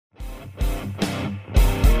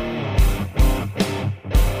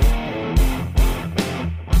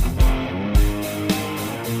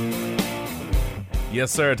Yes,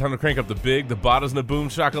 sir. Time to crank up the big, the bottoms, and the boom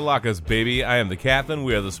shakalakas, baby. I am the captain.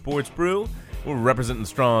 We are the Sports Brew. We're representing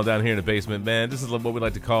strong down here in the basement, man. This is what we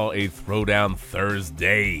like to call a Throwdown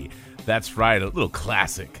Thursday. That's right, a little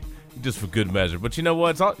classic, just for good measure. But you know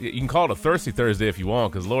what? You can call it a Thirsty Thursday if you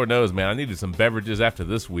want, because Lord knows, man, I needed some beverages after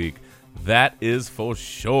this week. That is for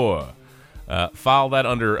sure. File that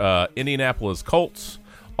under Indianapolis Colts.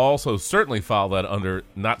 Also, certainly file that under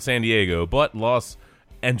not San Diego, but Los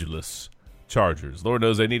Angeles Chargers. Lord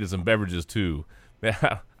knows they needed some beverages too.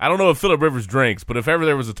 I don't know if Phillip Rivers drinks, but if ever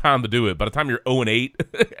there was a time to do it, by the time you're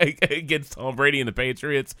 0-8 against Tom Brady and the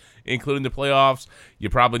Patriots, including the playoffs, you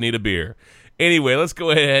probably need a beer. Anyway, let's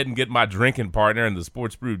go ahead and get my drinking partner and the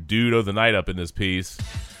Sports Brew dude of the night up in this piece.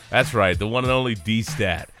 That's right, the one and only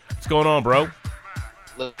D-Stat. What's going on, bro?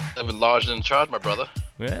 Living large and in charge, my brother.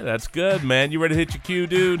 Yeah, that's good, man. You ready to hit your cue,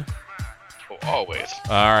 dude? Oh, always.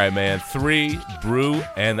 All right, man. 3, brew,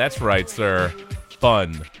 and that's right, sir.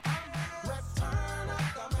 Fun.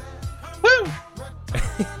 Woo!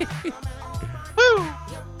 Woo!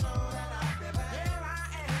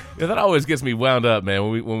 Yeah, that always gets me wound up,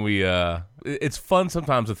 man. When we it's fun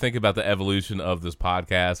sometimes to think about the evolution of this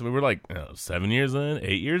podcast. I mean, we're like 7 years in,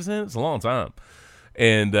 8 years in. It's a long time,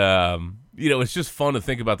 and it's just fun to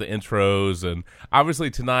think about the intros. And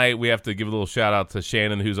obviously tonight we have to give a little shout out to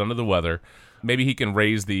Shannon, who's under the weather. Maybe he can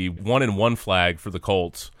raise the 1-1 flag for the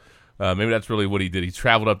Colts. Maybe that's really what he did. He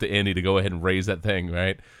traveled up to Indy to go ahead and raise that thing,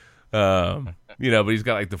 right? But he's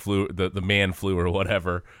got like the flu, the man flu or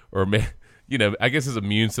whatever, or I guess his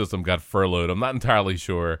immune system got furloughed. I'm not entirely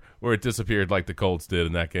sure, or it disappeared like the Colts did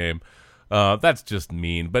in that game. That's just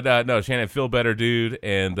mean. But no, Shannon, feel better, dude.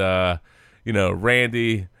 And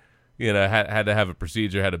Randy, had to have a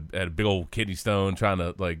procedure, had a big old kidney stone, trying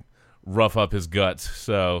to like rough up his guts.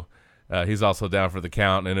 So he's also down for the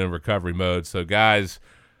count and in recovery mode. So guys,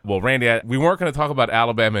 well, Randy, we weren't going to talk about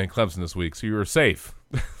Alabama and Clemson this week, so you were safe.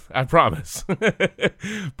 I promise.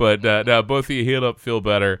 But no, both of you heal up, feel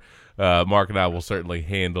better. Mark and I will certainly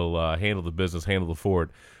handle the business, handle the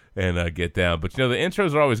fort, and get down. But the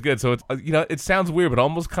intros are always good. So it's it sounds weird, but I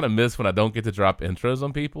almost kind of miss when I don't get to drop intros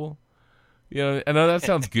on people. I know that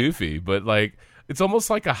sounds goofy, but like it's almost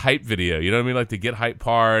like a hype video. You know what I mean? Like the get hype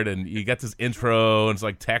part, and you got this intro, and it's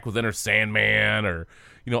like Tech with Enter Sandman, or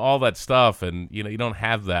all that stuff, and you don't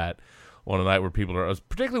have that on a night where people are,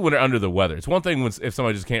 particularly when they're under the weather. It's one thing if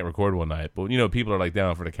somebody just can't record one night, but people are like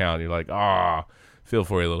down for the count. And you're like, feel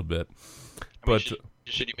for you a little bit. But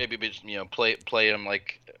should you maybe play them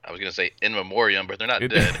like I was gonna say in memoriam, but they're not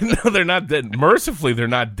dead. No, they're not dead. Mercifully, they're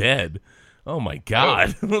not dead. Oh my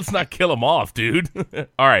God, let's not kill them off, dude.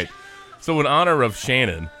 All right, so in honor of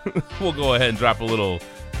Shannon, we'll go ahead and drop a little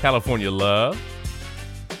California love,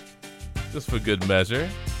 just for good measure.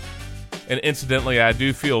 And incidentally, I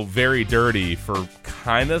do feel very dirty for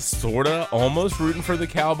kind of, sort of, almost rooting for the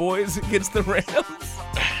Cowboys against the Rams.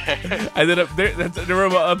 I ended up they were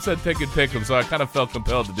my upset pick and pick them, so I kind of felt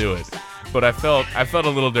compelled to do it. But I felt a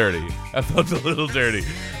little dirty.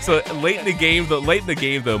 So late in the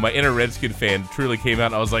game, though, my inner Redskin fan truly came out,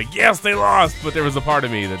 and I was like, yes, they lost. But there was a part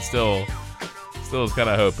of me that still was kind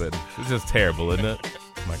of hoping. It's just terrible, isn't it?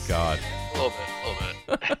 My God. A little bit.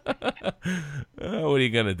 What are you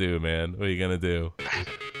going to do, man? What are you going to do?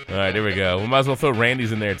 All right, here we go. We might as well throw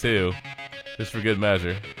Randy's in there, too, just for good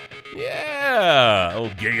measure. Yeah! Oh,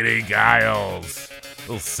 Giggity Giles.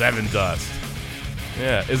 Little 7 dust.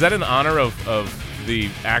 Yeah. Is that in honor of the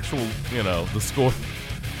actual, the score?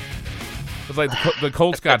 It's like the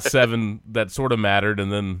Colts got 7 that sort of mattered,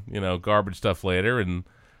 and then, garbage stuff later, and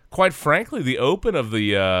quite frankly, the open of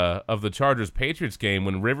the Chargers-Patriots game,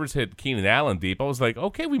 when Rivers hit Keenan Allen deep, I was like,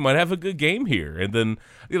 okay, we might have a good game here. And then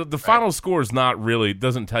the final score is not really,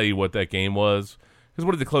 doesn't tell you what that game was. Because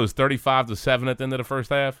what did it close, 35-7 at the end of the first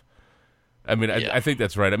half? I mean, yeah. I think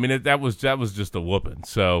that's right. I mean, that was just a whooping.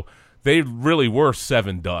 So they really were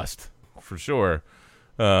 7 dust, for sure.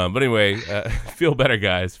 But anyway, feel better,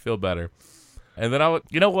 guys. Feel better. And then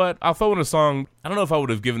you know what? I'll throw in a song. I don't know if I would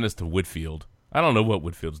have given this to Whitfield. I don't know what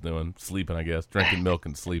Whitfield's doing. Sleeping, I guess. Drinking milk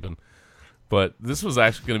and sleeping. But this was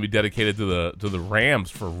actually going to be dedicated to the Rams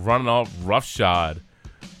for running off roughshod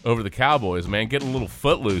over the Cowboys, man. Getting a little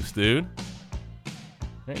footloose, dude.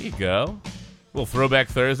 There you go. A little throwback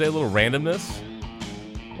Thursday, a little randomness.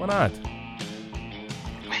 Why not?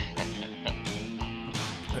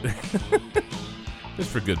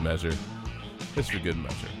 Just for good measure.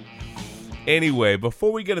 Anyway,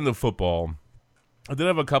 before we get into football, I did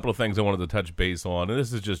have a couple of things I wanted to touch base on, and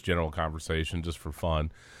this is just general conversation, just for fun.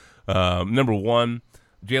 Number one,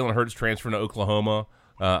 Jalen Hurts transferring to Oklahoma.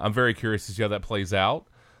 I'm very curious to see how that plays out.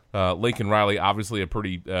 Lincoln Riley, obviously a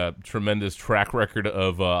pretty tremendous track record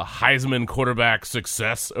of Heisman quarterback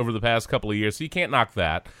success over the past couple of years, so you can't knock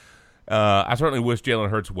that. I certainly wish Jalen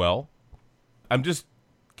Hurts well. I'm just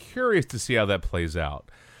curious to see how that plays out.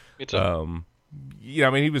 Me too. Yeah,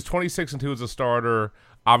 I mean, he was 26-2 as a starter.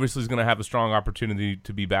 Obviously, he's going to have a strong opportunity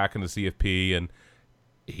to be back in the CFP, and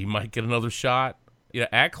he might get another shot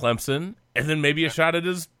at Clemson, and then maybe a shot at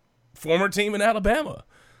his former team in Alabama.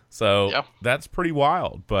 So That's pretty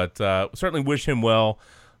wild, but certainly wish him well.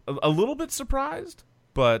 A little bit surprised,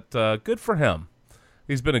 but good for him.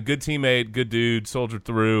 He's been a good teammate, good dude, soldiered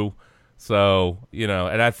through. So,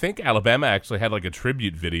 and I think Alabama actually had like a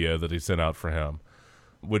tribute video that he sent out for him,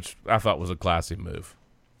 which I thought was a classy move.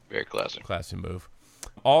 Very classy. Classy move.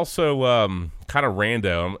 Also, kind of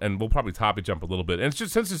rando, and we'll probably topic jump a little bit. And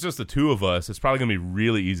since it's just the two of us, it's probably going to be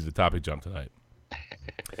really easy to topic jump tonight.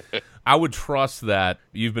 I would trust that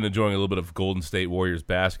you've been enjoying a little bit of Golden State Warriors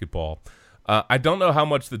basketball. I don't know how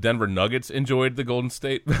much the Denver Nuggets enjoyed the Golden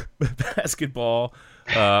State basketball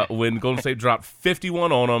when Golden State dropped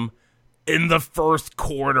 51 on them in the first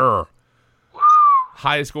quarter.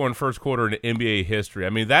 Highest scoring first quarter in NBA history. I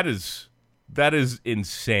mean, that is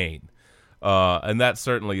insane. And that's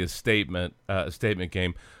certainly a statement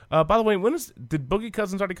game. By the way, did Boogie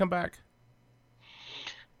Cousins already come back?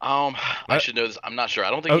 I should know this. I'm not sure. I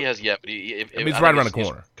don't think he has yet, but he's right around the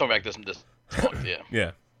corner. Coming back this month, yeah.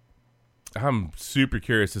 Yeah. I'm super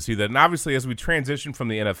curious to see that. And obviously, as we transition from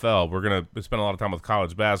the NFL, we're going to spend a lot of time with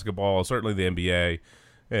college basketball, certainly the NBA,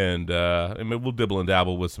 and I mean, we'll dibble and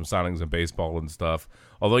dabble with some signings in baseball and stuff.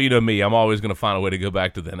 Although, you know me, I'm always going to find a way to go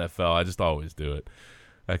back to the NFL. I just always do it.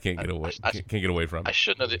 I can't get away. Can't get away from it. I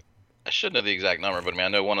should know the exact number, but I mean, I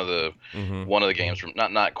know one of the games from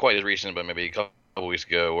not quite as recent, but maybe a couple weeks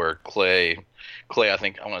ago, where Clay, I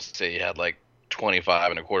think I want to say he had like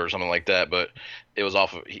 25 and a quarter or something like that, but it was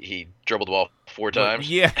off of he dribbled the ball 4 times.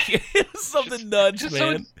 Yeah, something nuts,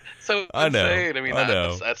 man. So I know. insane. I mean, I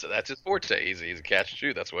know. That's his forte. He's a catch and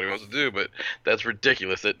shoot. That's what he wants to do. But that's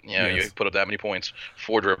ridiculous that you put up that many points,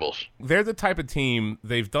 4 dribbles. They're the type of team,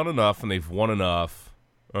 they've done enough and they've won enough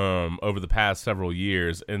over the past several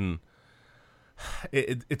years, and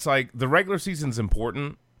it's like the regular season's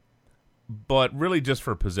important, but really just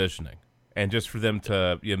for positioning and just for them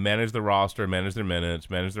to manage the roster, manage their minutes,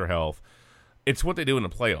 manage their health. It's what they do in the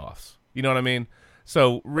playoffs. You know what I mean?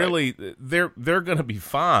 So really, they're going to be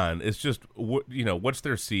fine. It's just what's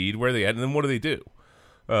their seed, where are they at, and then what do they do?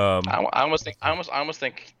 I almost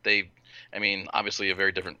think they. I mean, obviously a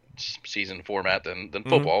very different season format than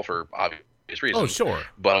football for obvious reasons. Oh, sure.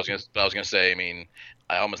 But I was gonna say. I mean,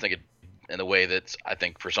 I almost think it in the way that I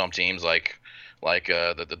think for some teams like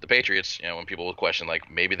the Patriots, when people would question like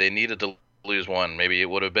maybe they needed to lose one, maybe it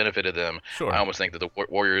would have benefited them. Sure. I almost think that the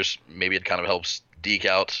Warriors, maybe it kind of helps deke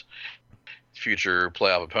out future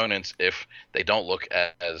playoff opponents if they don't look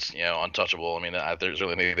as untouchable. I mean, there's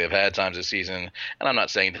really they've had times this season, and I'm not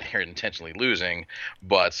saying that they're intentionally losing,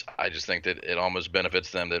 but I just think that it almost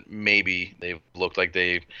benefits them that maybe they look like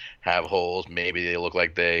they have holes, maybe they look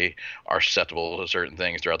like they are susceptible to certain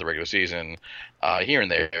things throughout the regular season, here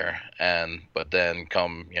and there, but then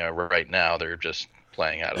come right now they're just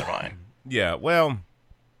playing out of their mind. Yeah, well,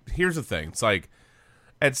 here's the thing. It's like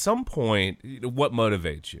at some point, what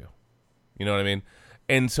motivates you? You know what I mean?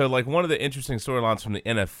 And so, like, one of the interesting storylines from the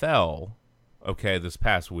NFL, this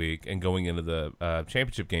past week and going into the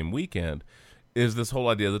championship game weekend is this whole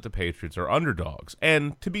idea that the Patriots are underdogs.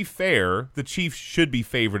 And to be fair, the Chiefs should be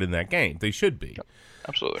favored in that game. They should be.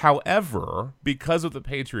 Absolutely. However, because of the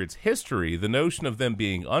Patriots' history, the notion of them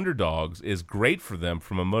being underdogs is great for them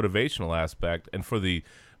from a motivational aspect and for the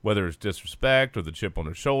whether it's disrespect or the chip on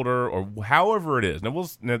their shoulder or however it is.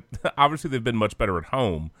 Now, obviously, they've been much better at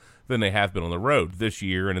home than they have been on the road this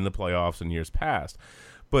year and in the playoffs and years past.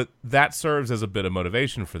 But that serves as a bit of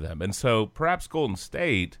motivation for them. And so perhaps Golden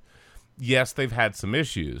State, yes, they've had some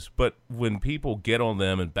issues, but when people get on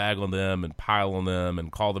them and bag on them and pile on them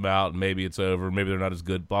and call them out and maybe it's over, maybe they're not as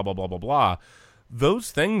good, blah, blah, blah, blah, blah,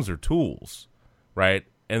 those things are tools, right?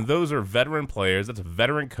 And those are veteran players. That's a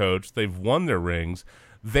veteran coach. They've won their rings.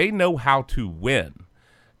 They know how to win.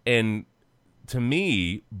 And to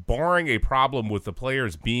me, barring a problem with the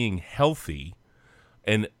players being healthy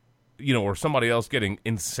and, or somebody else getting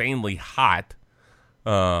insanely hot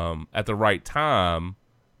at the right time,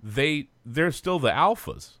 they're still the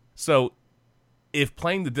alphas. So if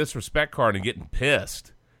playing the disrespect card and getting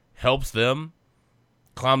pissed helps them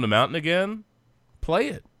climb the mountain again, play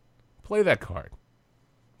it. Play that card.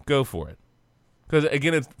 Go for it. Because,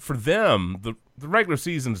 again, it's for them, the regular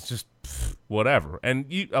season is just whatever. And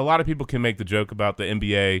a lot of people can make the joke about the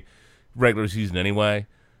NBA regular season anyway.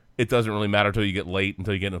 it doesn't really matter until you get late,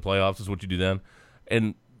 until you get in the playoffs is what you do then.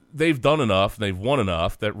 And they've done enough, they've won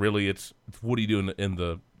enough that really it's what do you do in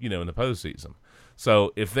the postseason.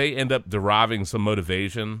 So if they end up deriving some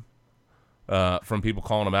motivation from people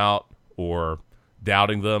calling them out or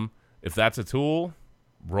doubting them, if that's a tool,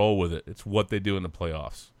 roll with it. It's what they do in the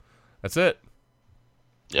playoffs. That's it.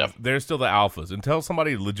 Yeah, they're still the alphas. Until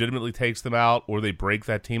somebody legitimately takes them out or they break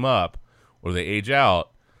that team up or they age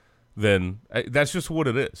out, then that's just what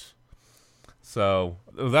it is. So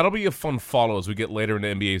that'll be a fun follow as we get later in the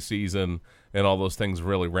NBA season and all those things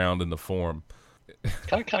really round into form.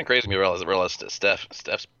 Kind of crazy to me to realize that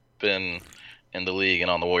Steph's been in the league and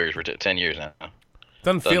on the Warriors for 10 years now.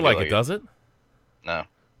 Doesn't feel like it, does it? No.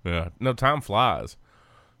 Yeah. No, time flies.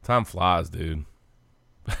 Time flies, dude.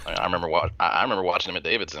 I remember watching him at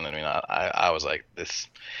Davidson. I mean, I was like, this,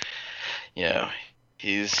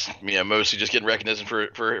 he's mostly just getting recognition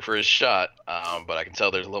for his shot. But I can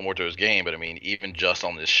tell there's a little more to his game. But I mean, even just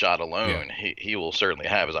on this shot alone, he will certainly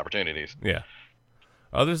have his opportunities. Yeah.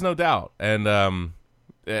 Oh, there's no doubt. And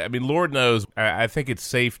I mean, Lord knows, I think it's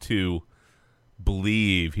safe to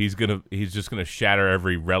believe he's just gonna shatter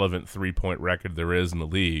every relevant 3-point record there is in the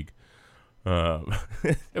league. I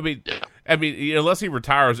mean, unless he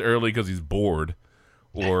retires early because he's bored,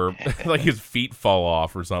 or like his feet fall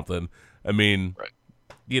off or something. I mean, right.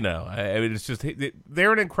 I mean, it's just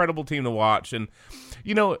they're an incredible team to watch, and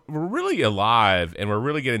we're really alive, and we're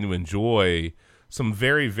really getting to enjoy some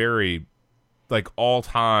very, very like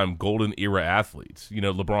all-time golden era athletes.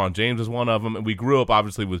 LeBron James is one of them, and we grew up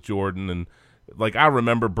obviously with Jordan, and like I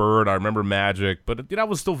remember Bird, I remember Magic, but I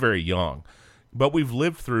was still very young. But we've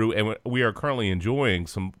lived through, and we are currently enjoying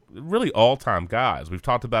some really all-time guys. We've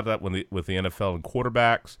talked about that with the NFL and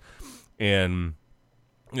quarterbacks, and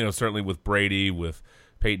certainly with Brady, with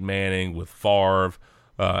Peyton Manning, with Favre,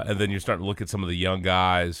 and then you're starting to look at some of the young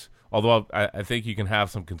guys. Although I think you can have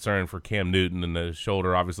some concern for Cam Newton and the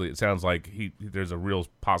shoulder. Obviously, it sounds like there's a real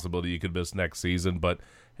possibility he could miss next season. But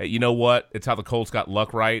hey, you know what? It's how the Colts got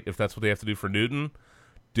luck right. If that's what they have to do for Newton,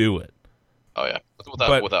 do it. Oh, yeah,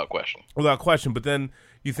 without question. Without question. But then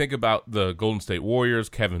you think about the Golden State Warriors,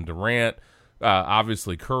 Kevin Durant,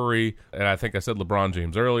 obviously Curry, and I think I said LeBron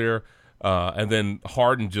James earlier, and then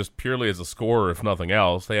Harden just purely as a scorer, if nothing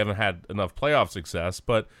else. They haven't had enough playoff success,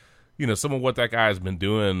 but some of what that guy has been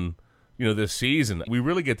doing, this season, we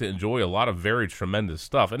really get to enjoy a lot of very tremendous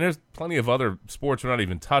stuff. And there's plenty of other sports we're not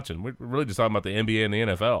even touching. We're really just talking about the NBA and the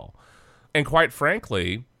NFL. And quite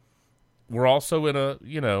frankly, we're also in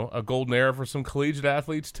a golden era for some collegiate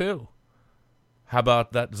athletes too. How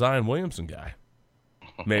about that Zion Williamson guy?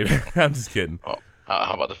 Maybe. I'm just kidding. Oh,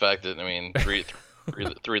 how about the fact that, I mean, three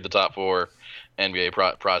of the top 4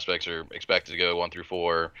 NBA prospects are expected to go 1 through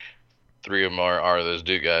 4. 3 of them are those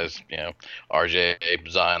Duke guys, RJ,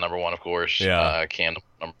 Zion, number 1, of course, Cam,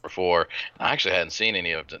 number 4. I actually hadn't seen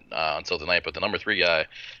any of them until tonight, but the number 3 guy,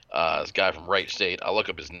 this guy from Wright State, I'll look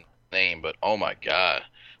up his name, but oh my God,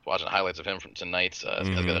 watching highlights of him from tonight, he's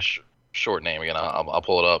got a short name again, I'll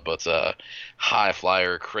pull it up, but high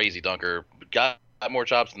flyer, crazy dunker, got more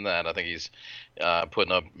chops than that. I think he's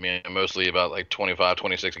putting up mostly about like 25,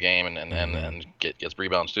 26 a game, and gets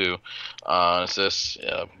rebounds too, assists.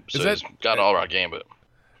 So he's got an all-around game. But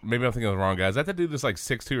maybe I'm thinking of the wrong guy. Is that the dude that's like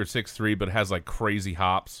 6'2" or 6'3", but has like crazy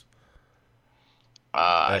hops?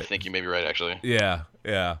 I think you may be right, actually. Yeah.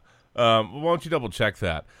 Why don't you double check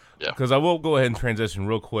that? Yeah. Because I will go ahead and transition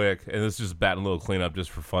real quick, and this is just batting a little cleanup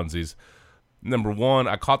just for funsies. Number 1,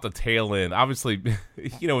 I caught the tail end. Obviously,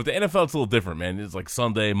 with the NFL, it's a little different, man. It's like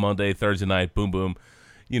Sunday, Monday, Thursday night, boom, boom.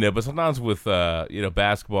 But sometimes with,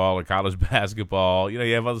 basketball or college basketball, you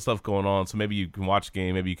have other stuff going on. So maybe you can watch a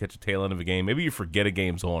game. Maybe you catch a tail end of a game. Maybe you forget a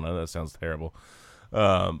game's on. I know that sounds terrible.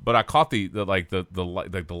 But I caught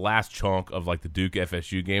the last chunk of like the Duke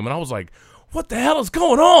FSU game, and I was like, what the hell is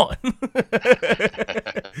going on?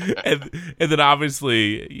 and then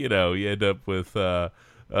obviously, you end up with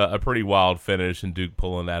a pretty wild finish and Duke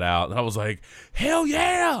pulling that out. And I was like, hell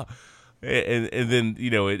yeah! And then,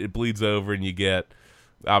 it bleeds over and you get,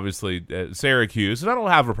 obviously, Syracuse. And I don't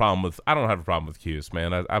have a problem with Cuse,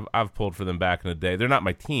 man. I've pulled for them back in the day. They're not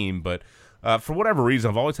my team, but for whatever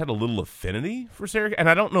reason, I've always had a little affinity for Syracuse. And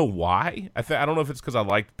I don't know why. I don't know if it's because I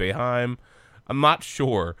liked Boeheim. I'm not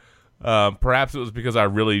sure. Perhaps it was because I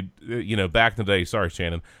really, back in the day, sorry,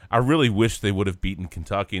 Shannon, I really wish they would have beaten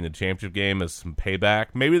Kentucky in the championship game as some payback.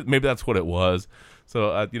 Maybe that's what it was.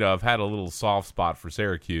 So, I've had a little soft spot for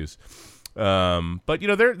Syracuse. But,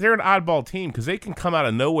 they're an oddball team because they can come out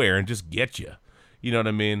of nowhere and just get you. You know what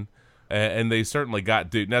I mean? And they certainly got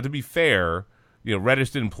Duke. Now, to be fair, Reddish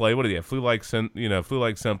didn't play. What did he have? Flu-like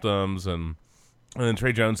symptoms, and And then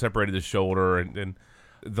Trey Jones separated his shoulder, and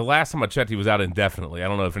the last time I checked, he was out indefinitely. I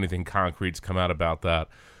don't know if anything concrete's come out about that.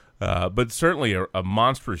 But certainly a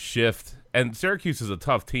monstrous shift. And Syracuse is a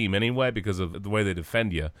tough team anyway because of the way they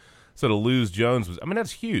defend you. So to lose Jones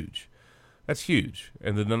that's huge. That's huge.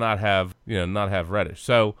 And then to not have Reddish.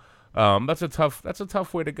 So that's a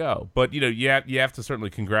tough way to go. But you have to certainly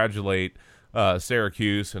congratulate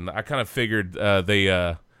Syracuse, and I kind of figured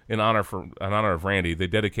they in honor of Randy, they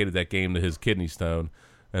dedicated that game to his kidney stone,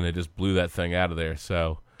 and they just blew that thing out of there.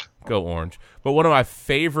 So go Orange. But one of my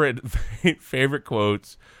favorite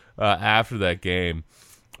quotes after that game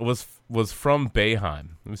was from Boeheim.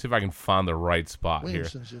 Let me see if I can find the right spot here.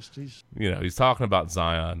 He's talking about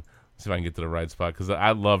Zion. Let's see if I can get to the right spot because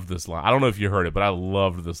I loved this line. I don't know if you heard it, but I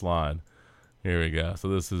loved this line. Here we go. So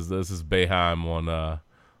this is Boeheim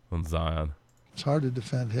on Zion. It's hard to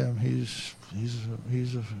defend him. He's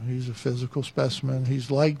a physical specimen. He's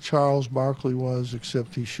like Charles Barkley was,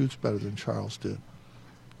 except he shoots better than Charles did,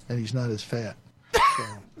 and he's not as fat. So.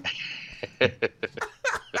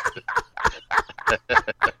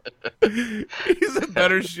 He's a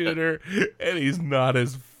better shooter, and he's not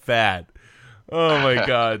as fat. Oh my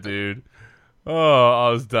god, dude! Oh, I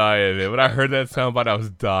was dying, man. When I heard that soundbite, I was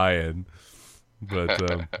dying. But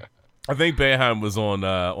I think Boeheim was on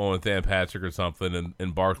with Dan Patrick or something,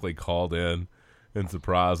 and Barkley called in and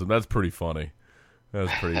surprised him. That's pretty funny.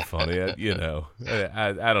 That's pretty funny. I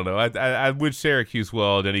don't know. I wish Syracuse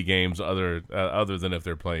well at any games other than if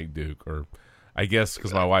they're playing Duke, or I guess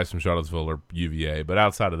because my wife's from Charlottesville or UVA. But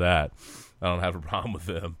outside of that, I don't have a problem with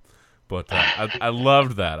them. But I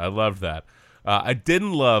loved that. I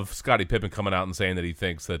didn't love Scottie Pippen coming out and saying that he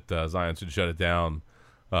thinks that Zion should shut it down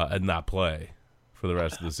and not play for the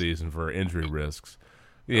rest of the season for injury risks.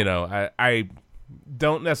 I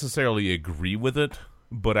don't necessarily agree with it,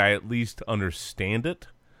 but I at least understand it.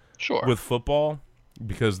 Sure. With football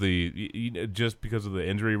because just because of the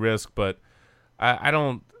injury risk, but I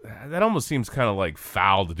don't. That almost seems kind of like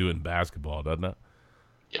foul to do in basketball, doesn't it?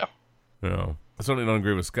 Yeah. I certainly don't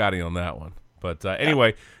agree with Scotty on that one. But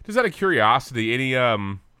anyway, just out of curiosity, any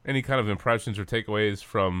kind of impressions or takeaways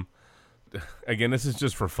from? Again, this is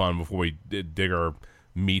just for fun before we dig our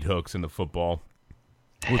meat hooks into football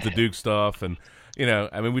with the Duke stuff. And,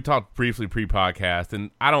 we talked briefly pre-podcast,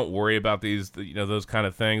 and I don't worry about these, those kind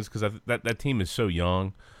of things because that team is so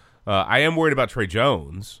young. I am worried about Trey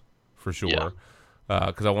Jones for sure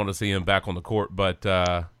because I want to see him back on the court. But,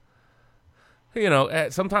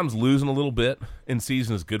 sometimes losing a little bit in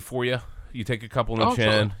season is good for you. You take a couple in the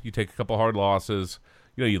chin. Sure. You take a couple hard losses.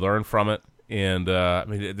 You learn from it. And,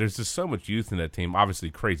 there's just so much youth in that team,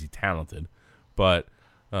 obviously crazy talented. But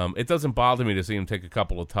it doesn't bother me to see him take a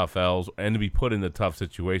couple of tough L's and to be put in a tough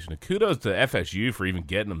situation. And kudos to FSU for even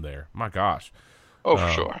getting him there. My gosh. Oh, for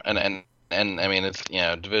sure. And I mean, it's,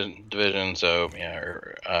 division, so,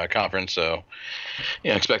 or conference, so,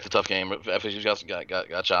 expect a tough game. But FSU's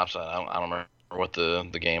got chops. I don't remember what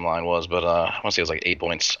the game line was, but I want to say it was like 8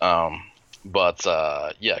 points. But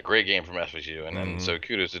great game from FSU, and so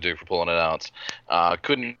kudos to Duke for pulling it out.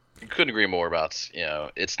 Couldn't agree more about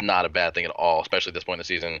it's not a bad thing at all, especially at this point in the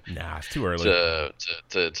season. Nah, it's too early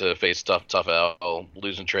to face tough L.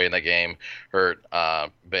 Losing Trey in that game hurt.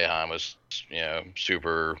 Boeheim was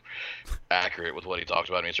super accurate with what he talked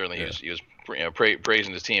about. I mean, certainly he was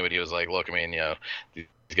praising his team, but he was like, look, I mean, these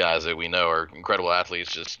guys that we know are incredible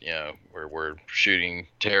athletes, just we're shooting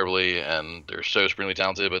terribly and they're so supremely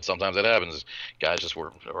talented, but sometimes that happens. Guys just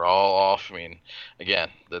were all off. I mean, again,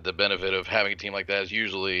 the benefit of having a team like that is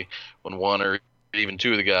usually when one or even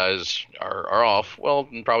two of the guys are off, well,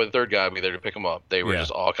 probably the third guy will be there to pick them up. They were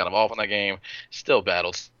just all kind of off in that game, still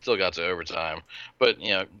battled, still got to overtime. But,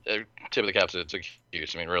 tip of the cap to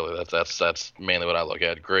Syracuse. I mean, really, that's mainly what I look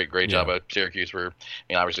at. Great job at Syracuse.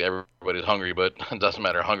 Obviously everybody's hungry, but it doesn't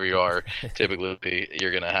matter how hungry you are. Typically,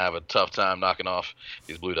 you're going to have a tough time knocking off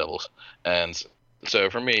these Blue Devils. And so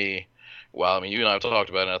for me, while, you and I have talked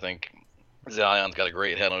about it, I think Zion's got a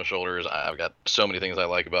great head on his shoulders. I've got so many things I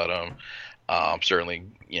like about him. Certainly,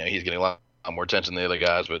 he's getting a lot more attention than the other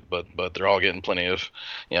guys, but they're all getting plenty of,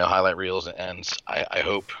 highlight reels, and I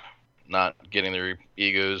hope not getting their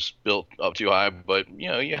egos built up too high. But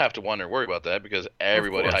you have to worry about that because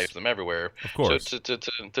everybody hypes them everywhere. Of course. So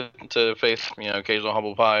to face occasional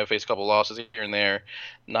humble pie, face a couple losses here and there,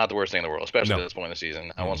 not the worst thing in the world, especially at this point in the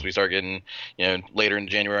season. And once we start getting later in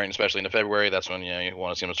January and especially into February, that's when you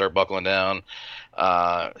want to see them start buckling down.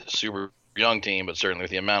 Super young team, but certainly with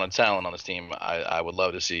the amount of talent on this team, I would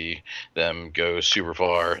love to see them go super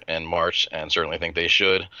far in March, and certainly think they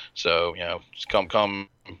should. So come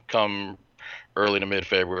early to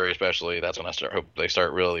mid-February, especially. That's when hope they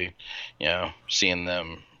start really, seeing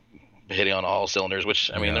them hitting on all cylinders.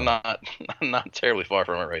 Which I mean, they're not terribly far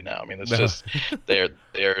from it right now. I mean, it's just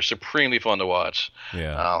they're supremely fun to watch.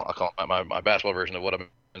 Yeah, I'll call it my basketball version of what I've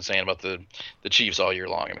been saying about the Chiefs all year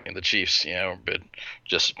long. I mean, the Chiefs, been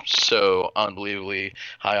just so unbelievably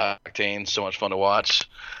high octane, so much fun to watch.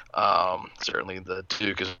 Certainly the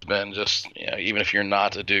Duke has been just, even if you're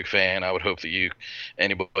not a Duke fan, I would hope that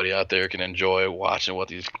anybody out there can enjoy watching what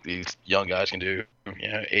these young guys can do,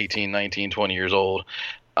 18, 19, 20 years old.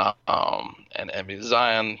 And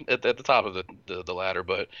Zion at the top of the ladder,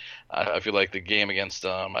 but I feel like the game against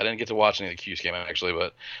I didn't get to watch any of the Cuse game actually,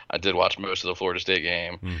 but I did watch most of the Florida State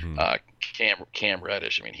game. Mm-hmm. Cam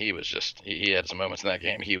Reddish, I mean, he was just he had some moments in that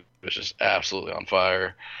game. He was just absolutely on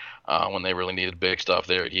fire. When they really needed big stuff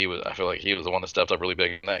there, I feel like he was the one that stepped up really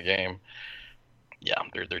big in that game. Yeah,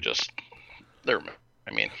 they're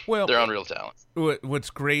unreal talent. What's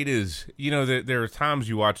great is, there are times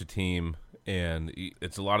you watch a team and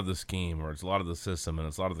it's a lot of the scheme, or it's a lot of the system, and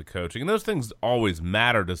it's a lot of the coaching. And those things always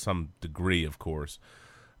matter to some degree, of course.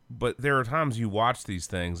 But there are times you watch these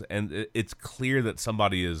things, and it's clear that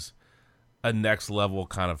somebody is a next-level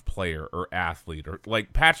kind of player or athlete. Or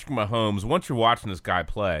like Patrick Mahomes, once you're watching this guy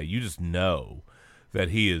play, you just know that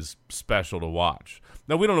he is special to watch.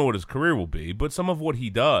 Now, we don't know what his career will be, but some of what he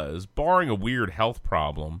does, barring a weird health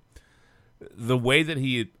problem, the way that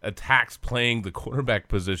he attacks playing the quarterback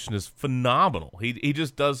position is phenomenal. He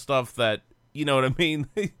just does stuff that, you know what I mean?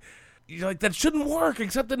 You're like, that shouldn't work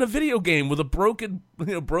except in a video game with a broken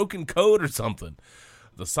code or something.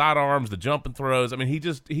 The sidearms, the jumping throws. I mean, he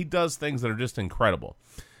does things that are just incredible.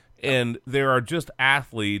 And there are just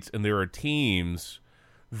athletes and there are teams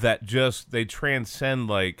that they transcend,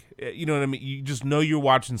 like, you know what I mean? You just know you're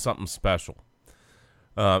watching something special.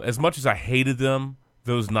 As much as I hated them,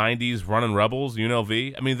 those 90s running Rebels,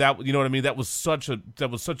 UNLV. I mean, that, you know what I mean? That was such a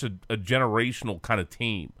generational kind of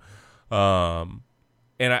team. And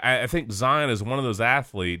I think Zion is one of those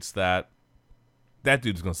athletes that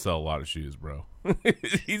dude's going to sell a lot of shoes, bro.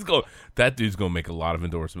 That dude's going to make a lot of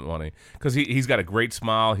endorsement money because he's got a great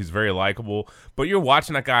smile. He's very likable. But you're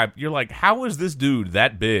watching that guy, you're like, how is this dude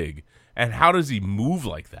that big? And how does he move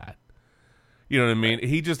like that? You know what I mean?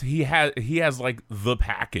 Right. He has like the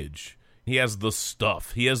package. He has the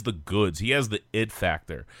stuff. He has the goods. He has the it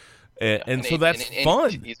factor, and so that's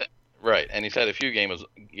fun. Right, and he's had a few games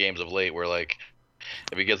of late where, like,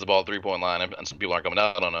 if he gets the ball at 3-point line and some people aren't coming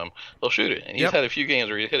out on him, he'll shoot it. And he's had a few games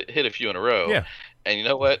where he hit a few in a row. Yeah. And you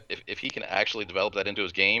know what? If he can actually develop that into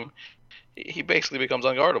his game, he basically becomes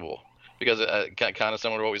unguardable. Because kind of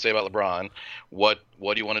similar to what we say about LeBron, what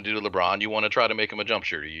do you want to do to LeBron? You want to try to make him a jump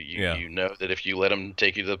shooter. You know that if you let him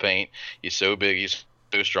take you to the paint, he's so big, he's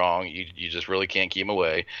so strong, you just really can't keep him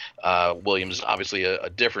away. Williams is obviously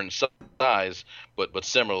a different size, but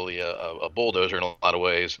similarly a bulldozer in a lot of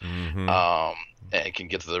ways. Mm-hmm. And can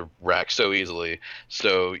get to the rack so easily.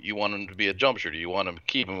 So you want him to be a jump shooter. You want him to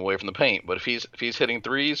keep him away from the paint. But if he's hitting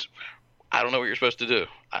threes, I don't know what you're supposed to do.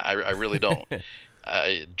 I really don't.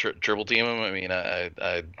 Triple team him. I mean, I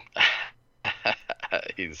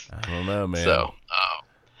don't know, man. So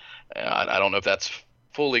I don't know if that's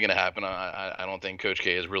fully going to happen. I don't think Coach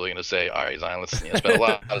K is really going to say, all right, Zion, let's spend a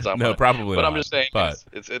lot of time. No, probably but not. I'm just saying, but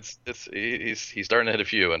he's starting to hit a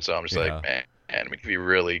few, and so I'm just like, man. And if he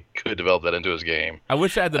really could develop that into his game. I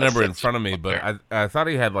wish I had the number in front of me, but I thought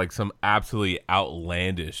he had like some absolutely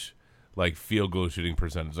outlandish like field goal shooting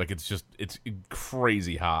percentage. Like it's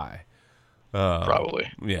crazy high. Probably.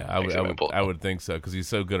 Yeah, I would think so because he's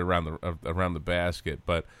so good around the basket.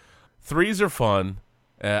 But threes are fun.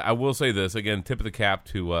 I will say this again. Tip of the cap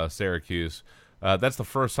to Syracuse. That's the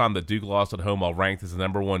first time that Duke lost at home while ranked as the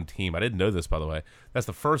number one team. I didn't know this, by the way. That's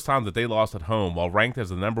the first time that they lost at home while ranked as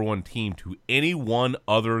the number one team to anyone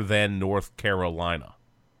other than North Carolina.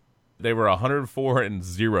 They were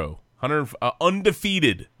 104-0,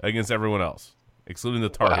 undefeated against everyone else, excluding the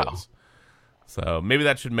Tar Heels. So maybe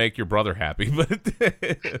that should make your brother happy, but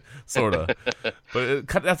sort of. But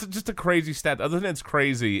that's just a crazy stat. The other thing that's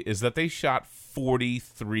crazy is that they shot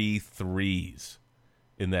 43 threes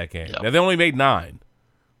in that game. Yep. Now, they only made 9.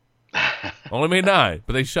 But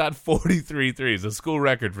they shot 43 threes, a school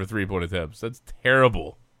record for three-point attempts. That's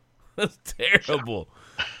terrible. 9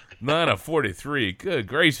 of 43. Good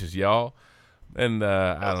gracious, y'all. And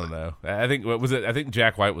I don't know. I think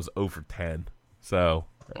Jack White was 0 for 10. So,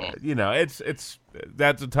 that's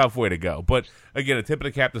a tough way to go. But again, a tip of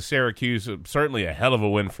the cap to Syracuse. Certainly a hell of a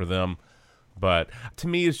win for them. But to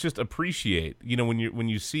me, it's just appreciate. When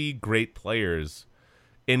you see great players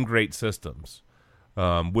in great systems,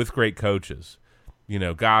 with great coaches,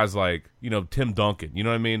 guys like, Tim Duncan. You know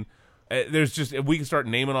what I mean? There's just, we can start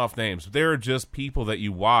naming off names. There are just people that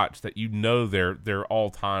you watch that they're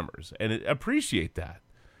all-timers. And appreciate that.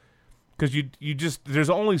 Because there's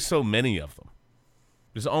only so many of them.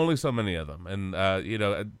 There's only so many of them. And,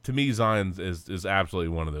 to me, Zion is absolutely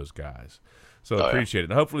one of those guys. So appreciate it.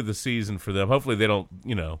 And hopefully the season for them, hopefully they don't,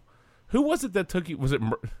 who was it that took you? Was it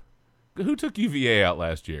who took UVA out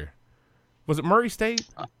last year? Was it Murray State?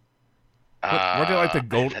 Weren't they like the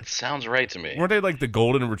gold? That sounds right to me. Weren't they like the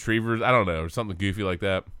Golden Retrievers? I don't know, or something goofy like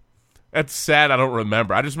that. That's sad. I don't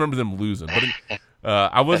remember. I just remember them losing. But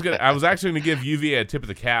I was actually going to give UVA a tip of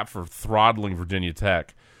the cap for throttling Virginia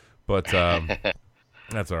Tech, but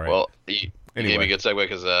that's all right. Well, you gave me a good segue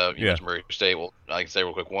because you mentioned Murray State. Well, I can say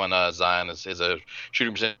real quick. One, Zion is a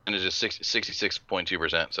shooting percentage is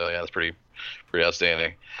 66.2%. So that's pretty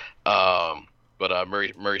outstanding. But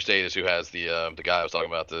Murray State is who has the guy I was talking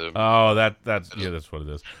about. That's what it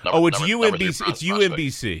is. It's UMBC. It's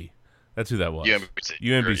UMBC. That's who that was.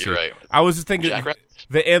 UMBC. You're right. I was just thinking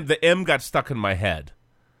the M got stuck in my head.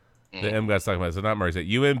 The M got stuck in my head. So not Murray State.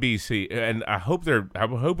 UMBC. And I hope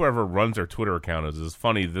whoever runs their Twitter account is as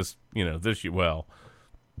funny this year. Well,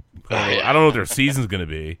 I don't know what their season's going to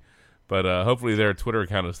be, but hopefully their Twitter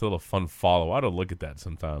account is still a fun follow. I ought to look at that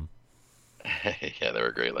sometime. Yeah, they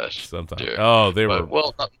were great last year. Sometimes. Oh, they were.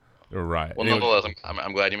 Well, they were right. Well, nonetheless,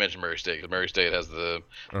 I'm glad you mentioned Murray State because Murray State has the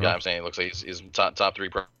guy I'm saying. It looks like he's top 3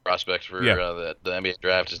 prospects for the NBA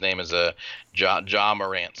draft. His name is Ja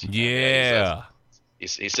Morant. Yeah.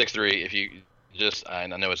 He's 6'3". If you I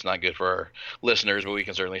know it's not good for our listeners, but we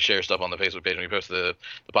can certainly share stuff on the Facebook page when we post the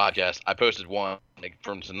podcast. I posted one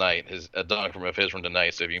from tonight, a dunk from his from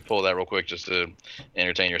tonight. So if you can pull that real quick just to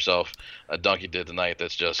entertain yourself, a dunk he did tonight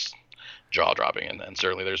that's just jaw-dropping, and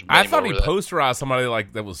certainly there's many I thought more he posterized somebody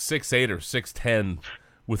like that was 6'8" or 6'10"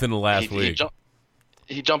 within the last week.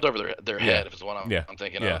 He jumped over their head, if it's what I'm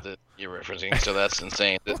thinking of that you're referencing. So that's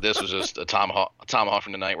insane. This was just a tomahawk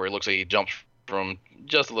from tonight where it looks like he jumped from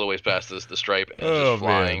just a little ways past the stripe and just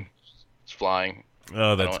flying. Man. It's flying.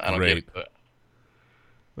 Oh, that's great. I don't get it,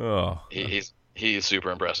 but he's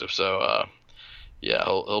super impressive. So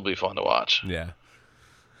he'll be fun to watch. Yeah.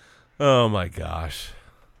 Oh my gosh.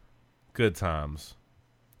 Good times.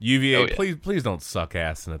 UVA, please don't suck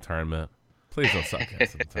ass in a tournament. Please don't suck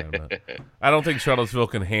ass in a tournament. I don't think Charlottesville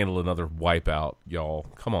can handle another wipeout, y'all.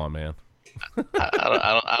 Come on, man.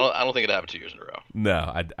 I don't think it happened 2 years in a row.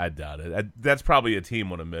 No, I doubt it. That's probably a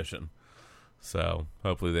team on a mission. So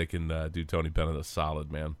hopefully they can do Tony Bennett a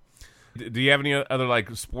solid, man. Do you have any other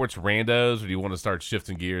like sports randos, or do you want to start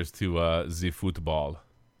shifting gears to the football?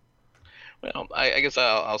 Well, I guess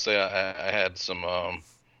I'll say I had some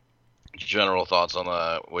general thoughts on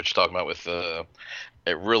what you're talking about with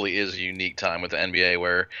it really is a unique time with the NBA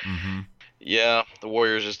where the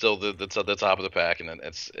Warriors are still the top of the pack, and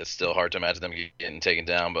it's still hard to imagine them getting taken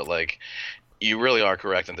down, but like you really are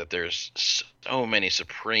correct in that there's so many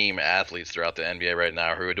supreme athletes throughout the NBA right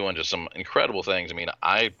now who are doing just some incredible things. I mean,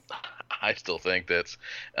 I still think that's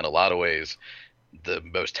in a lot of ways the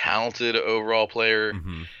most talented overall player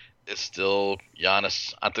is still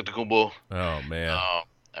Giannis Antetokounmpo. Oh man.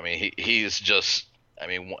 I mean, he's just. I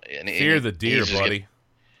mean, fear the deer, buddy.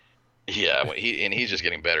 He's just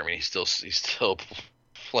getting better. I mean, he's still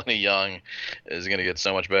plenty young. Is going to get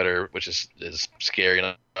so much better, which is scary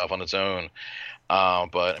enough on its own.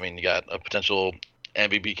 But I mean, you got a potential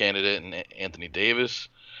MVP candidate in Anthony Davis.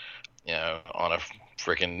 On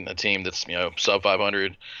a team that's sub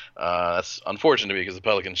 500. That's unfortunate because the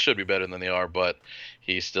Pelicans should be better than they are, but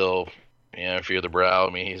he's still. Fear the brow. I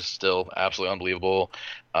mean, he's still absolutely unbelievable.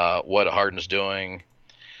 What Harden's doing,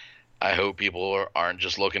 I hope people aren't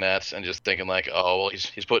just looking at and just thinking like, oh, well,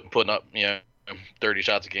 he's putting up 30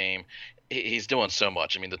 shots a game. He's doing so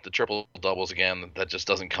much. I mean, the triple doubles again, that just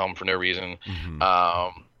doesn't come for no reason.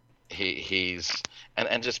 He's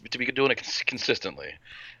just to be doing it consistently.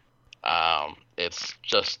 It's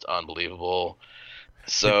just unbelievable.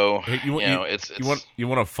 So you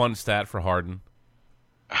want a fun stat for Harden?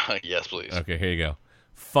 Yes, please. Okay, here you go.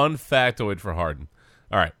 Fun factoid for Harden.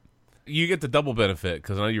 All right. You get the double benefit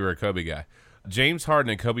because I know you were a Kobe guy. James Harden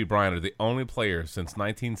and Kobe Bryant are the only players since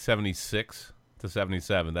 1976 to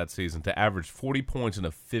 77, that season, to average 40 points in a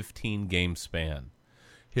 15-game span.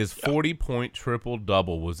 His 40-point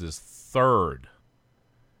triple-double was his third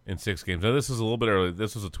in 6 games. Now, this was a little bit early.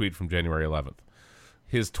 This was a tweet from January 11th.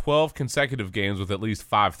 His 12 consecutive games with at least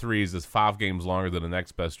 5 threes is 5 games longer than the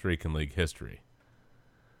next best streak in league history.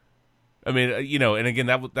 I mean, and again,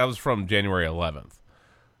 that was from January 11th.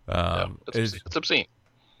 It's obscene.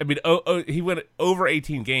 I mean, he went over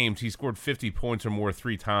 18 games. He scored 50 points or more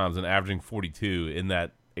 3 times and averaging 42 in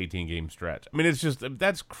that 18-game stretch. I mean, it's just,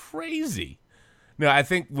 that's crazy. Now, I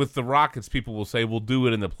think with the Rockets, people will say, we'll do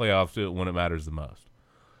it in the playoffs, do it when it matters the most.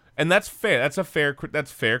 And that's fair.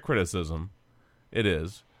 That's fair criticism. It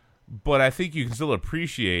is. But I think you can still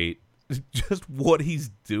appreciate just what he's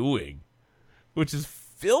doing, which is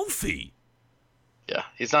filthy. Yeah,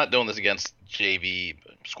 he's not doing this against JV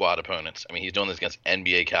squad opponents. I mean, he's doing this against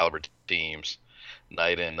NBA caliber teams,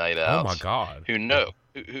 night in, night out. Oh my God! Who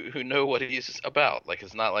know what he's about? Like,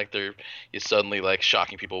 it's not like he's suddenly like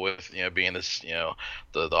shocking people with being this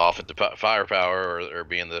the offensive firepower or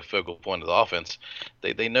being the focal point of the offense.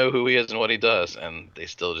 They know who he is and what he does, and they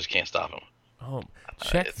still just can't stop him. Oh,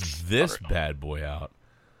 check this bad boy out!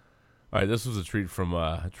 All right, this was a treat from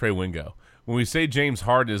Trey Wingo. When we say James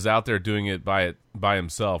Harden is out there doing it by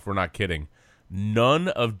himself, we're not kidding. None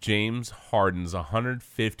of James Harden's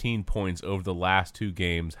 115 points over the last 2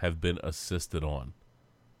 games have been assisted on.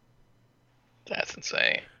 That's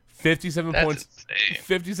insane. 57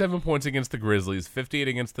 points against the Grizzlies, 58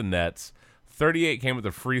 against the Nets, 38 came at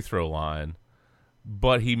the free throw line,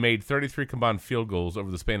 but he made 33 combined field goals over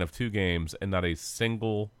the span of 2 games, and not a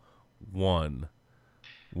single one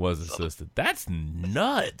was assisted. That's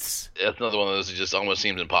nuts. That's another one of those that just almost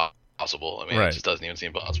seems impossible. I mean, It just doesn't even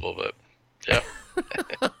seem possible, but yeah.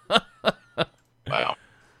 Wow.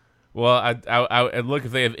 Well, I look,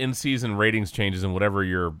 if they have in-season ratings changes in whatever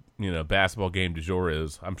your basketball game du jour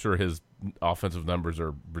is, I'm sure his offensive numbers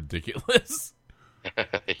are ridiculous.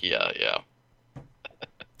 Yeah.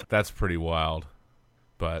 That's pretty wild.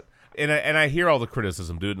 But and I hear all the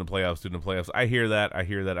criticism, do it in the playoffs. I hear that. I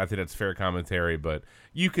think that's fair commentary, but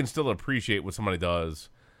you can still appreciate what somebody does,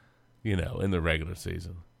 in the regular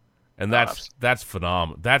season. And that's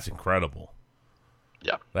phenomenal. That's incredible.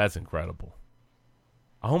 Yeah. That's incredible.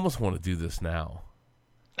 I almost want to do this now.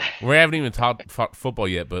 We haven't even talked football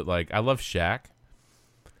yet, but I love Shaq.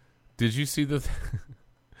 Did you see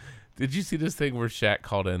Did you see this thing where Shaq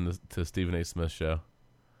called in to Stephen A. Smith's show?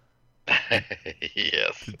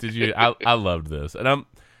 Yes. Did you? I loved this, and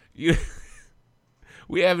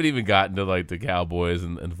we haven't even gotten to the Cowboys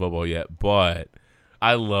and football yet, but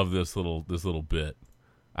I love this little bit.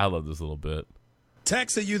 I love this little bit.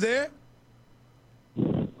 Tex, are you there?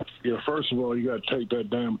 Yeah, first of all, you got to take that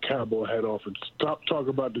damn cowboy hat off and stop talking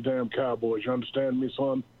about the damn Cowboys. You understand me,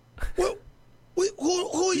 son? Well,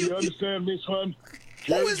 who are you? You understand me, son? Who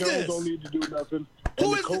Jerry is Jones this? don't need to do nothing, Who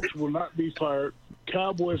and the is coach will not be fired.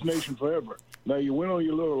 Cowboys Nation forever. Now, you went on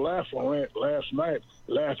your little laugh rant last night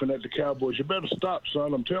laughing at the Cowboys. You better stop,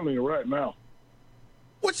 son. I'm telling you right now.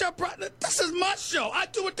 What's your problem? This is my show. I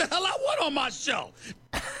do what the hell I want on my show.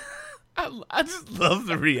 I just love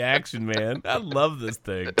the reaction, man. I love this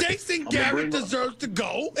thing. Jason Garrett deserves to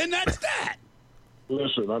go, and that's that.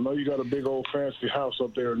 Listen, I know you got a big old fancy house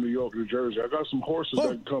up there in New York, New Jersey. I got some horses that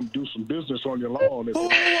can come do some business on your lawn.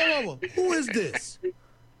 Whoa. Who is this?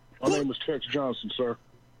 My name is Tex Johnson, sir.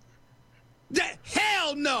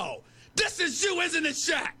 Hell no. This is you, isn't it,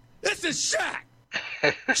 Shaq? This is Shaq.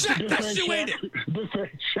 Shaq, that's you, ain't it? This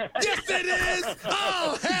ain't Shaq. Yes, it is.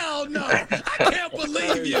 Oh, hell no. I can't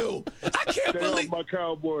believe you. I can't Stay believe off my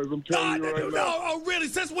Cowboys. I'm telling you right now. Oh, really?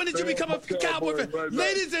 Since when did you become a Cowboy fan? Right,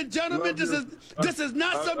 Ladies and gentlemen, this is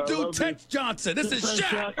not some dude, Tex Johnson. This is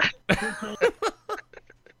Shaq.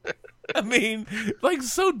 I mean,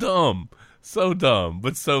 so dumb. So dumb,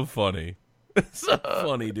 but so funny. So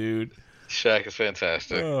funny, dude. Shaq is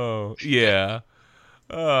fantastic. Oh, yeah.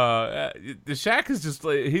 The Shaq is just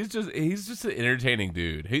he's just an entertaining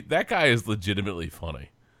dude. That guy is legitimately funny.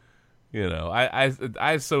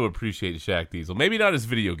 I so appreciate Shaq Diesel. Maybe not his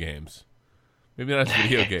video games.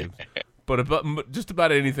 But about just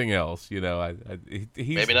about anything else. He's,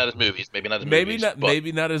 maybe not his movies. Maybe not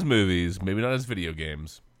his movies. Maybe not his video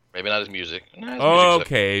games. Maybe not his music.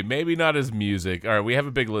 Okay, maybe not his music. All right, we have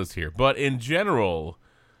a big list here, but in general,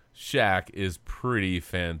 Shaq is pretty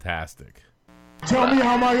fantastic. Tell me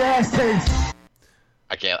how my ass tastes.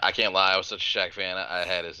 I can't lie. I was such a Shaq fan. I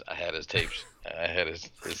had his tapes. I had his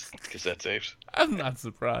cassette tapes. I'm not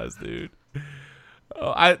surprised, dude.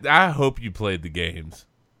 Oh, I hope you played the games.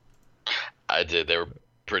 I did. They were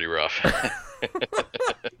pretty rough.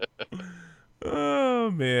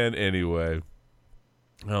 Oh man. Anyway.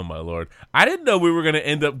 Oh my Lord. I didn't know we were going to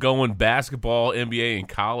end up going basketball, NBA, and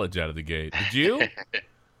college out of the gate. Did you?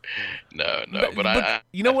 No. But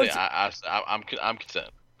you know what? I'm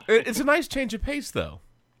content. It's a nice change of pace, though.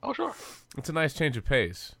 Oh sure. It's a nice change of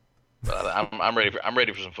pace. But I'm ready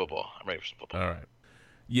for some football. I'm ready for some football. All right.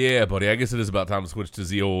 Yeah, buddy. I guess it is about time to switch to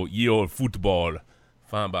the old football.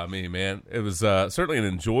 Fine by me, man. It was certainly an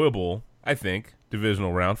enjoyable, I think,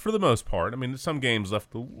 divisional round for the most part. I mean, some games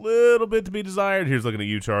left a little bit to be desired. Here's looking at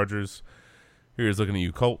you, Chargers. Here's looking at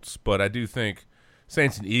you, Colts. But I do think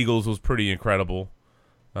Saints and Eagles was pretty incredible.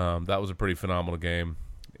 That was a pretty phenomenal game.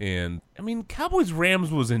 And, I mean,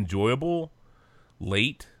 Cowboys-Rams was enjoyable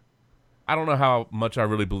late. I don't know how much I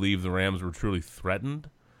really believe the Rams were truly threatened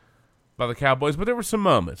by the Cowboys, but there were some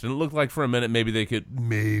moments, and it looked like for a minute maybe they could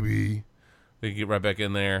get right back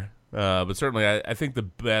in there. But certainly I think the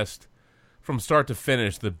best, from start to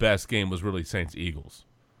finish, the best game was really Saints-Eagles.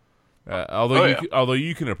 Although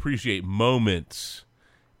you can appreciate moments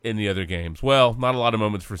in the other games. Well, not a lot of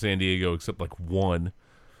moments for San Diego except like one.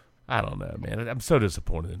 I don't know, man. I'm so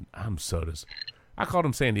disappointed. I called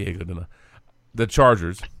them San Diego, didn't I? The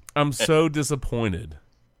Chargers. I'm so disappointed.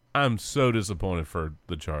 I'm so disappointed for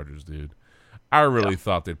the Chargers, dude. I really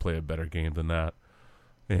thought they'd play a better game than that.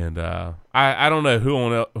 And I don't know who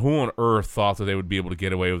on earth thought that they would be able to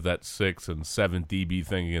get away with that 6 and 7 DB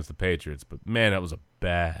thing against the Patriots. But, man, that was a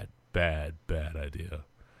bad idea.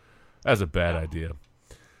 That's a bad idea.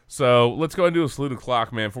 So let's go and do a salute the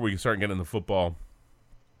clock, man, before we can start getting into football.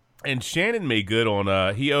 And Shannon made good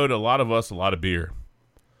on he owed a lot of us a lot of beer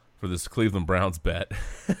for this Cleveland Browns bet.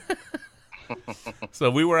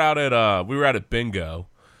 So we were out at bingo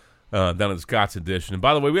down at Scott's Edition. And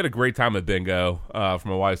by the way, we had a great time at bingo for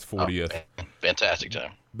my wife's 40th. Oh, fantastic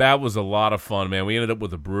time. That was a lot of fun, man. We ended up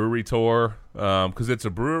with a brewery tour because it's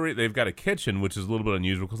a brewery. They've got a kitchen, which is a little bit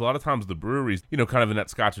unusual because a lot of times the breweries, kind of in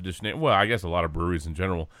that Scotch Edition, well, I guess a lot of breweries in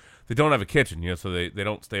general, they don't have a kitchen, so they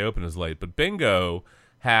don't stay open as late. But bingo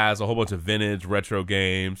has a whole bunch of vintage, retro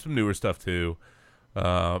games, some newer stuff too.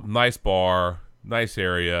 Nice bar, nice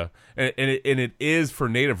area, and it is for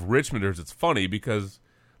native Richmonders. It's funny because,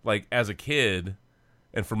 like, as a kid,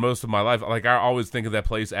 and for most of my life, like, I always think of that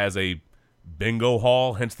place as a bingo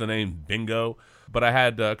hall, hence the name bingo. But I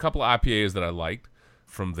had a couple of IPAs that I liked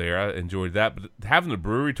from there. I enjoyed that. But having the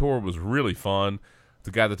brewery tour was really fun.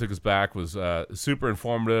 The guy that took us back was super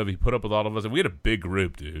informative. He put up with all of us, and we had a big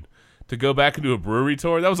group, dude. To go back and do a brewery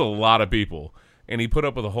tour, that was a lot of people. And he put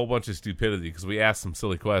up with a whole bunch of stupidity because we asked some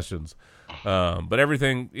silly questions. But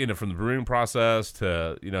everything, from the brewing process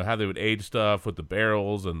to, how they would age stuff with the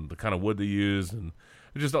barrels and the kind of wood they use. And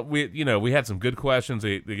just, we had some good questions.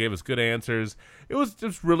 They gave us good answers. It was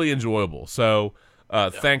just really enjoyable. So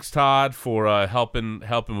thanks, Todd, for helping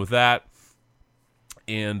with that.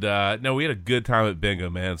 And, no, we had a good time at bingo,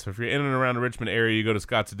 man. So if you're in and around the Richmond area, you go to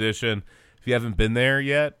Scott's Edition. If you haven't been there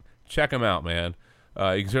yet, check them out, man.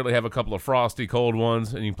 You can certainly have a couple of frosty cold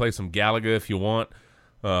ones, and you can play some Galaga if you want.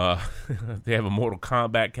 They have a Mortal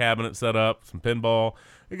Kombat cabinet set up, some pinball.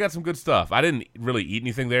 They got some good stuff. I didn't really eat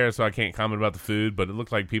anything there, so I can't comment about the food, but it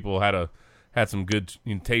looked like people had some good,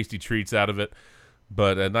 tasty treats out of it.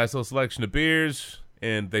 But a nice little selection of beers,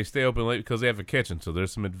 and they stay open late because they have a kitchen, so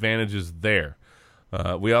there's some advantages there.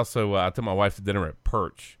 We also, I took my wife to dinner at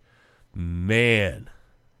Perch. Man,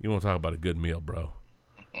 you want to talk about a good meal, bro.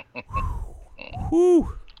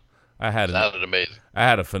 Whew. Sounded amazing. I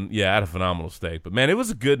had a phenomenal steak. But man, it was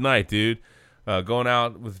a good night, dude. Going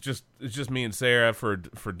out with just me and Sarah for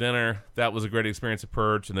dinner. That was a great experience at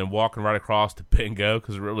Perch, and then walking right across to Bingo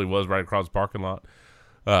because it really was right across the parking lot.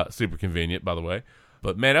 Super convenient, by the way.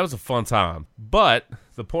 But man, that was a fun time. But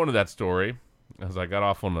the point of that story, as I got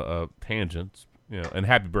off on a tangent, and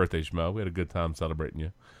happy birthday, Shmo. We had a good time celebrating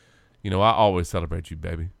you. I always celebrate you,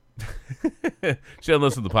 baby. She doesn't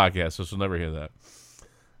listen to the podcast, so she'll never hear that.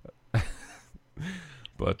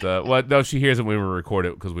 But no, she hears it when we record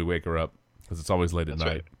it because we wake her up because it's always late at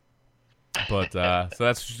night. Right. But so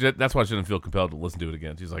that's why she didn't feel compelled to listen to it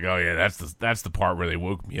again. She's like, "Oh yeah, that's the part where they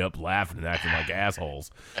woke me up laughing and acting like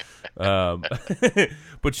assholes."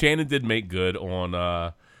 But Shannon did make good on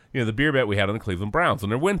the beer bet we had on the Cleveland Browns on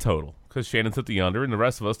their win total because Shannon took the under and the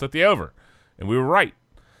rest of us took the over, and we were right.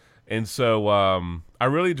 And so I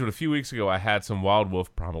really enjoyed a few weeks ago. I had some Wild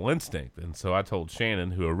Wolf Primal Instinct, and so I told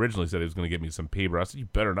Shannon, who originally said he was going to get me some Peeber. I said, "You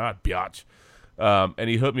better not, biatch." And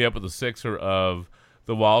he hooked me up with a sixer of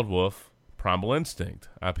the Wild Wolf Primal Instinct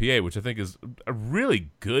IPA, which I think is a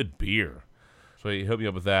really good beer. So he hooked me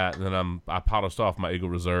up with that, and then I polished off my Eagle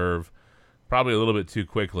Reserve, probably a little bit too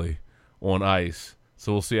quickly on ice.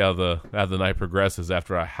 So we'll see how the night progresses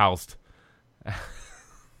after I housed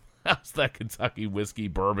that Kentucky whiskey,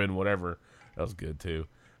 bourbon, whatever. That was good too.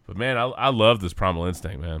 But man, I love this Primal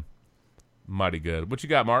Instinct, man. Mighty good. What you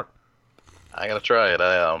got, Mark? I gotta try it.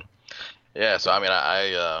 So I mean,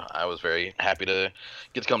 I was very happy to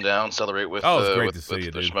get to come down, celebrate with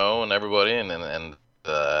Shmo and everybody, and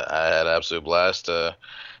I had an absolute blast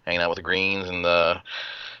hanging out with the Greens and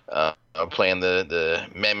playing the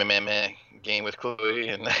meh game with Chloe,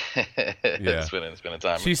 and it's been a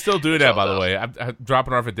time. She's still doing that, by the way. I'm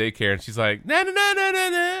dropping her off at daycare, and she's like, nah.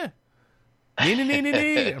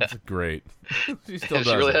 That's great. She still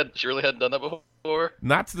does. She really hadn't done that before.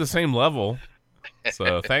 Not to the same level.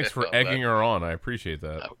 So thanks for egging her on. I appreciate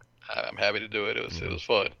that. I'm happy to do it. It was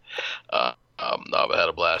fun. No, but I had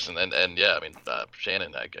a blast, and yeah, I mean,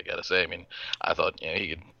 Shannon, I gotta say, I mean, I thought he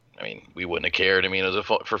could. I mean, we wouldn't have cared. I mean, it was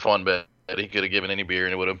for fun bet. He could have given any beer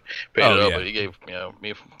and it would have paid it up. But he gave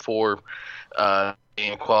me 4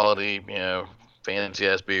 game quality fancy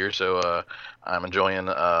ass beer. So I'm enjoying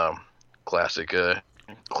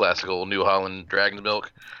classical New Holland Dragon's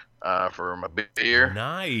Milk for my beer.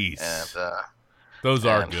 Nice. And those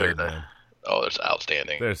are good, man. Oh, they're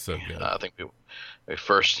outstanding. They're so good. I think I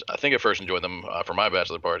first enjoyed them for my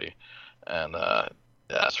bachelor party, and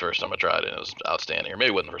that's the first time I tried it. And it was outstanding. Or maybe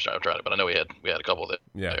it wasn't the first time I tried it, but I know we had a couple of it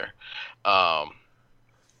there. But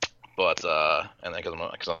and then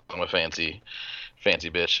because I'm a fancy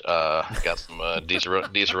bitch, got some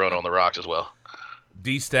D-Serono on the rocks as well.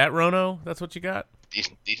 D-Stat Rono? That's what you got?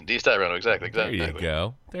 D-Stat Rono, exactly. There you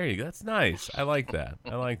go. That's nice. I like that.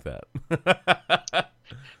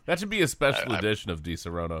 That should be a special edition of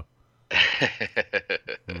D-Serono. I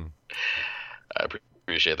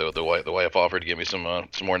appreciate the wife offered to give me some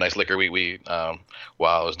more nice liquor. We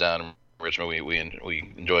while I was down in Richmond, we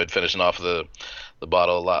enjoyed finishing off the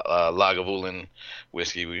bottle of Lagavulin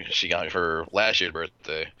whiskey she got me for last year's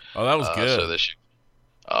birthday. Oh, that was good. So this year,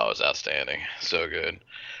 it was outstanding, so good.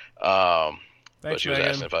 But she was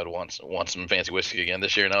asking if I'd want some fancy whiskey again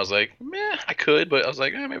this year, and I was like, meh, I could, but I was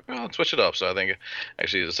like, maybe I'll switch it up. So I think I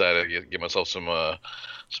actually decided to give myself some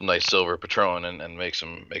nice silver Patron and make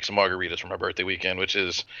some margaritas for my birthday weekend, which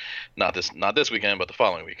is not this weekend, but the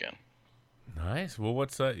following weekend. Nice. Well,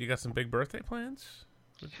 what's you got some big birthday plans?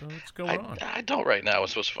 What's going on? I don't right now.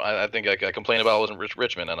 It's supposed to, I think I complained about it wasn't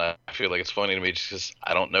Richmond, and I feel like it's funny to me just because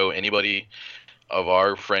I don't know anybody of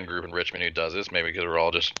our friend group in Richmond who does this, maybe because we're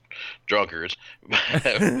all just drunkards.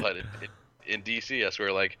 But in DC, I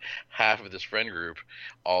swear, like half of this friend group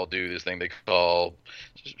all do this thing they call,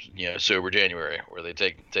 sober January, where they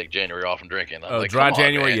take January off from drinking. I'm like, dry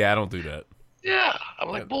January? Yeah, I don't do that. Yeah, I'm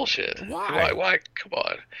like, bullshit. Why? Why? Come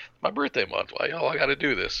on, my birthday month. Why y'all got to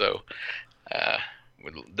do this? So,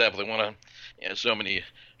 we definitely want to. So many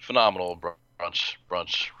phenomenal brunch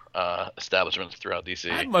establishments throughout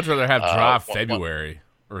DC. I'd much rather have dry February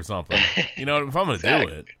or something. If I'm going to do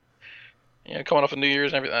it. Coming off of New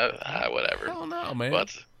Year's and everything. Whatever. Hell no, man.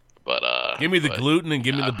 But give me the gluten and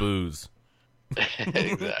give me the booze.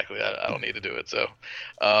 Exactly. I don't need to do it. So,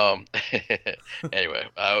 anyway,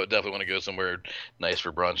 I would definitely want to go somewhere nice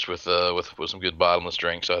for brunch with some good bottomless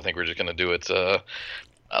drinks. So I think we're just going to do it a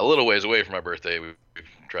little ways away from my birthday. We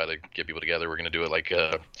try to get people together. We're going to do it like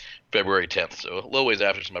February 10th, so a little ways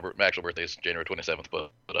after. My actual birthday is January 27th,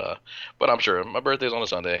 but I'm sure my birthday's on a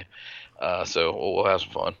Sunday, so we'll have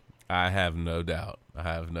some fun. I have no doubt.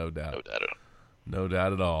 No doubt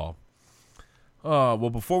at all. Well,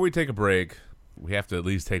 before we take a break, we have to at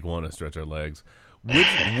least take one and stretch our legs.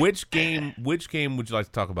 Which game would you like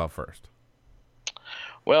to talk about first?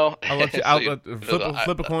 Well, I'll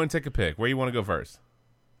flip a coin, take a pick. Where you want to go first?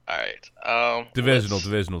 All right. Divisional.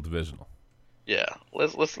 Yeah.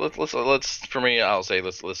 Let's. For me, I'll say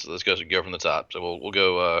let's go from the top. So we'll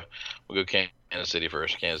go Kansas City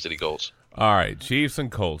first. Kansas City Colts. All right. Chiefs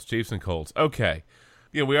and Colts. Okay.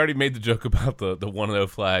 We already made the joke about the 1-0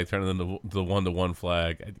 flag turning into the 1-1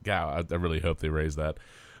 flag. God, I really hope they raise that.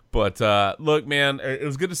 But look, man, it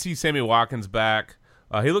was good to see Sammy Watkins back.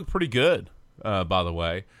 He looked pretty good, by the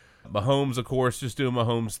way. Mahomes, of course, just doing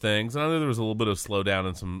Mahomes things. And I know there was a little bit of slowdown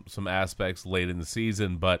in some aspects late in the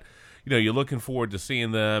season, but you're looking forward to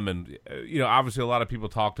seeing them. And obviously, a lot of people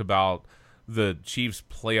talked about the Chiefs'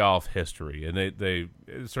 playoff history, and they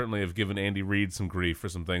certainly have given Andy Reid some grief for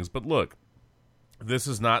some things. But look, this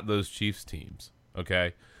is not those Chiefs teams,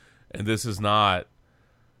 okay? And this is not.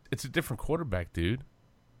 It's a different quarterback, dude.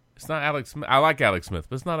 It's not Alex Smith. I like Alex Smith,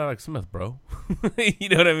 but it's not Alex Smith, bro. You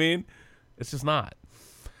know what I mean? It's just not.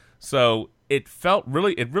 So it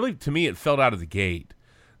really to me, it felt out of the gate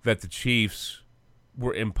that the Chiefs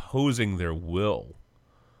were imposing their will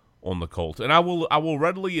on the Colts, and I will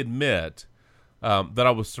readily admit that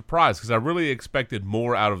I was surprised because I really expected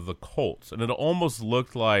more out of the Colts, and it almost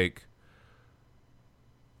looked like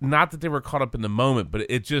not that they were caught up in the moment, but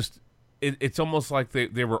it's almost like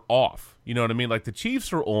they were off. You know what I mean? Like the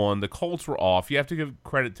Chiefs were on, the Colts were off. You have to give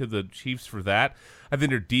credit to the Chiefs for that. I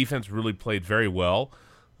think their defense really played very well.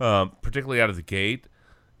 Particularly out of the gate,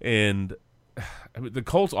 and the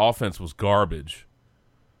Colts' offense was garbage.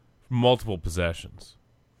 multiple possessions.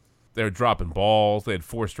 They were dropping balls. They had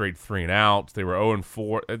 4 straight 3-and-outs. They were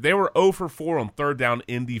 0-4. They were 0 for 4 on third down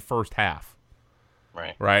in the first half.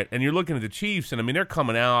 Right. And you're looking at the Chiefs, and I mean, they're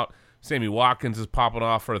coming out. Sammy Watkins is popping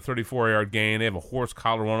off for a 34-yard gain. They have a horse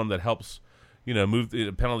collar on them that helps, move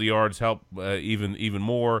the penalty yards, help even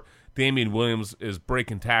more. Damian Williams is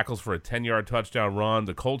breaking tackles for a 10-yard touchdown run.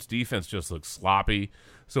 The Colts defense just looks sloppy.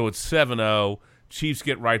 So it's 7-0. Chiefs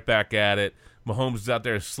get right back at it. Mahomes is out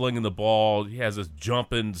there slinging the ball. He has this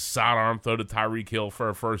jumping sidearm throw to Tyreek Hill for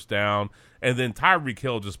a first down. And then Tyreek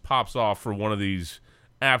Hill just pops off for one of these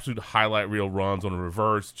absolute highlight reel runs on a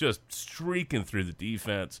reverse, just streaking through the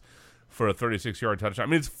defense for a 36-yard touchdown.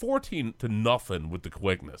 I mean, it's 14-0 with the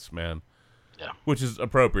quickness, man. Yeah. Which is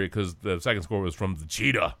appropriate because the second score was from the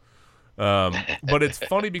cheetah. But it's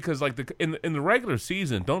funny because like in the regular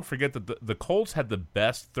season, don't forget that the Colts had the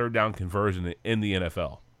best third down conversion in the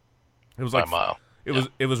NFL. It was like by a mile.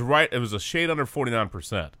 It was a shade under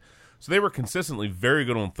 49%. So they were consistently very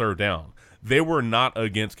good on third down. They were not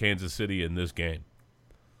against Kansas City in this game.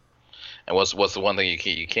 And what's the one thing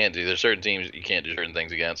you can't do? There's certain teams you can't do certain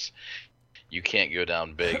things against. You can't go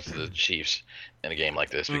down big to the Chiefs in a game like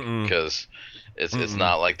this because it's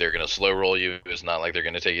not like they're going to slow roll you. It's not like they're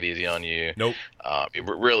going to take it easy on you. Nope.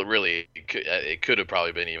 It could have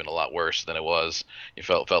probably been even a lot worse than it was. You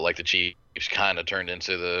felt like the Chiefs kind of turned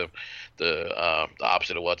into the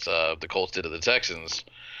opposite of what the Colts did to the Texans,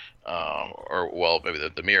 or maybe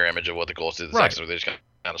the mirror image of what the Colts did to the Texans. Where they just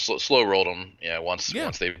kind of slow rolled them. Once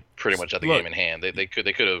they pretty much had the game in hand, they could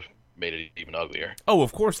have made it even uglier. Oh,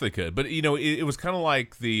 of course they could. But it was kind of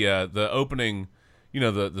like the opening,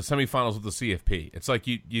 the semifinals with the CFP. It's like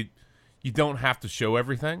you don't have to show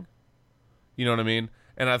everything. You know what I mean?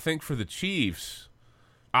 And I think for the Chiefs,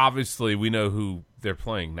 obviously we know who they're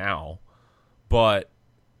playing now, but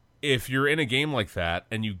if you're in a game like that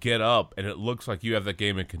and you get up and it looks like you have that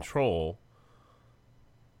game in control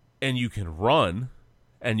and you can run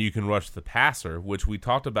and you can rush the passer, which we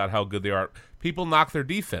talked about how good they are. People knock their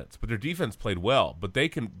defense, but their defense played well. But they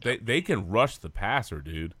can rush the passer,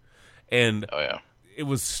 dude. And it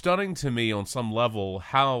was stunning to me on some level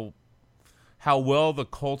how well the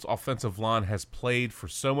Colts offensive line has played for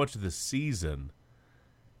so much of the season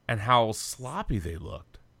and how sloppy they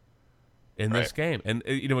looked in this game. And,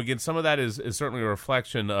 again, some of that is certainly a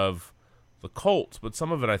reflection of the Colts, but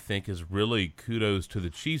some of it I think is really kudos to the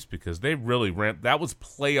Chiefs because they really ramped. That was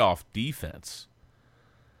playoff defense,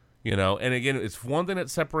 And again, it's one thing that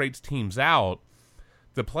separates teams out.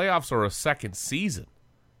 The playoffs are a second season.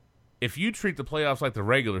 If you treat the playoffs like the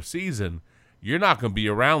regular season, you're not going to be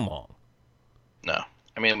around long. No,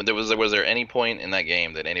 I mean, was there any point in that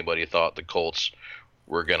game that anybody thought the Colts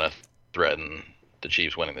were going to threaten the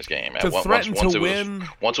Chiefs winning this game? Once it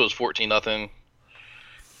was 14-0.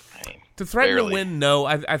 To threaten to win, no.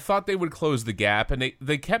 I thought they would close the gap, and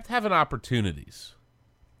they kept having opportunities,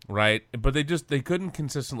 right? But they couldn't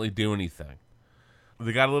consistently do anything.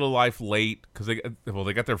 They got a little life late because they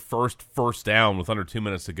got their first down with under 2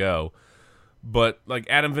 minutes to go. But like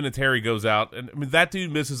Adam Vinatieri goes out, and I mean that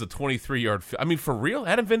dude misses a 23-yard. I mean, for real,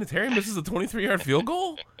 Adam Vinatieri misses a 23-yard field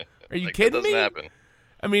goal? Are you kidding me? That doesn't happen.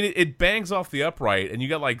 I mean, it bangs off the upright, and you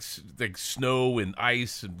got like snow and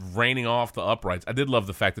ice and raining off the uprights. I did love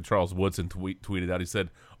the fact that Charles Woodson tweeted out. He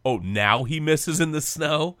said, "Oh, now he misses in the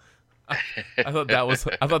snow." I thought that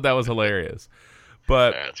was hilarious.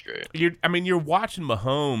 But that's great. You're watching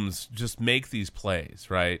Mahomes just make these plays,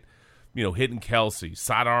 right? Hitting Kelsey,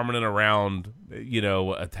 side arming it around,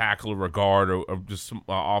 a tackle or a guard or just some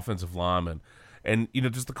offensive lineman. And,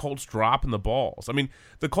 just the Colts dropping the balls. I mean,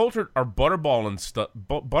 the Colts are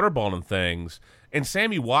butterballing things, and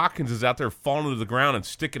Sammy Watkins is out there falling to the ground and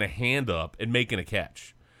sticking a hand up and making a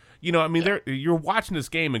catch. You're watching this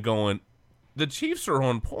game and going, the Chiefs are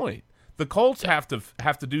on point. The Colts have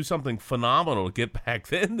to do something phenomenal to get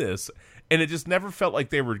back in this, and it just never felt like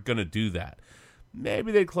they were going to do that.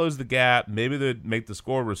 Maybe they'd close the gap. Maybe they'd make the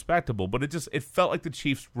score respectable, but it felt like the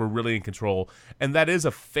Chiefs were really in control, and that is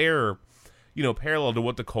a fair parallel to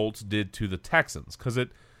what the Colts did to the Texans, because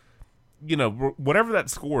whatever that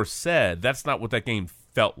score said, that's not what that game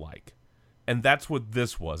felt like. And that's what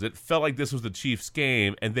this was. It felt like this was the Chiefs'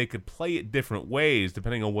 game, and they could play it different ways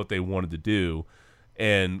depending on what they wanted to do.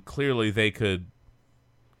 And clearly they could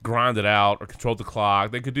grind it out or control the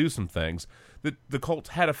clock. They could do some things. The Colts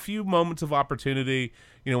had a few moments of opportunity,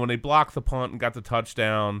 when they blocked the punt and got the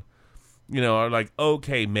touchdown. Are like,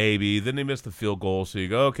 okay, maybe. Then they missed the field goal, so you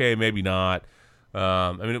go, okay, maybe not.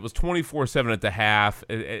 It was 24-7 at the half.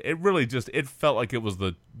 It really it felt like it was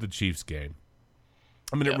the Chiefs game.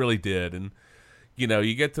 It really did. And,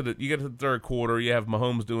 You get to the third quarter, you have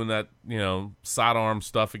Mahomes doing that, sidearm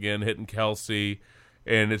stuff again, hitting Kelsey,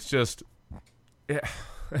 and it's just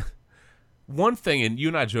one thing. And you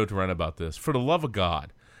and I joked around about this. For the love of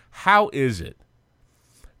God, how is it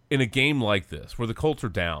in a game like this where the Colts are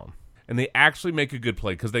down and they actually make a good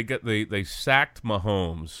play because they sacked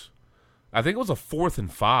Mahomes? I think it was a 4th and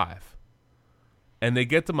 5, and they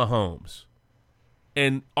get to Mahomes,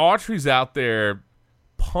 and Autry's out there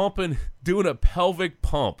pumping, doing a pelvic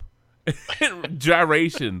pump,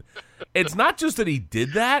 gyration. It's not just that he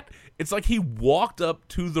did that; it's like he walked up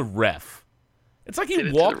to the ref. It's like he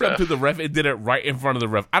walked up to the ref and did it right in front of the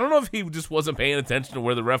ref. I don't know if he just wasn't paying attention to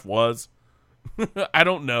where the ref was. I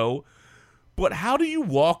don't know, but how do you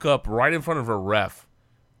walk up right in front of a ref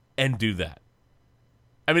and do that?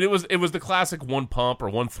 I mean, it was the classic one pump or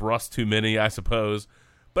one thrust too many, I suppose.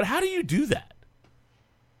 But how do you do that?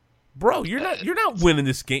 Bro, you're not winning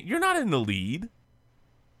this game. You're not in the lead.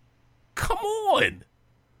 Come on.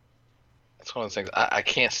 That's one of the things I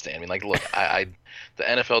can't stand. I mean, like, look, the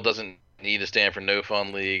NFL doesn't need to stand for no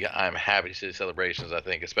fun league. I'm happy to see the celebrations, I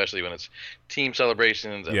think, especially when it's team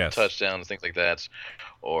celebrations and touchdowns, things like that.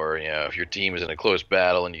 Or, if your team is in a close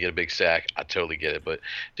battle and you get a big sack, I totally get it. But,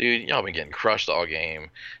 dude, y'all been getting crushed all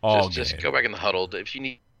game. Just go back in the huddle. If you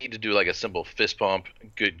need to do like a simple fist pump,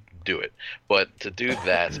 good, do it. But to do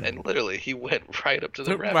that, and literally he went right up to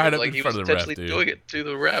the ref. Right up like in he front was of the ref, intentionally dude. doing it to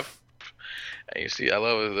the ref. And you see, I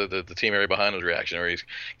love the team area behind his reaction, where he's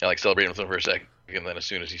kind of like celebrating with him for a second, and then as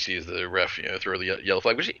soon as he sees the ref, throw the yellow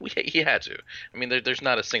flag, which he had to. I mean, there's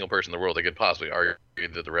not a single person in the world that could possibly argue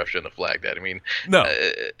that the ref shouldn't have flagged that. I mean, no,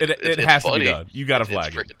 it has to be done. You got to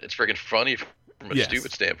flag it. It's freaking funny from a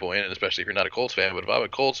stupid standpoint, and especially if you're not a Colts fan. But if I'm a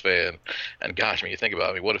Colts fan, and gosh, I mean, you think about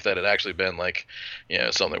it, I mean, what if that had actually been like,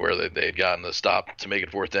 something where they had gotten the stop to make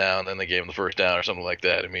it 4th down, then they gave him the 1st down or something like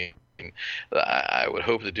that. I mean, I would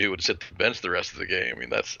hope the dude would sit the bench the rest of the game. I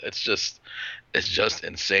mean, it's just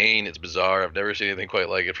insane. It's bizarre. I've never seen anything quite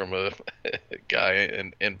like it from a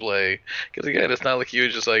guy in play. Because again, it's not like he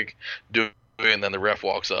was just like doing it and then the ref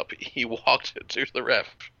walks up. He walked to the ref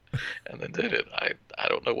and then did it. I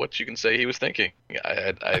don't know what you can say he was thinking.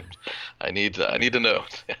 I need to know.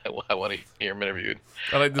 I want to hear him interviewed.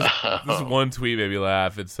 I like this one tweet made me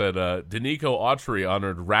laugh. It said, Danico Autry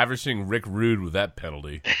honored ravishing Rick Rude with that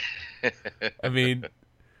penalty. I mean,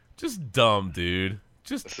 just dumb, dude.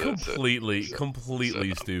 Just completely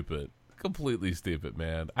stupid. Completely stupid,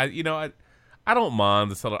 man. I don't mind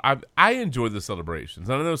the I enjoy the celebrations.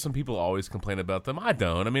 I know some people always complain about them. I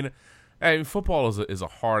don't. I mean, football is a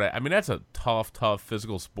hard. I mean, that's a tough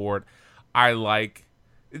physical sport.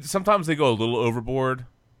 Sometimes they go a little overboard,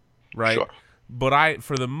 right? Sure. But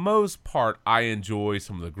for the most part, I enjoy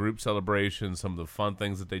some of the group celebrations, some of the fun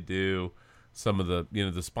things that they do, some of the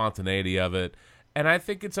the spontaneity of it, and I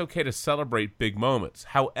think it's okay to celebrate big moments.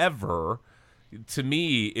 However, to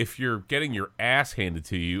me, if you're getting your ass handed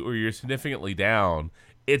to you or you're significantly down,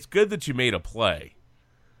 it's good that you made a play.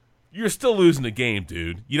 You're still losing the game,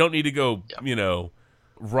 dude. You don't need to go,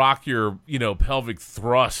 rock your, pelvic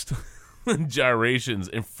thrust and gyrations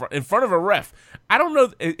in front of a ref. I don't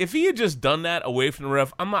know if he had just done that away from the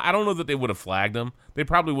ref. I don't know that they would have flagged him. They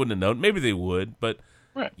probably wouldn't have known. Maybe they would, but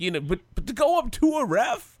right. But to go up to a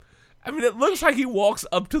ref, I mean, it looks like he walks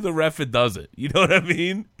up to the ref and does it. You know what I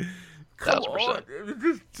mean? Come 1,000%.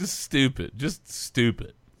 on, just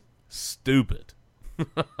stupid, stupid.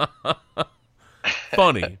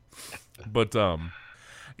 Funny, but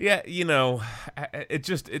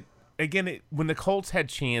when the Colts had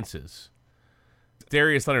chances,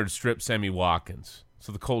 Darius Leonard stripped Sammy Watkins,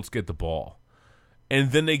 so the Colts get the ball,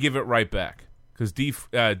 and then they give it right back because D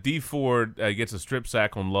Ford gets a strip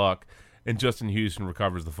sack on Luck, and Justin Houston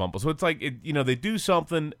recovers the fumble. So it's like they do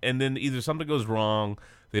something, and then either something goes wrong,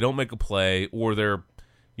 they don't make a play, or they're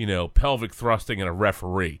pelvic thrusting at a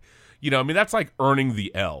referee. I mean, that's like earning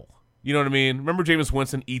the L. You know what I mean? Remember Jameis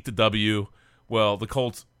Winston eat the W? Well, the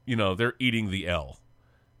Colts, they're eating the L,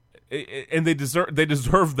 and they deserve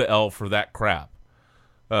the L for that crap.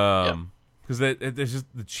 Because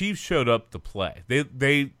the Chiefs showed up to play.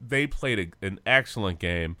 They played an excellent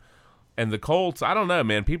game, and the Colts, I don't know,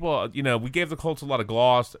 man. People, we gave the Colts a lot of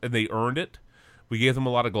gloss, and they earned it. We gave them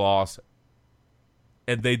a lot of gloss,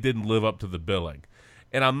 and they didn't live up to the billing.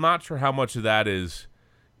 And I'm not sure how much of that is.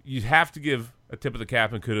 You have to give a tip of the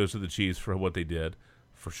cap and kudos to the Chiefs for what they did,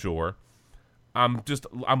 for sure. I'm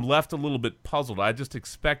left a little bit puzzled. I just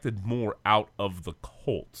expected more out of the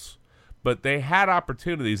Colts. But they had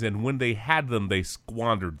opportunities, and when they had them, they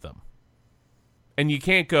squandered them. And you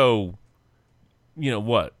can't go, 0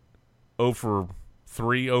 for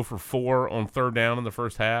 3, 0 for 4 on third down in the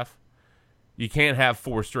first half. You can't have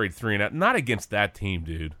 4 straight 3-and-out. Not against that team,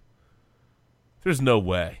 dude. There's no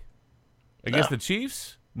way. Against the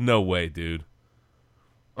Chiefs? No way, dude.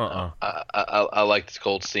 I like the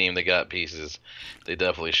Colts team. They got pieces. They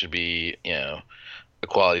definitely should be, a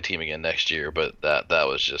quality team again next year. But that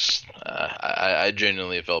was just, I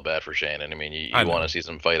genuinely felt bad for Shannon. I mean, you want to see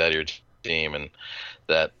some fight out of your team, and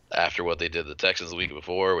that after what they did to the Texans the week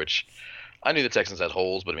before, which I knew the Texans had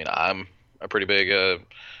holes, but I mean, I'm a pretty big,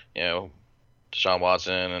 Deshaun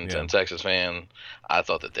Watson and Texas fan. I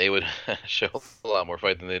thought that they would show a lot more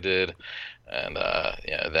fight than they did. And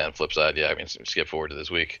then flip side, I mean, skip forward to this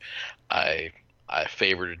week. I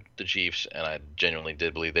favored the Chiefs, and I genuinely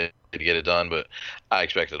did believe they could get it done, but I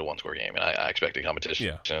expected a one-score game, and I expected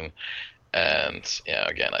competition. Yeah. And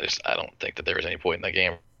again, I don't think that there was any point in that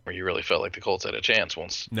game where you really felt like the Colts had a chance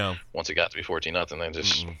once it got to be 14-0.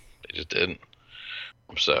 They just didn't.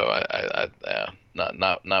 So I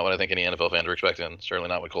not what I think any NFL fans are expecting. Certainly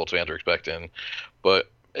not what Colts fans are expecting.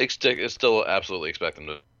 But it's still absolutely expect them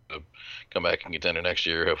to come back and contender next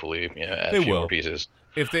year. Hopefully, add a few more pieces.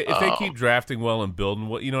 If they keep drafting well and building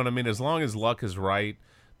well, you know what I mean. As long as luck is right,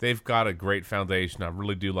 they've got a great foundation. I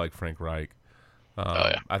really do like Frank Reich.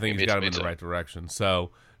 I think he's got him in the right direction.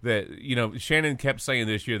 So that Shannon kept saying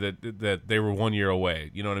this year that they were 1 year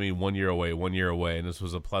away. You know what I mean? 1 year away, and this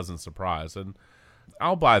was a pleasant surprise. And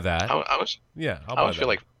I'll buy that. I always feel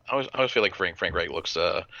like Frank Reich looks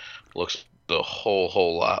a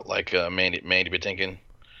whole lot like Mandy Patinkin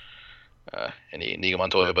and Inigo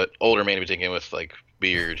Montoya, but older Mandy Patinkin with like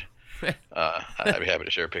beard. I'd be happy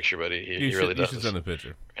to share a picture, but he really does. You should send a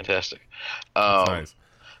picture. Fantastic. That's nice.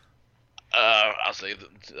 I'll say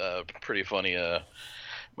pretty funny.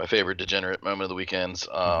 My favorite degenerate moment of the weekends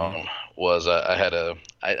was I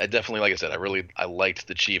definitely, like I said, I liked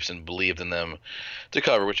the Chiefs and believed in them to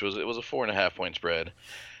cover, which was a 4.5 point spread.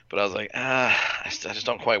 But I was like, I just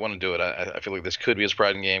don't quite want to do it. I feel like this could be a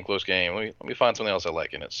surprising game, close game. Let me find something else I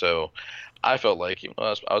like in it. So I felt like, even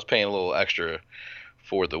though I was paying a little extra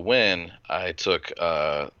for the win, I took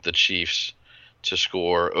the Chiefs to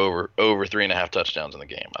score over 3.5 touchdowns in the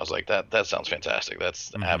game. I was like, that sounds fantastic.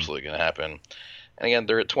 That's absolutely going to happen. And again,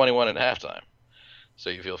 they're at 21 at halftime, so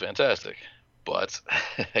you feel fantastic. But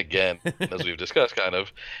again, as we've discussed, kind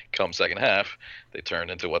of come second half, they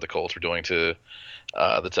turned into what the Colts were doing to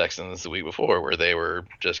the Texans the week before, where they were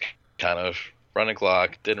just kind of running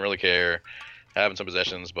clock, didn't really care, having some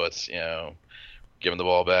possessions, but giving the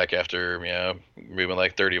ball back after moving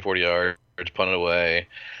like 30 or 40 yards, punting away.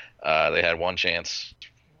 They had one chance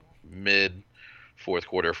mid fourth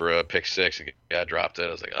quarter for a pick six. The guy dropped it.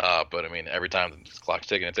 I was like, but I mean, every time the clock's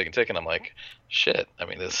ticking, I'm like, shit. I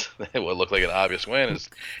mean, this what looked like an obvious win is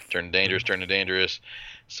turning dangerous.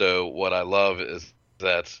 So what I love is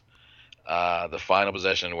that the final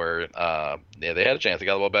possession where they had a chance. They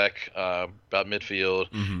got the ball back about midfield,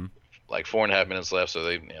 like 4.5 minutes left. So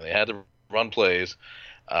they had to run plays.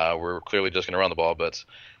 We're clearly just going to run the ball, but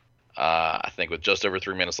I think with just over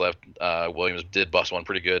 3 minutes left, Williams did bust one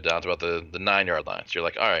pretty good down to about the 9-yard line. So you're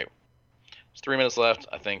like, all right, it's 3 minutes left.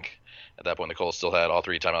 I think at that point the Colts still had all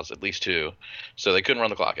 3 timeouts, at least 2, so they couldn't run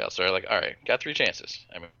the clock out. So they're like, all right, got 3 chances.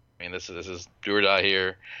 I mean, this is do or die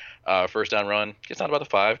here. First down run gets down to about the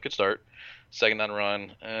 5, good start. Second down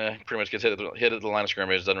run, pretty much gets hit at the line of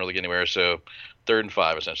scrimmage, doesn't really get anywhere. So 3rd and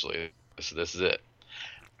 5 essentially. This is it.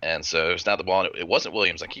 And so it's not the ball. And it wasn't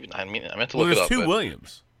Williams. I meant to look it up. There's 2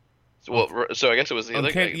 Williams. Well, so I guess it was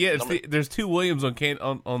there's 2 Williams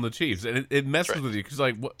on the Chiefs, and it messes with you because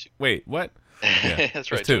like, wait, what? Yeah,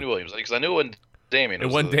 that's right, 2 Williams. Because I knew it wasn't Damian. It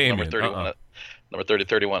wasn't Damian. Number 31. Number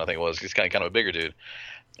 31, I think it was. He's kind of a bigger dude.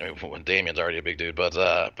 I mean, when Damian's already a big dude, but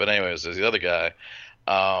anyways, there's the other guy.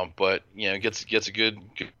 But gets a good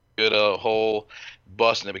hole,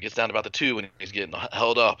 busting it, but gets down to about the 2 when he's getting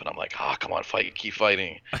held up, and I'm like, come on, fight, keep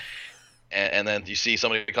fighting. And then you see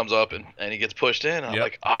somebody comes up and he gets pushed in. And I'm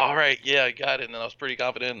like, all right, yeah, I got it. And then I was pretty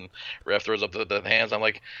confident. And ref throws up the hands. I'm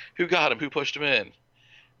like, who got him? Who pushed him in?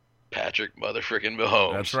 Patrick motherfucking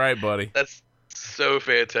Mahomes. That's right, buddy. That's so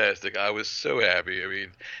fantastic. I was so happy. I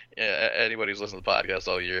mean, anybody who's listened to the podcast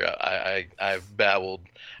all year, I've babbled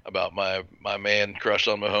about my man crush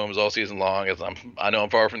on Mahomes all season long. I know I'm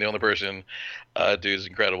far from the only person. Dude's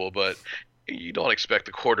incredible, but you don't expect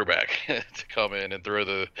the quarterback to come in and throw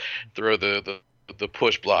the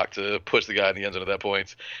push block to push the guy in the end zone at that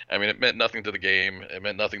point. I mean, it meant nothing to the game. It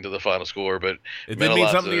meant nothing to the final score, but it did mean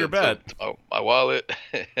something to your bet. My wallet,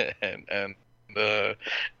 and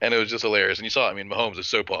it was just hilarious. And you saw, I mean, Mahomes is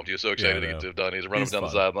so pumped. He was so excited to get to have done. He's running down the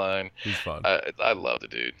sideline. He's fun. I love the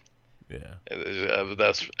dude. Yeah.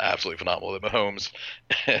 That's absolutely phenomenal that Mahomes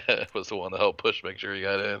was the one to help push, make sure he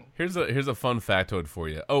got in. Here's a fun factoid for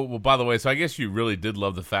you. Oh, well, by the way, so I guess you really did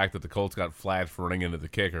love the fact that the Colts got flagged for running into the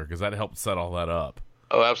kicker because that helped set all that up.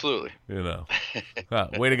 Oh, absolutely. You know.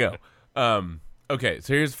 Way to go. Okay,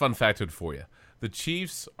 so here's a fun factoid for you. The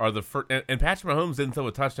Chiefs are the first, and Patrick Mahomes didn't throw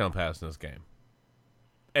a touchdown pass in this game.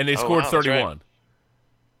 And they scored 31. Right.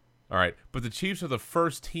 All right, but the Chiefs are the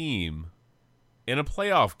first team in a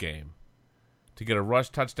playoff game to get a rush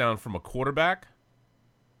touchdown from a quarterback,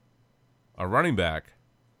 a running back,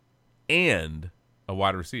 and a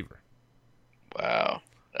wide receiver. Wow,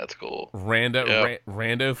 that's cool.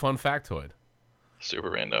 Rando fun factoid. Super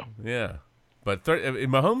rando. Yeah. But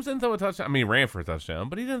Mahomes didn't throw a touchdown. I mean, he ran for a touchdown,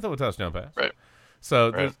 but he didn't throw a touchdown pass. Right.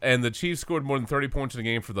 So, and the Chiefs scored more than 30 points in the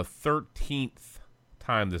game for the 13th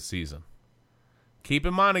time this season. Keep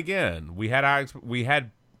in mind, again, we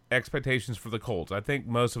had expectations for the Colts. I think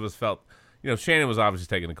most of us felt, Shannon was obviously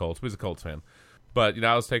taking the Colts. He was a Colts fan. But,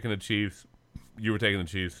 I was taking the Chiefs. You were taking the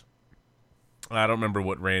Chiefs. I don't remember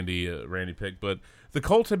what Randy picked, but the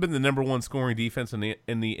Colts have been the number one scoring defense in the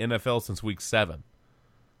NFL since week 7.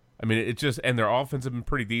 I mean, and their offense had been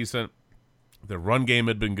pretty decent. Their run game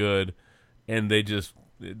had been good, and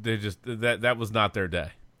that was not their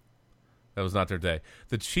day. That was not their day.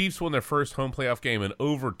 The Chiefs won their first home playoff game in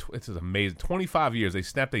it's amazing, 25 years. They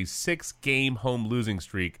snapped a 6-game home losing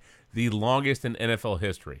streak, the longest in NFL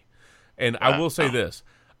history. And I will say this,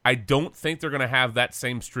 I don't think they're going to have that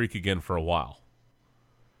same streak again for a while.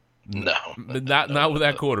 No. Not with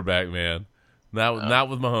that quarterback, man. Not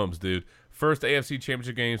with Mahomes, dude. First AFC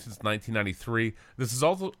Championship game since 1993. This is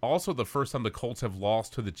also the first time the Colts have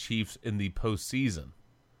lost to the Chiefs in the postseason.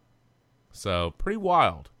 So pretty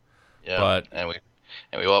wild. Yeah,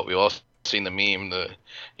 we all seen the meme.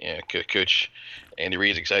 Coach Andy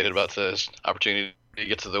Reid's excited about this opportunity to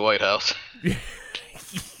get to the White House.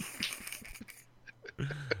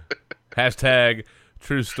 Hashtag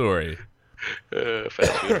true story.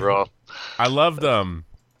 Fast food raw. I loved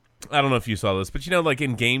I don't know if you saw this, but like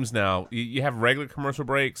in games now, you have regular commercial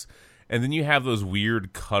breaks, and then you have those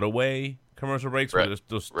weird cutaway commercial breaks where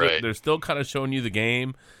they're still kind of showing you the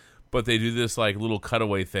game, but they do this like little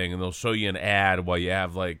cutaway thing, and they'll show you an ad while you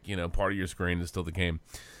have part of your screen is still the game.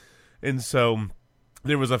 And so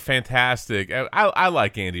there was a fantastic. I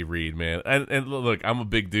like Andy Reid, man, and look, I'm a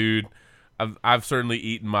big dude. I've certainly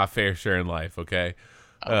eaten my fair share in life. Okay.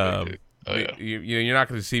 Oh, yeah. You're not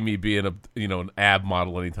going to see me being an ab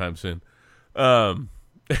model anytime soon. Dad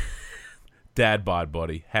bod,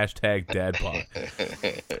 buddy. Hashtag dad bod.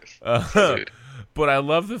 But I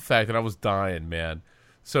love the fact that I was dying, man.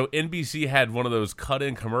 So NBC had one of those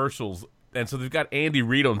cut-in commercials, and so they've got Andy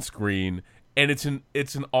Reid on screen, and it's an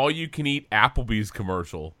all-you-can-eat Applebee's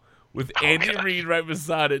commercial with Andy Reid right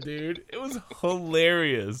beside it, dude. It was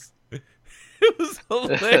hilarious. It was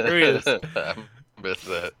hilarious. Missed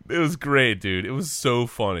that. It was great, dude. It was so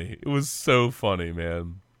funny. It was so funny,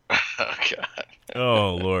 man. Oh, God.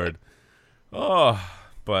 Oh, Lord. Oh,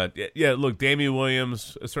 but, yeah, look, Damian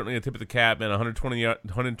Williams, certainly a tip of the cap, man.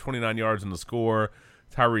 129 yards in the score.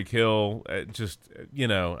 Tyreek Hill,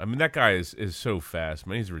 that guy is so fast,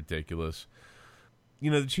 man. He's ridiculous.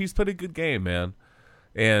 The Chiefs played a good game, man.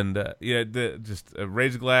 And, just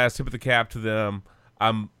raise a glass, tip of the cap to them.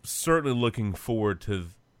 I'm certainly looking forward to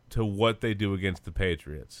what they do against the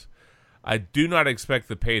Patriots. I do not expect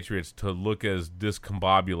the Patriots to look as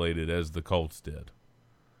discombobulated as the Colts did.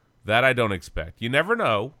 That I don't expect. You never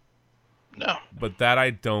know. No. But that I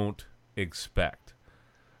don't expect.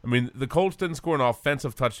 I mean, the Colts didn't score an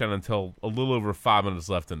offensive touchdown until a little over 5 minutes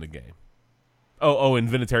left in the game. And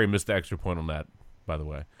Vinatieri missed the extra point on that, by the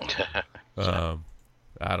way. I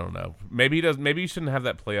don't know. Maybe he does. Maybe he shouldn't have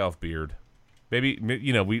that playoff beard. Maybe,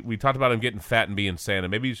 we talked about him getting fat and being Santa.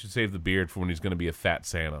 Maybe you should save the beard for when he's going to be a fat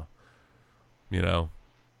Santa.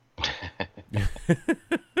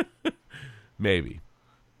 Maybe.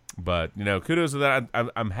 But, kudos to that.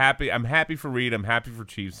 I'm happy. I'm happy for Reid. I'm happy for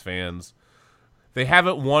Chiefs fans. They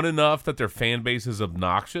haven't won enough that their fan base is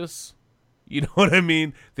obnoxious. You know what I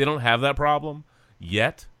mean? They don't have that problem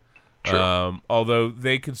yet. Although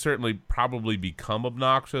they could certainly probably become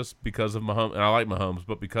obnoxious because of Mahomes. And I like Mahomes,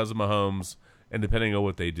 but because of Mahomes and depending on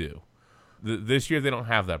what they do. This year they don't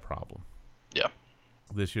have that problem. Yeah.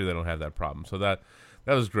 This year they don't have that problem. So that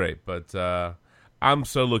was great. But I'm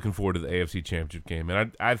so looking forward to the AFC Championship game.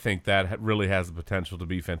 And I think that really has the potential to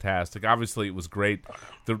be fantastic. Obviously it was great.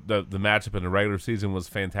 The matchup in the regular season was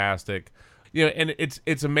fantastic. And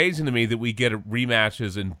it's amazing to me that we get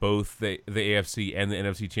rematches in both the AFC and the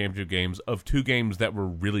NFC Championship games of two games that were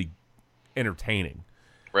really entertaining.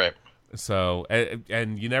 Right. So,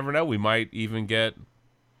 and you never know, we might even get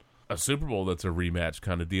a Super Bowl that's a rematch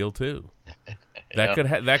kind of deal too. That could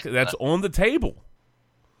that's on the table.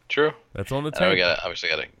 True. That's on the table. We obviously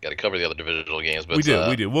got to cover the other divisional games, but we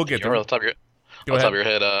do. We'll get there. On the top of your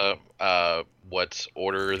head, what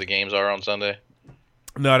order the games are on Sunday?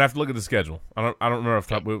 No, I'd have to look at the schedule. I don't remember off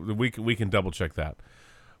the top. We can double check that.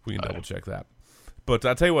 Double check that. But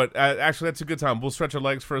I'll tell you what, actually, that's a good time. We'll stretch our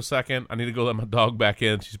legs for a second. I need to go let my dog back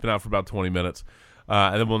in. She's been out for about 20 minutes.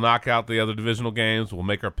 And then we'll knock out the other divisional games. We'll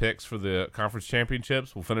make our picks for the conference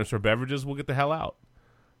championships. We'll finish our beverages. We'll get the hell out.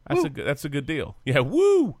 That's a good deal. Yeah,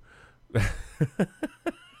 woo! I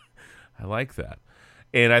like that.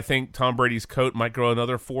 And I think Tom Brady's coat might grow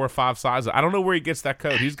another 4 or 5 sizes. I don't know where he gets that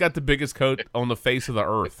coat. He's got the biggest coat on the face of the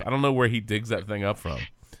earth. I don't know where he digs that thing up from.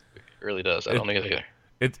 It really does. I don't know either.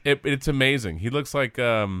 It's amazing. He looks like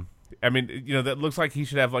that looks like he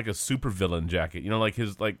should have like a supervillain jacket.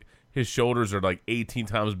 Like his shoulders are like 18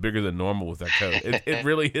 times bigger than normal with that coat. It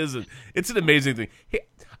really is. It's an amazing thing.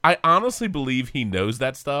 I honestly believe he knows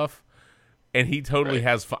that stuff, and he totally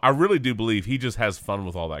has fun. I really do believe he just has fun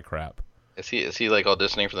with all that crap. Is he like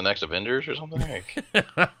auditioning for the next Avengers or something?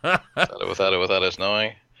 Without us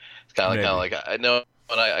knowing, it's kind of like I know.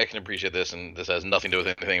 And I can appreciate this, and this has nothing to do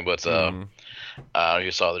with anything, but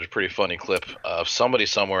you saw there's a pretty funny clip of somebody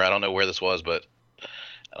somewhere. I don't know where this was, but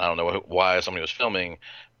I don't know why somebody was filming,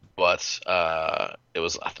 but it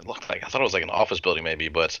was I thought it was like an office building maybe,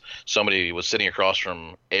 but somebody was sitting across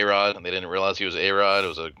from A-Rod, and they didn't realize he was A-Rod. It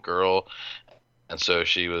was a girl, and so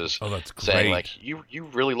she was saying like, "You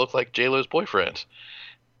really look like J-Lo's boyfriend,"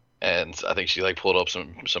 and I think she like pulled up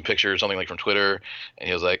some pictures or something like from Twitter, and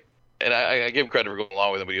he was like. And I give him credit for going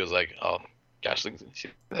along with him, but he was like, "Oh, gosh,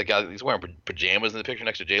 that guy, he's wearing pajamas in the picture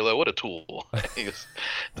next to J-Lo. What a tool!" He was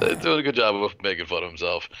doing a good job of making fun of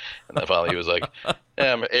himself. And then finally, he was like,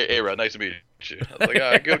 "Yeah, A-Rod, nice to meet you." I was like,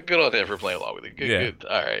 "All right, good on him for playing along with it. Good.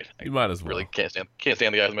 All right." You might as well. Really can't stand the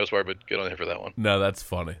guy for the most part, but good on him for that one. No, that's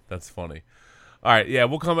funny. All right, yeah,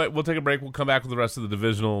 we'll come back. We'll take a break. We'll come back with the rest of the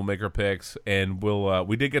divisional. We'll make our picks, and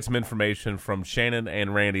we did get some information from Shannon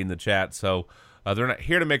and Randy in the chat, so. They're not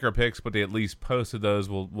here to make our picks, but they at least posted those.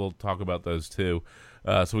 We'll talk about those too,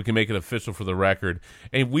 so we can make it official for the record.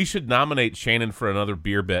 And we should nominate Shannon for another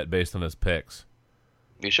beer bet based on his picks.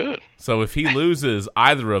 We should. So if he loses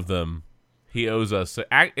either of them, he owes us.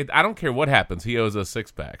 I don't care what happens. He owes us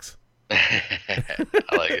 6-packs. I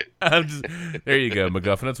like it. There you go,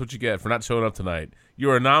 McGuffin. That's what you get for not showing up tonight. You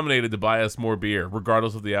are nominated to buy us more beer,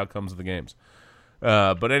 regardless of the outcomes of the games.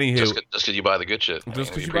 But anywho, just because you buy the good shit. Just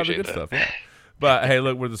because you buy the good stuff. Yeah. But, hey,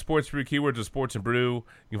 look, we're the Sports Brew. Keywords are Sports and Brew.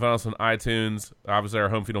 You can find us on iTunes, obviously our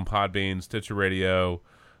home feed on Podbean, Stitcher Radio,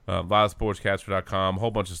 livesportscaster.com, a whole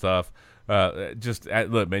bunch of stuff.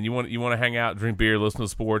 Look, man, you want to hang out, drink beer, listen to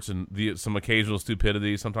sports, and some occasional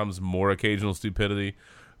stupidity, sometimes more occasional stupidity.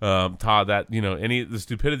 Todd, the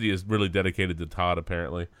stupidity is really dedicated to Todd,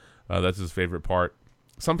 apparently. That's his favorite part.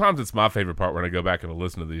 Sometimes it's my favorite part when I go back and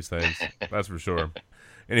listen to these things. That's for sure.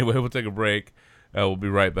 Anyway, we'll take a break. We'll be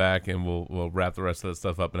right back, and we'll wrap the rest of that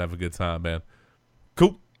stuff up and have a good time, man.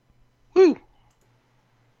 Cool. Woo.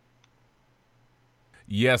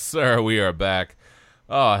 Yes, sir. We are back.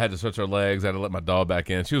 Oh, I had to stretch our legs. I had to let my dog back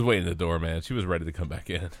in. She was waiting at the door, man. She was ready to come back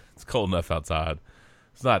in. It's cold enough outside.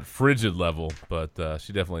 It's not frigid level, but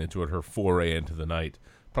she definitely enjoyed her foray into the night.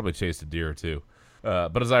 Probably chased a deer or two.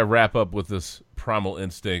 But as I wrap up with this Primal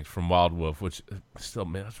Instinct from Wild Wolf, which still,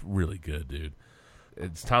 man, that's really good, dude.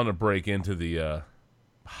 It's time to break into the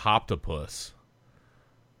Hoptopus.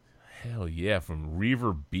 Hell yeah, from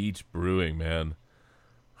Reaver Beach Brewing, man.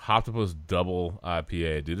 Hoptopus Double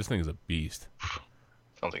IPA. Dude, this thing is a beast.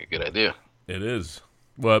 Sounds like a good idea. It is.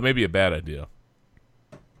 Well, it may be a bad idea.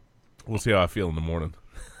 We'll see how I feel in the morning.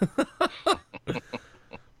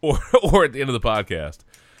 or at the end of the podcast.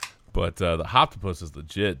 But the Hoptopus is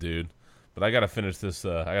legit, dude. But I gotta finish this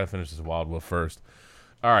Wild Wolf first.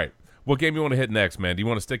 All right. What game you want to hit next, man? Do you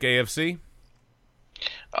want to stick AFC?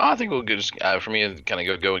 I think we'll just for me kind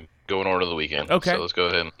of go in order of the weekend. Okay. So let's go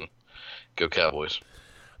ahead and go Cowboys.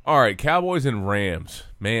 All right, Cowboys and Rams.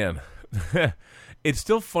 Man, it's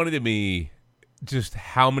still funny to me just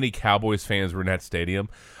how many Cowboys fans were in that stadium.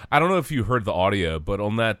 I don't know if you heard the audio, but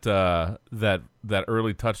on that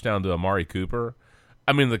early touchdown to Amari Cooper,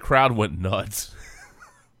 I mean, the crowd went nuts.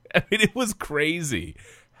 I mean, it was crazy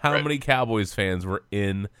how many Cowboys fans were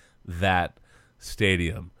in that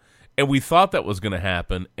stadium. And we thought that was going to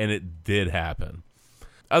happen, and it did happen.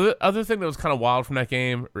 Other thing that was kind of wild from that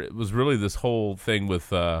game was really this whole thing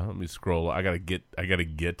with let me scroll. I gotta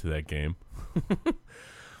get to that game.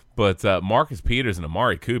 But Marcus Peters and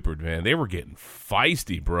Amari Cooper, man, they were getting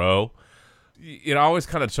feisty, bro. I always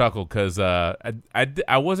kind of chuckle because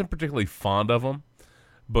I wasn't particularly fond of them,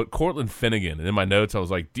 but Cortland Finnegan, and in my notes I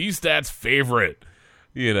was like, D-Stat's favorite,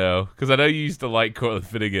 because I know you used to like Cortland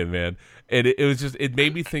Finnegan, man. And it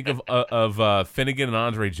made me think of Finnegan and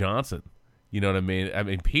Andre Johnson. You know what I mean? I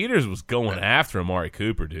mean, Peters was going after Amari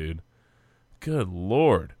Cooper, dude. Good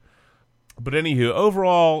Lord. But anywho,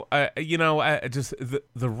 overall, the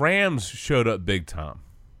Rams showed up big time,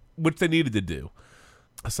 which they needed to do.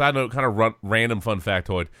 A side note, kind of random fun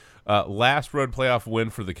factoid. Last road playoff win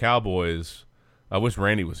for the Cowboys, I wish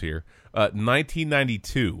Randy was here,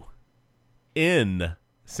 1992 in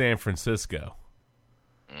San Francisco.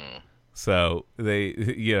 So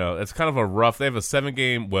it's kind of a rough, they have a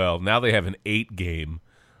 7-game, well, now they have an 8-game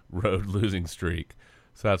road losing streak.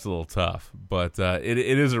 So that's a little tough. But it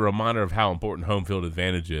is a reminder of how important home field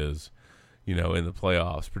advantage is, in the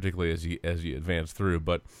playoffs, particularly as you advance through.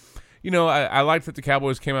 But, I like that the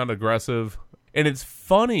Cowboys came out aggressive. And it's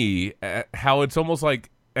funny how it's almost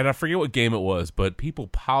like, and I forget what game it was, but people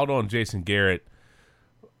piled on Jason Garrett.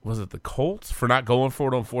 Was it the Colts for not going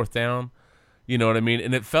for it on 4th down? You know what I mean?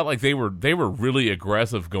 And it felt like they were really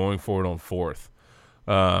aggressive going for it on 4th.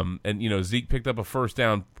 And Zeke picked up a 1st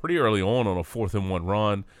down pretty early on a 4th-and-1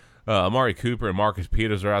 run. Amari Cooper and Marcus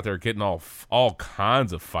Peters are out there getting all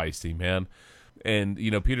kinds of feisty, man. And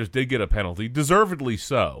Peters did get a penalty, deservedly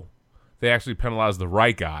so. They actually penalized the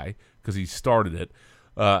right guy because he started it,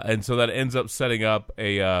 and so that ends up setting up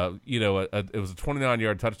it was a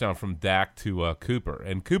 29-yard touchdown from Dak to Cooper,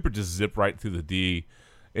 and Cooper just zipped right through the D.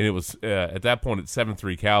 And it was, at that point, it's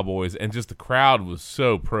 7-3 Cowboys. And just the crowd was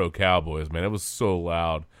so pro-Cowboys, man. It was so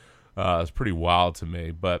loud. It was pretty wild to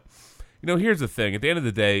me. But, here's the thing. At the end of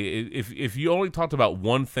the day, if you only talked about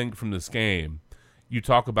one thing from this game, you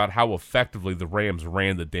talk about how effectively the Rams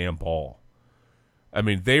ran the damn ball. I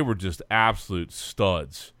mean, they were just absolute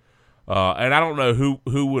studs. And I don't know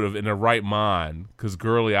who would have, in their right mind, because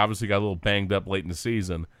Gurley obviously got a little banged up late in the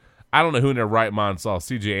season. I don't know who in their right mind saw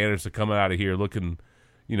C.J. Anderson coming out of here looking –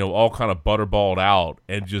 all kind of butterballed out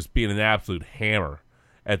and just being an absolute hammer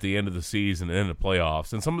at the end of the season and in the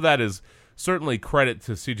playoffs. And some of that is certainly credit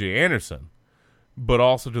to C.J. Anderson, but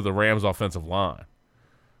also to the Rams' offensive line.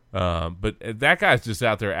 But that guy's just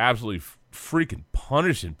out there absolutely freaking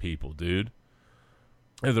punishing people, dude.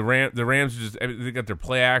 And the Rams just, they got their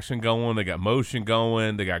play action going, they got motion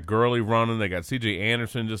going, they got Gurley running, they got C.J.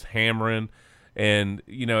 Anderson just hammering. And,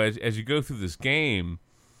 as you go through this game,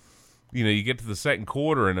 you get to the second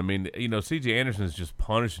quarter, and I mean, C.J. Anderson is just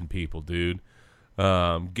punishing people, dude.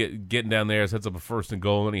 Getting down there, sets up a 1st and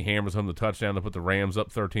goal, and he hammers home the touchdown to put the Rams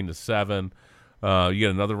up 13-7. You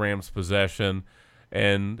get another Rams possession,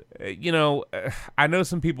 and I know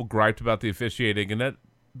some people griped about the officiating, and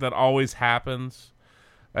that always happens.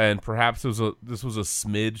 And perhaps this was a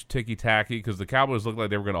smidge ticky-tacky because the Cowboys looked like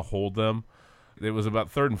they were going to hold them. It was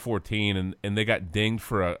about 3rd and 14, and they got dinged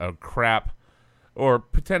for a crap. Or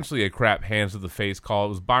potentially a crap hands to the face call.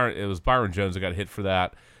 It was Byron Jones that got hit for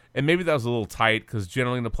that, and maybe that was a little tight because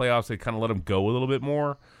generally in the playoffs they kind of let him go a little bit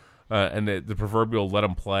more, and the proverbial let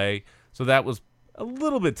him play. So that was a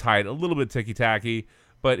little bit tight, a little bit ticky tacky.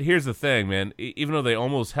 But here's the thing, man. Even though they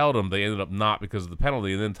almost held him, they ended up not because of the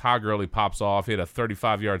penalty. And then Todd Gurley pops off. He had a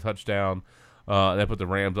 35-yard touchdown, and that put the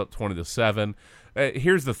Rams up 20-7.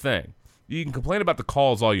 Here's the thing: you can complain about the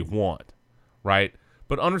calls all you want, right?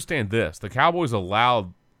 But understand this, the Cowboys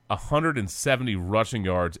allowed 170 rushing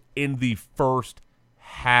yards in the first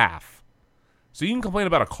half. So you can complain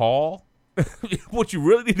about a call. What you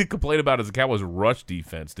really need to complain about is the Cowboys' rush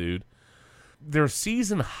defense, dude. Their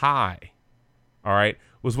season high, all right,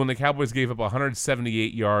 was when the Cowboys gave up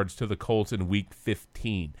 178 yards to the Colts in Week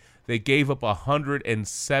 15. They gave up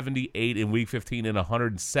 178 in Week 15 and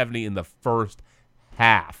 170 in the first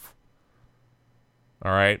half.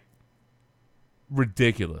 All right?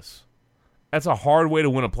 Ridiculous. That's a hard way to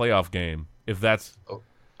win a playoff game if that's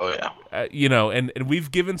Oh yeah. And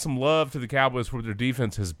we've given some love to the Cowboys for what their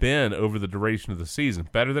defense has been over the duration of the season,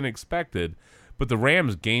 better than expected, but the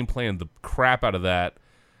Rams game planned the crap out of that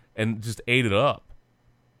and just ate it up.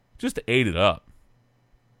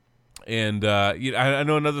 And I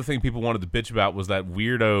know another thing people wanted to bitch about was that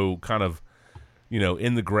weirdo kind of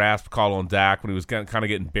in the grasp call on Dak when he was kind of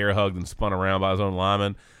getting bear hugged and spun around by his own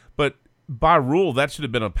lineman. But by rule, that should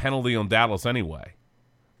have been a penalty on Dallas anyway.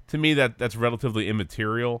 To me, that's relatively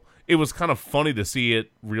immaterial. It was kind of funny to see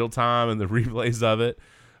it real time and the replays of it.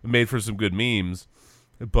 It made for some good memes.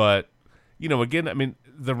 But, again, I mean,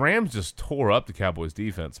 the Rams just tore up the Cowboys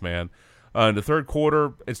defense, man. In the third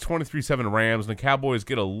quarter, it's 23-7 Rams, and the Cowboys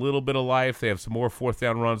get a little bit of life. They have some more fourth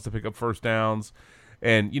down runs to pick up first downs.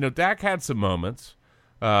 And, Dak had some moments.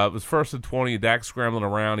 It was 1st and 20. Dak scrambling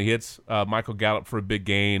around. He hits Michael Gallup for a big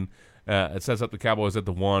gain. It sets up the Cowboys at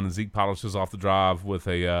the 1. And Zeke polishes off the drive with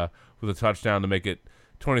a touchdown to make it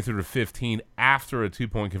 23-15 after a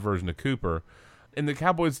 2-point conversion to Cooper. And the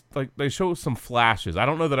Cowboys, they show some flashes. I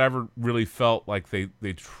don't know that I ever really felt like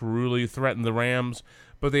they truly threatened the Rams,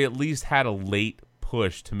 but they at least had a late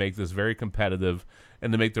push to make this very competitive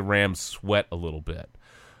and to make the Rams sweat a little bit.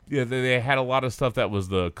 Yeah, they had a lot of stuff that was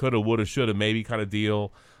the coulda, woulda, shoulda, maybe kind of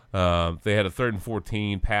deal. They had a 3rd and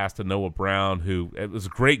 14 pass to Noah Brown, it was a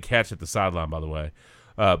great catch at the sideline, by the way,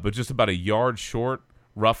 but just about a yard short,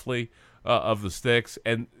 roughly, of the sticks.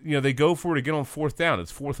 And, they go for it again on 4th down.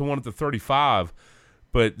 It's 4th and 1 at the 35,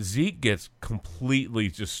 but Zeke gets completely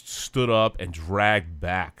just stood up and dragged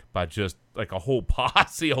back by just like a whole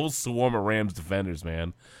posse, a whole swarm of Rams defenders,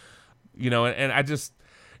 man. And I just,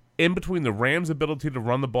 in between the Rams' ability to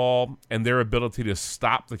run the ball and their ability to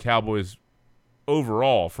stop the Cowboys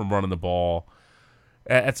overall from running the ball,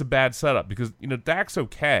 that's a bad setup because, Dak's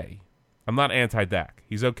okay. I'm not anti-Dak.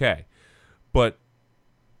 He's okay. But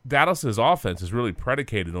Dallas's offense is really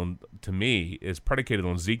predicated on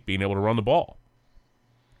Zeke being able to run the ball.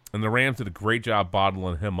 And the Rams did a great job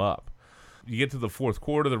bottling him up. You get to the fourth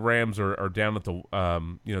quarter, the Rams are down at the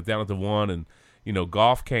down at the 1, and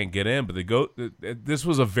Goff can't get in, but they go. This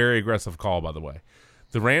was a very aggressive call, by the way.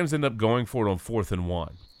 The Rams end up going for it on 4th and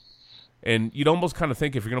 1, and you'd almost kind of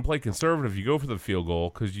think if you're going to play conservative, you go for the field goal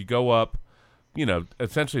because you go up.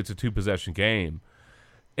 Essentially it's a 2-possession game,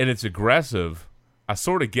 and it's aggressive. I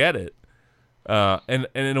sort of get it, and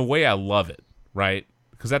in a way I love it, right?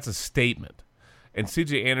 Because that's a statement. And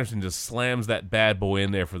C.J. Anderson just slams that bad boy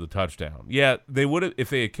in there for the touchdown. Yeah, they would have if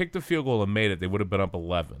they had kicked the field goal and made it, they would have been up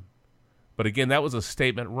 11. But again, that was a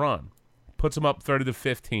statement run. Puts them up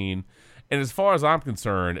 30-15. And as far as I'm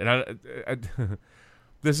concerned, and I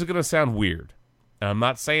this is going to sound weird. And I'm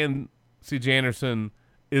not saying C.J. Anderson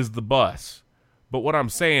is the bus, but what I'm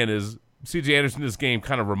saying is C.J. Anderson in this game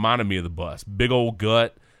kind of reminded me of the bus. Big old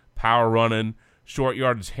gut, power running, short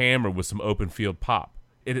yardage hammer with some open field pop.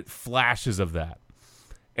 It flashes of that.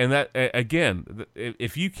 And that, again,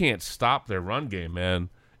 if you can't stop their run game, man,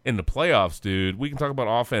 in the playoffs, dude, we can talk about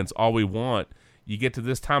offense all we want. You get to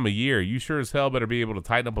this time of year, you sure as hell better be able to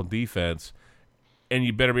tighten up on defense, and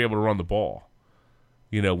you better be able to run the ball,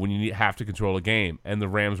 when you have to control a game. And the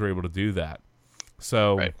Rams were able to do that.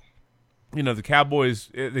 So, right. The Cowboys,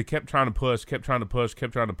 they kept trying to push. They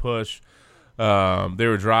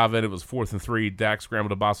were driving. It was 4th and 3. Dak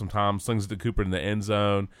scrambled to Boston Tom, slings it to Cooper in the end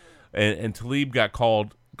zone. And Talib got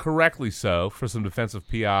called, correctly so, for some defensive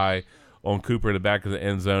PI on Cooper in the back of the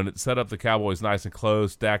end zone. It set up the Cowboys nice and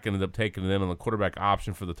close. Dak ended up taking it in on the quarterback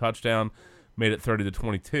option for the touchdown, made it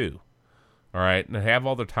 30-22. All right, and they have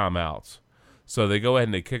all their timeouts. So they go ahead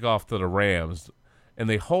and they kick off to the Rams, and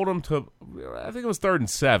they hold them to, I think it was 3rd and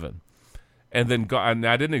 7. And then and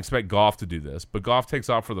I didn't expect Goff to do this, but Goff takes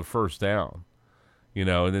off for the first down.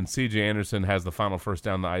 And then C.J. Anderson has the final first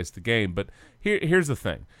down to ice the game. But here's the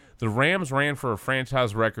thing. The Rams ran for a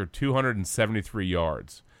franchise record 273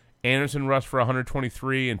 yards. Anderson rushed for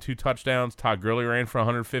 123 and 2 touchdowns. Todd Gurley ran for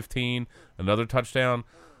 115, another touchdown.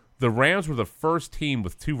 The Rams were the first team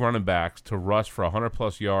with 2 running backs to rush for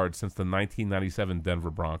 100-plus yards since the 1997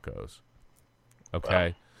 Denver Broncos. Okay?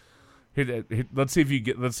 Wow. Here, let's see if you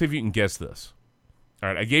can guess this. All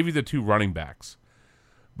right, I gave you the 2 running backs.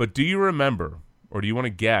 But do you remember, or do you want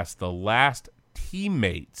to guess, the last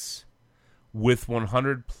teammates with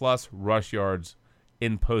 100-plus rush yards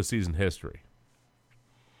in postseason history?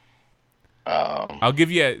 I'll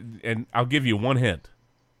give you one hint.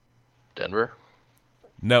 Denver?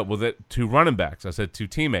 No, well, 2 running backs. I said 2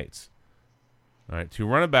 teammates. All right, 2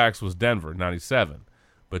 running backs was Denver, 97.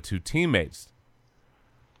 But 2 teammates.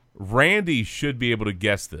 Randy should be able to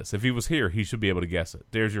guess this. If he was here, he should be able to guess it.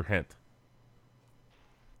 There's your hint.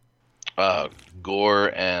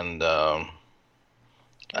 Gore and Gerhardt?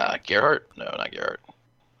 No, not Gerhardt.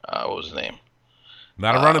 What was his name?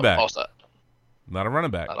 Not a running back. Allstott. Not a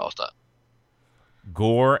running back. Not Allstott.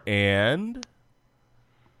 Gore and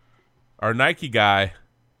our Nike guy.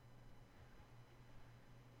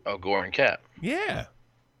 Oh, Gore and Cap. Yeah.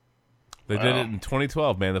 They did it in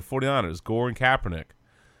 2012, man. The 49ers, Gore and Kaepernick.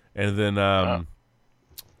 And then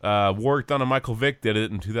Warwick Dunn and Michael Vick did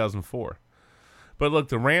it in 2004. But look,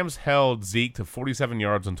 the Rams held Zeke to 47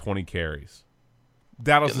 yards on 20 carries.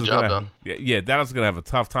 Dallas is going to have a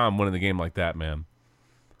tough time winning the game like that, man.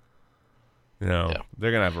 They're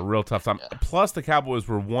going to have a real tough time. Yeah. Plus, the Cowboys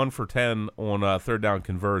were 1 for 10 on third down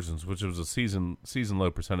conversions, which was a season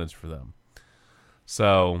low percentage for them.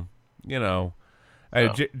 So,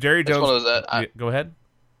 Jerry Jones. Go ahead.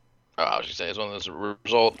 I was just saying, it's one of those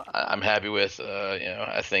results I'm happy with.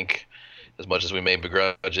 I think as much as we may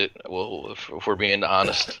begrudge it, if we're being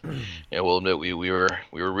honest, we'll admit we were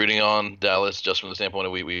rooting on Dallas just from the standpoint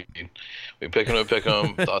of we pick them,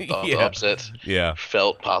 thought the upset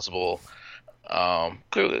felt possible.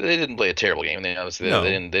 Clearly they didn't play a terrible game. They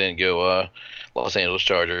didn't go Los Angeles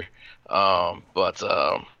Charger, but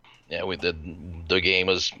the game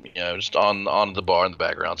was just on the bar in the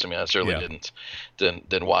background. So I certainly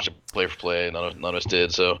didn't watch it play for play. None of us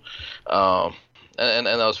did. So and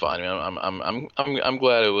that was fine. I'm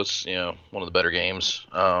glad it was one of the better games.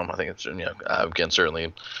 I think it's again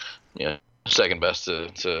certainly second best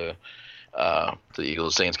to the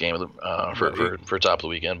Eagles Saints game for top of the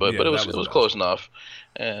weekend. But it was close enough,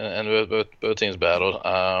 and both teams battled.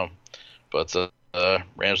 But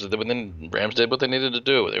Rams did what they needed to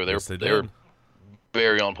do. They were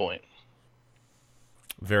very on point.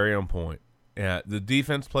 Very on point. Yeah, the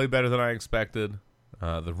defense played better than I expected.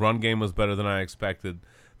 The run game was better than I expected.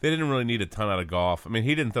 They didn't really need a ton out of Goff. I mean,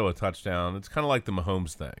 he didn't throw a touchdown. It's kind of like the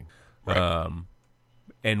Mahomes thing. Right.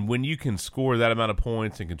 And when you can score that amount of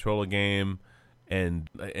points and control a game and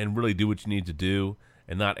really do what you need to do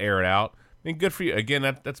and not air it out, I mean, good for you. Again,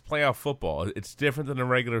 that's playoff football. It's different than a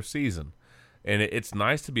regular season. And it's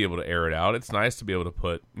nice to be able to air it out. It's nice to be able to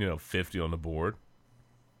put 50 on the board.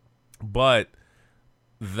 But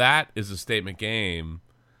that is a statement game.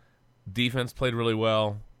 Defense played really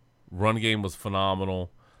well. Run game was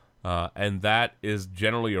phenomenal. And that is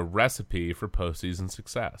generally a recipe for postseason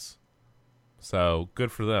success. So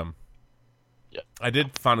good for them. Yeah. I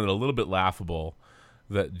did find it a little bit laughable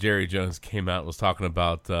that Jerry Jones came out and was talking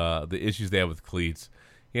about the issues they have with cleats.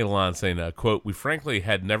 He had a line saying, quote, "We frankly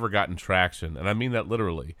had never gotten traction," and I mean that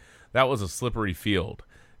literally. That was a slippery field.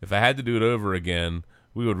 If I had to do it over again,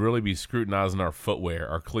 we would really be scrutinizing our footwear,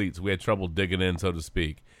 our cleats. We had trouble digging in, so to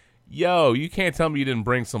speak. Yo, you can't tell me you didn't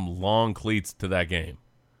bring some long cleats to that game.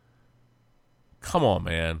 Come on,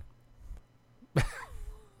 man.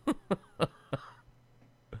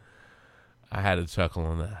 I had to chuckle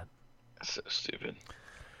on that. That's so stupid.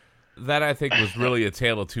 That, I think, was really a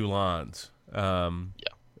tale of two lines.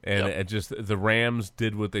 And it just the Rams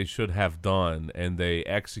did what they should have done, and they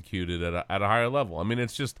executed at a higher level. I mean,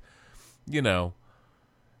 it's just,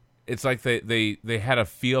 it's like they had a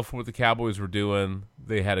feel for what the Cowboys were doing.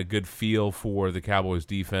 They had a good feel for the Cowboys'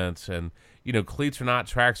 defense, and cleats or not,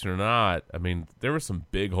 traction or not. I mean, there were some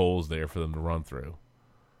big holes there for them to run through.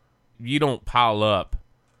 You don't pile up.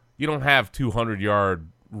 You don't have 200-yard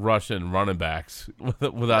rushing running backs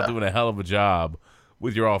without doing a hell of a job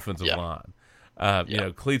with your offensive line.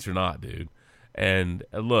 Cleats or not, dude. And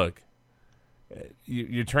look,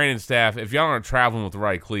 your training staff, if y'all aren't traveling with the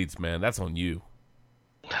right cleats, man, that's on you.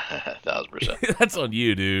 1,000%. That's on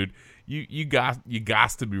you, dude. You got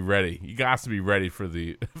to be ready. You got to be ready for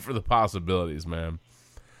the possibilities, man.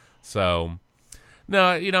 So, no,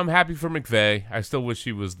 I'm happy for McVay. I still wish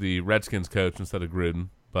he was the Redskins coach instead of Gruden,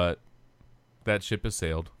 but that ship has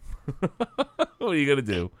sailed. What are you gonna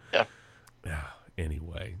do? Yeah.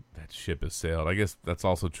 Anyway, that ship has sailed. I guess that's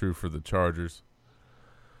also true for the Chargers.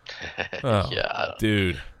 Oh, yeah,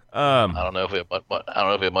 dude. I don't know if we have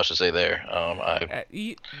much to say there.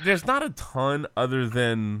 There's not a ton other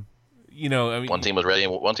than one team was ready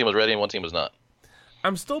and one team was not.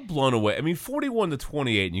 I'm still blown away. I mean,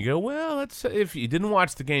 41-28, and you go, well, that's if you didn't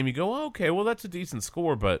watch the game, you go, oh, okay, well, that's a decent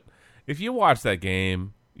score. But if you watch that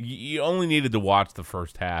game, you only needed to watch the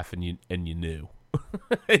first half, and you knew,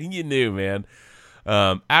 you knew, man.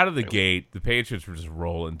 Out of the gate, the Patriots were just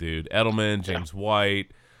rolling, dude. Edelman, James White,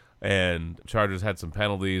 and Chargers had some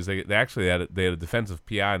penalties. They actually had a defensive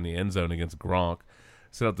PI in the end zone against Gronk.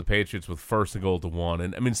 Set up the Patriots with 1st and goal to 1.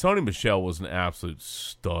 And I mean, Sony Michel was an absolute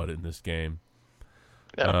stud in this game.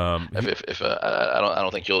 Yeah. If I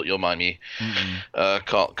don't think you'll mind me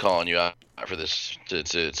calling you out for this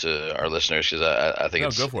to our listeners, because I think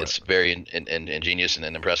it's very ingenious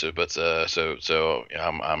and impressive. But so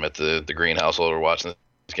I'm at the Green household, we're watching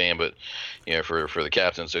this game, but for the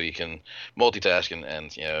captain, so you can multitask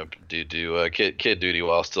and do kid duty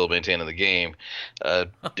while still maintaining the game.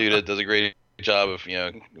 Dude does a great job of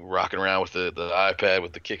rocking around with the iPad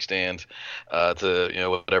with the kickstand to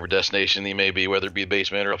whatever destination he may be, whether it be the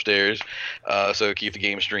basement or upstairs, so keep the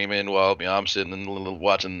game streaming while I'm sitting and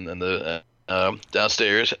watching in the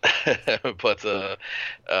downstairs. But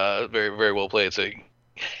very, very well played. So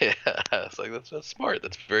Yeah, it's like that's smart.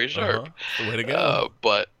 That's very sharp. The way to go.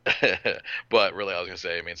 But really, I was gonna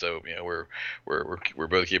say. I mean, so we're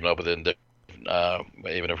both keeping up with it,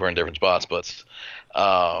 even if we're in different spots. But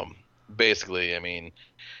basically, I mean,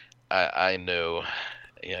 I know,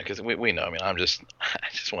 because we know. I mean, I just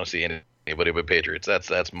want to see anybody but Patriots.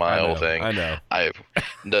 That's my whole thing. I know. I've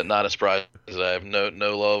not as surprised. I have no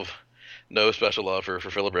love. No special love for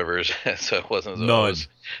Phillip Rivers, so it wasn't as I was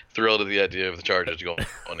thrilled at the idea of the Chargers going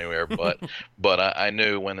anywhere. But I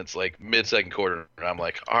knew when it's like mid-second quarter, I'm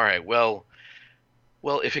like, all right, well,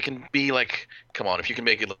 if it can be like, come on, if you can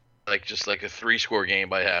make it like just like a 3-score game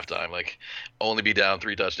by halftime, like only be down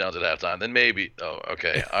 3 touchdowns at halftime, then maybe. Oh,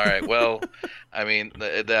 okay, all right. Well, I mean,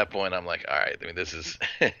 at that point, I'm like, all right. I mean, this is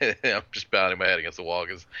I'm just pounding my head against the wall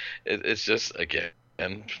because it's just again.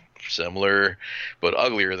 And similar, but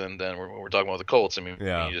uglier than we're talking about the Colts. I mean,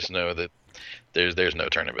 you just know that there's no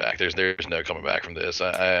turning back. There's no coming back from this.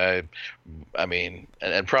 I mean,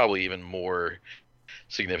 and probably even more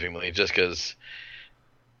significantly, just because,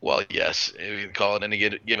 well, yes, if you call it any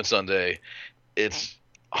given Sunday, it's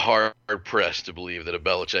hard pressed to believe that a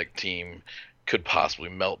Belichick team could possibly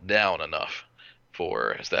melt down enough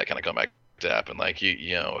for that kind of comeback to happen. Like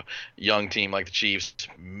you know, young team like the Chiefs,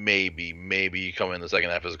 maybe you come in the second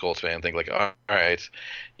half as a Colts fan and think like, all right,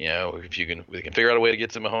 if we can figure out a way to get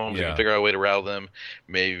to Mahomes, we can figure out a way to rattle them,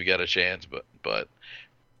 maybe we got a chance. But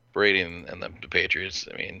Brady and the Patriots,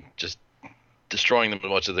 I mean, just destroying them as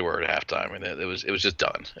much as they were at halftime. I mean, it was just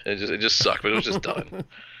done. It just sucked, but it was just done.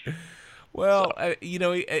 Well,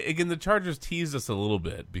 again, the Chargers teased us a little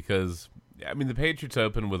bit because, I mean, the Patriots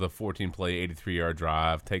opened with a 14-play, 83-yard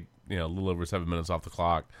drive, take a little over 7 minutes off the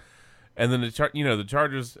clock, and then the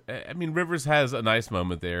Chargers. I mean, Rivers has a nice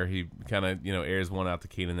moment there. He kind of airs one out to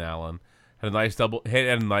Keenan Allen, had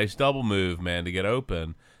a nice double move, man, to get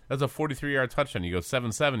open. That's a 43-yard touchdown. You go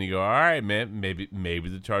 7-7. You go, all right, man, maybe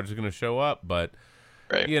the Chargers are going to show up, but.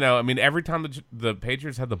 Right. I mean, every time the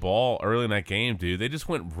Patriots had the ball early in that game, dude, they just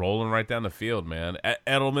went rolling right down the field, man.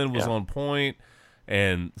 Edelman was on point,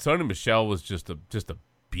 and Sony Michel was just a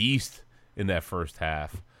beast in that first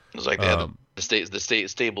half. It was like they had the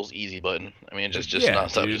Stables easy button. I mean, just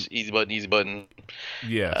nonstop, just easy button.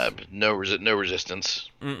 Yes. No resistance.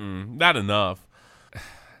 Not enough.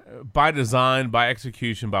 By design, by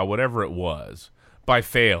execution, by whatever it was, by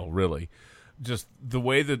fail, really. Just the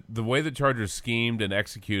way the Chargers schemed and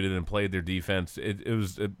executed and played their defense, it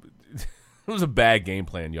was a bad game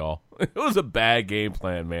plan, y'all. It was a bad game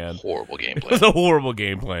plan, man. Horrible game plan. It was a horrible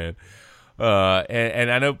game plan.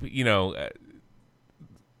 And I know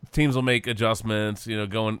teams will make adjustments.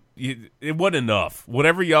 It wasn't enough.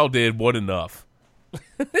 Whatever y'all did wasn't enough.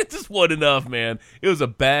 It just wasn't enough, man. It was a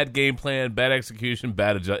bad game plan, bad execution,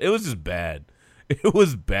 bad adjustment. It was just bad. It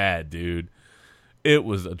was bad, dude. It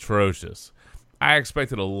was atrocious. I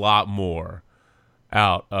expected a lot more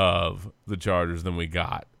out of the Chargers than we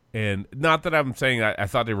got. And not that I'm saying I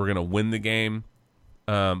thought they were going to win the game,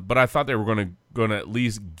 but I thought they were going to at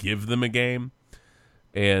least give them a game.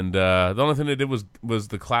 And the only thing they did was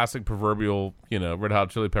the classic proverbial, Red Hot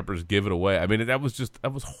Chili Peppers give it away. I mean, that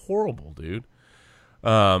was horrible, dude.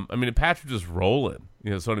 I mean, the Patriots just rolling.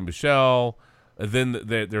 Sony Michel. Then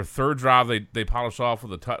their third drive, they polished off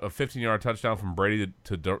with a 15-yard touchdown from Brady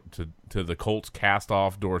to the Colts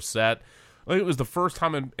cast-off Dorsett. Like, it was the first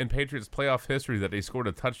time in Patriots playoff history that they scored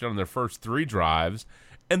a touchdown in their first 3 drives,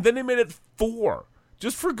 and then they made it 4,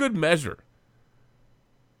 just for good measure.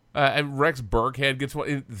 And Rex Burkhead gets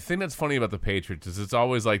one. The thing that's funny about the Patriots is it's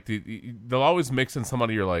always like they'll always mix in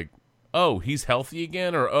somebody you're like, oh, he's healthy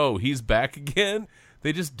again, or oh, he's back again.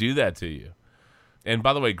 They just do that to you. And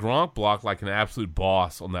by the way, Gronk blocked like an absolute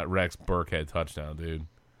boss on that Rex Burkhead touchdown, dude.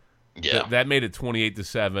 Yeah. That made it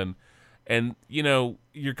 28-7. And,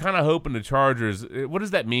 you're kind of hoping the Chargers, what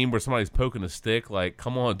does that mean where somebody's poking a stick? Like,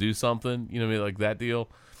 come on, do something. Like that deal.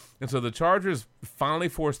 And so the Chargers finally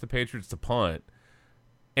forced the Patriots to punt.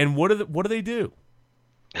 And what do they do?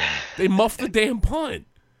 They muff the damn punt.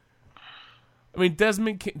 I mean,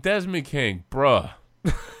 Desmond King, bruh.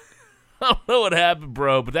 I don't know what happened,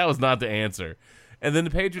 bro, but that was not the answer. And then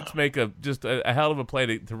the Patriots make a hell of a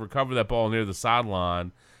play to recover that ball near the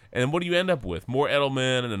sideline. And what do you end up with? More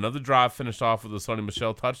Edelman and another drive finished off with a Sony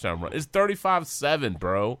Michel touchdown run. It's 35-7,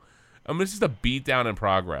 bro. I mean, it's just a beatdown in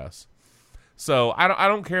progress. So I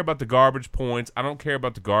don't care about the garbage points. I don't care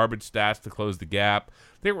about the garbage stats to close the gap.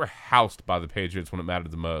 They were housed by the Patriots when it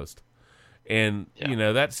mattered the most. And,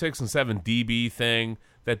 that 6 and 7 DB thing,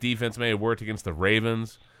 that defense may have worked against the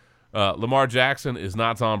Ravens. Lamar Jackson is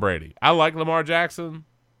not Tom Brady. I like Lamar Jackson.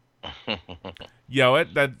 You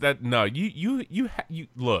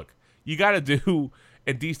look. You got to do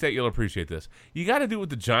And D-State, you'll appreciate this. You got to do what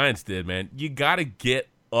the Giants did, man. You got to get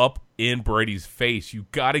up in Brady's face. You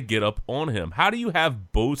got to get up on him. How do you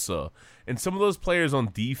have Bosa and some of those players on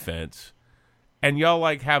defense, and y'all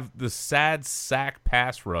like have the sad sack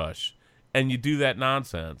pass rush, and you do that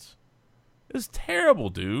nonsense? It's terrible,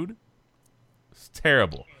 dude. It's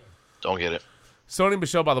terrible. Don't get it. Sony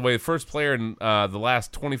Michel, by the way, first player in the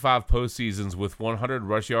last 25 postseasons with 100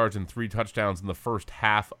 rush yards and 3 touchdowns in the first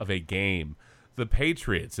half of a game. The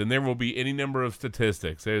Patriots, and there will be any number of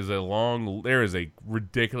statistics. There is a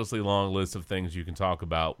ridiculously long list of things you can talk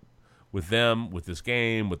about with them, with this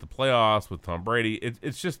game, with the playoffs, with Tom Brady.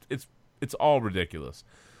 It's all ridiculous.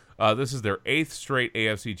 This is their 8th straight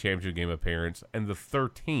AFC Championship game appearance and the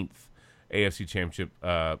 13th AFC Championship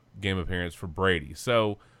game appearance for Brady.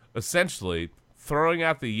 So essentially, throwing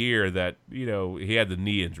out the year that he had the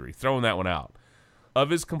knee injury, throwing that one out, of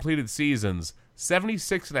his completed seasons,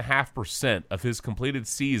 76.5% of his completed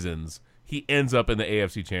seasons, he ends up in the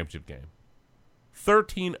AFC Championship game.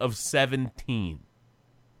 13 of 17.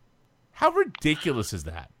 How ridiculous is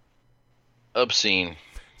that? Obscene.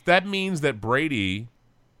 That means that Brady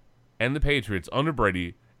and the Patriots, under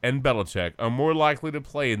Brady and Belichick, are more likely to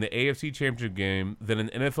play in the AFC Championship game than an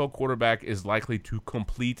NFL quarterback is likely to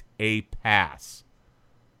complete a pass.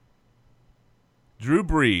 Drew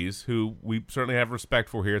Brees, who we certainly have respect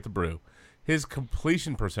for here at the Brew, his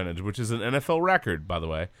completion percentage, which is an NFL record, by the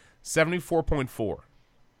way, 74.4.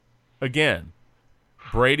 Again,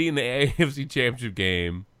 Brady in the AFC Championship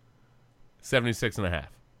game, 76.5.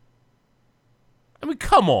 I mean,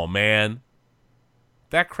 come on, man.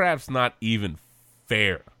 That crap's not even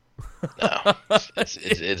fair. No,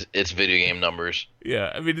 it's video game numbers.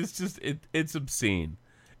 Yeah, I mean, it's obscene.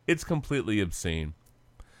 It's completely obscene.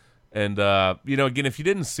 And, again, if you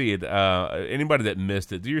didn't see it, anybody that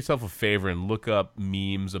missed it, do yourself a favor and look up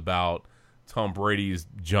memes about Tom Brady's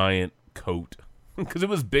giant coat. Because it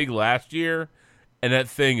was big last year, and that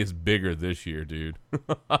thing is bigger this year, dude.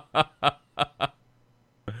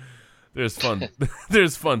 There's fun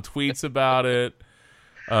tweets about it.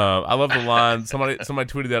 I love the line. Somebody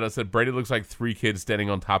tweeted that. I said, Brady looks like 3 kids standing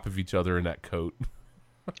on top of each other in that coat.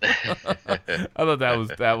 I thought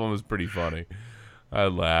that one was pretty funny. I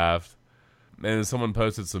laughed. And then someone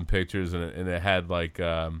posted some pictures, and it had like,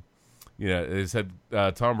 it said,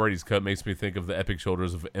 Tom Brady's coat makes me think of the epic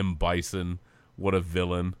shoulders of M. Bison. What a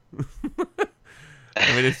villain.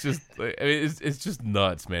 I mean, it's just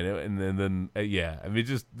nuts, man. And then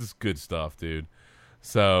just good stuff, dude.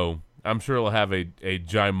 So I'm sure he'll have a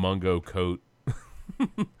Jimungo coat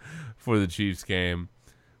for the Chiefs game.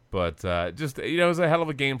 But it was a hell of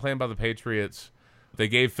a game plan by the Patriots. They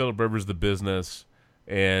gave Phillip Rivers the business.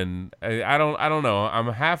 And I don't know. I'm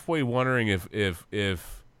halfway wondering if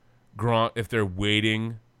Gronk, if they're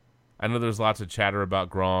waiting. I know there's lots of chatter about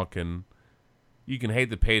Gronk, and you can hate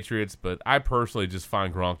the Patriots, but I personally just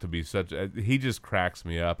find Gronk to be he just cracks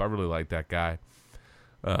me up. I really like that guy.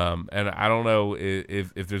 And I don't know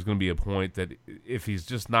if there's going to be a point that if he's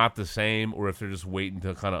just not the same, or if they're just waiting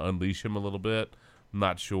to kind of unleash him a little bit. I'm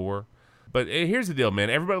not sure. But here's the deal, man.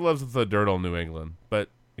 Everybody loves to throw dirt on New England, but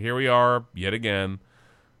here we are yet again.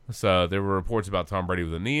 So there were reports about Tom Brady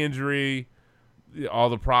with a knee injury, all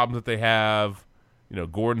the problems that they have.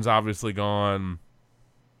 Gordon's obviously gone.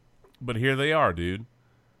 But here they are, dude.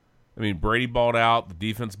 I mean, Brady balled out. The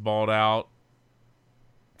defense balled out.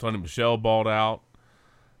 Sonny Michel balled out.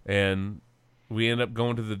 And we end up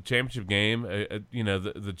going to the championship game,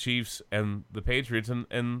 the Chiefs and the Patriots,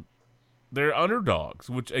 and they're underdogs,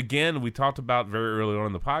 which, again, we talked about very early on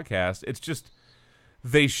in the podcast. It's just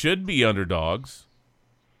they should be underdogs.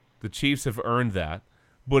 The Chiefs have earned that,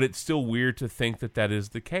 but it's still weird to think that is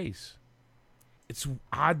the case. It's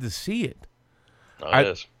odd to see it. It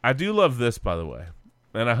is. I do love this, by the way,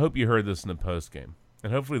 and I hope you heard this in the post game,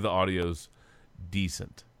 and hopefully the audio's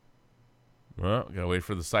decent. Well, gotta wait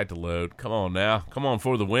for the site to load. Come on now, come on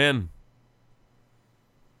for the win.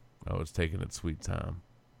 Oh, it's taking its sweet time.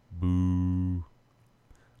 Boo.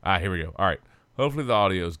 Here we go. All right, hopefully the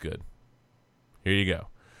audio's good. Here you go.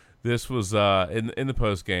 This was in the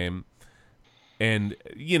post game, and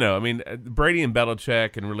Brady and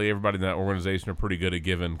Belichick and really everybody in that organization are pretty good at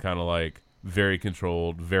giving kind of like very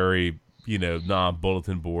controlled, very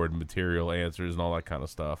non-bulletin board material answers and all that kind of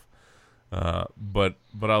stuff. But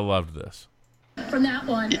I loved this. From that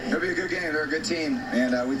one, it'll be a good game. They're a good team,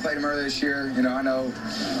 and we played them earlier this year. I know,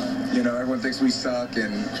 everyone thinks we suck,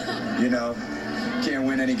 and can't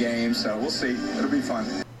win any games. So we'll see. It'll be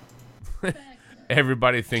fun.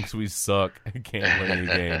 Everybody thinks we suck and can't win any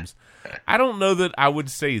games. I don't know that I would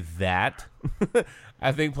say that.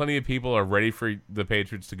 I think plenty of people are ready for the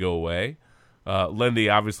Patriots to go away. Lindy,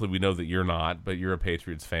 obviously we know that you're not, but you're a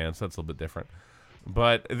Patriots fan, so that's a little bit different.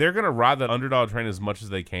 But they're going to ride that underdog train as much as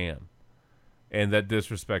they can, and that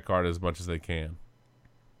disrespect card as much as they can.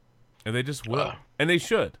 And they just will. And they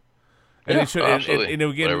should. And they should. Absolutely. And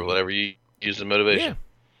again, whatever you use the motivation.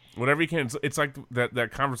 Yeah. Whatever you can. It's like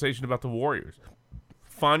that conversation about the Warriors.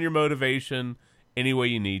 Find your motivation any way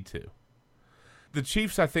you need to. The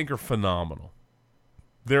Chiefs, I think, are phenomenal.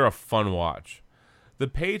 They're a fun watch. The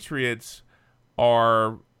Patriots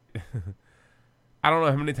are, I don't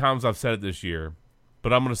know how many times I've said it this year,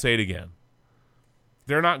 but I'm going to say it again.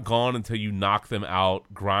 They're not gone until you knock them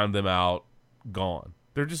out, grind them out, gone.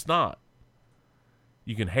 They're just not.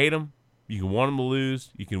 You can hate them. You can want them to lose.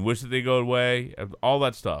 You can wish that they go away. All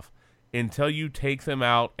that stuff. Until you take them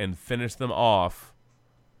out and finish them off,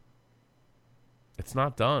 it's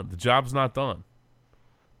not done. The job's not done.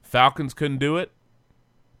 Falcons couldn't do it.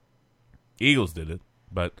 Eagles did it.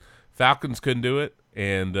 But Falcons couldn't do it.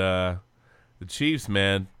 And the Chiefs,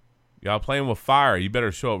 man, y'all playing with fire. You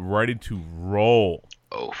better show up ready to roll.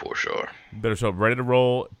 Oh, for sure. You better show up ready to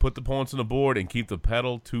roll, put the points on the board, and keep the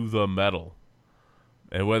pedal to the metal.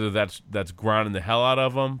 And whether that's grinding the hell out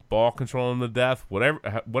of them, ball controlling to death,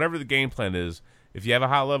 whatever the game plan is, if you have a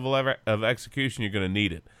high level of execution, you're going to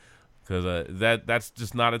need it. Because that's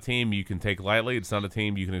just not a team you can take lightly. It's not a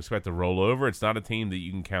team you can expect to roll over. It's not a team that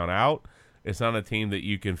you can count out. It's not a team that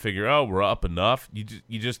you can figure, oh, we're up enough. You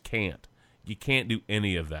just can't. You can't do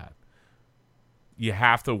any of that. You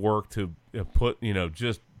have to work to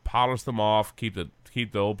just polish them off, keep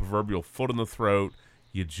the old proverbial foot in the throat.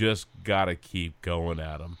 You just got to keep going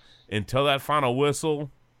at them. Until that final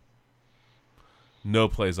whistle, no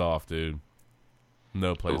plays off, dude.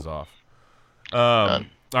 No plays off. All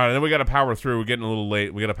right, then we got to power through. We're getting a little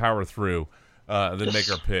late. We got to power through and then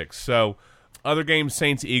make our picks. So, other games,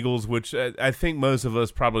 Saints-Eagles, which I think most of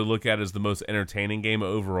us probably look at as the most entertaining game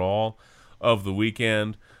overall of the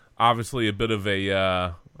weekend. Obviously, a bit of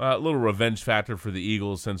a little revenge factor for the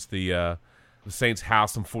Eagles since the Saints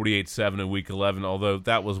housed them 48-7 in Week 11, although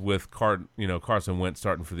that was with Carson Wentz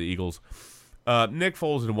starting for the Eagles. Nick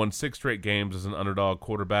Foles had won 6 straight games as an underdog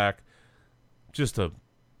quarterback. Just a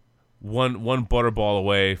one butterball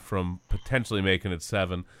away from potentially making it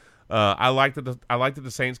 7. I like that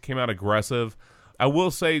the Saints came out aggressive. I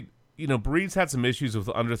will say, Breeze had some issues with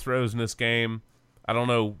underthrows in this game. I don't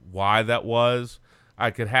know why that was. I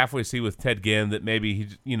could halfway see with Ted Ginn that maybe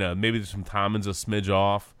maybe there's some timing's a smidge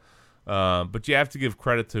off. But you have to give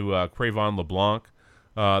credit to Crayvon LeBlanc.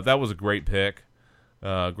 That was a great pick.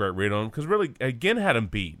 Great read on him. Because really, Ginn had him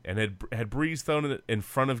beat. And had Breeze thrown it in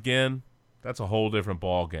front of Ginn, that's a whole different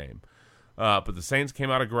ball game. But the Saints came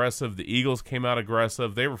out aggressive. The Eagles came out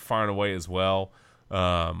aggressive. They were firing away as well.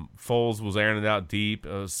 Foles was airing it out deep.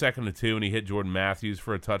 2nd and 2, and he hit Jordan Matthews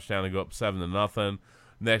for a touchdown to go up 7-0.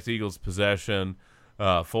 Next Eagles possession,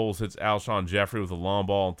 Foles hits Alshon Jeffrey with a long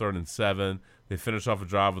ball on 3rd and 7. They finish off a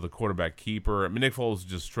drive with a quarterback keeper. Nick Foles was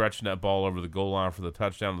just stretching that ball over the goal line for the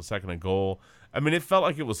touchdown, the 2nd and goal. It felt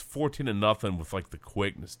like it was 14-0 with the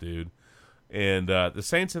quickness, dude. And the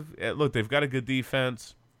Saints they've got a good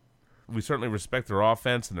defense. We certainly respect their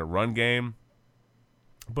offense and their run game.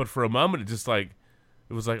 But for a moment, it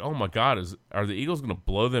was like, oh my God, are the Eagles going to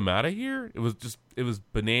blow them out of here? It was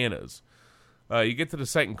bananas. You get to the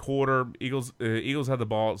second quarter, Eagles had the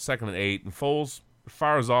ball at 2nd and 8, and Foles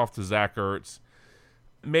fires off to Zach Ertz.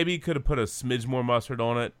 Maybe he could have put a smidge more mustard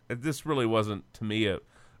on it. This really wasn't, to me, a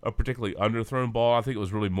particularly underthrown ball. I think it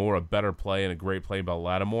was really more a better play and a great play by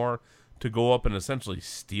Lattimore to go up and essentially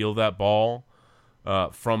steal that ball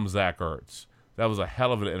from Zach Ertz. That was a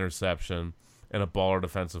hell of an interception and a baller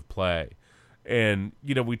defensive play. And,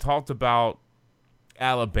 we talked about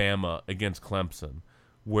Alabama against Clemson,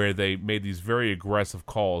 where they made these very aggressive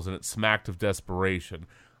calls, and it smacked of desperation.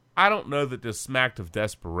 I don't know that this smacked of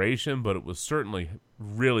desperation, but it was certainly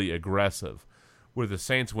really aggressive, where the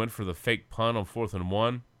Saints went for the fake punt on 4th and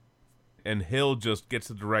 1, and Hill just gets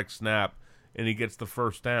the direct snap, and he gets the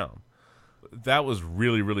first down. That was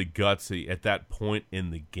really, really gutsy at that point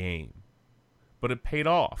in the game. But it paid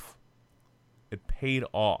off. It paid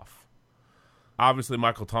off. Obviously,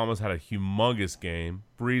 Michael Thomas had a humongous game.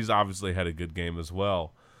 Breeze obviously had a good game as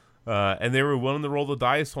well. And they were willing to roll the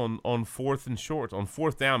dice on 4th and short, on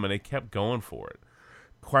 4th down, and they kept going for it.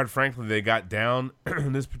 Quite frankly, they got down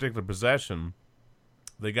in this particular possession.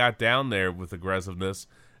 They got down there with aggressiveness,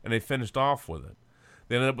 and they finished off with it.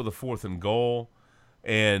 They ended up with a 4th and goal.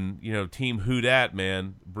 And, team who dat,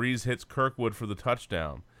 man. Breeze hits Kirkwood for the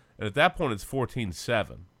touchdown. And at that point, it's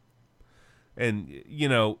 14-7. And,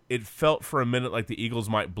 it felt for a minute like the Eagles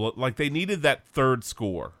might blow. Like they needed that third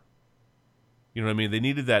score. You know what I mean? They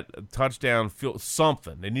needed that touchdown,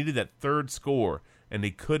 something. They needed that third score, and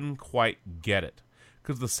they couldn't quite get it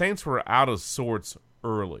because the Saints were out of sorts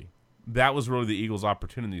early. That was really the Eagles'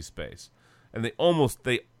 opportunity space, and they almost.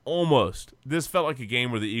 This felt like a game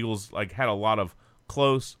where the Eagles like had a lot of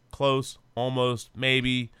close, almost,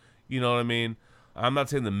 maybe. You know what I mean? I'm not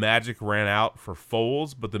saying the magic ran out for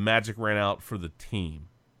Foles, but the magic ran out for the team.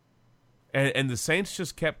 And the Saints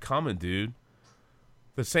just kept coming, dude.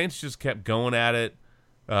 The Saints just kept going at it.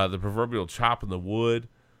 The proverbial chop in the wood.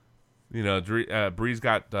 You know, Breeze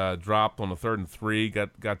got dropped on a 3rd and 3,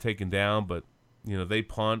 got taken down, but you know they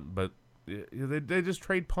punt, but they just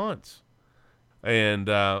trade punts. And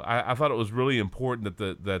I thought it was really important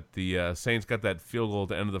that the Saints got that field goal at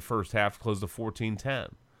the end of the first half to close to 14-10.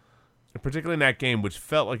 And particularly in that game, which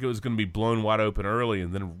felt like it was going to be blown wide open early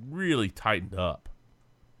and then really tightened up.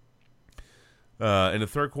 In the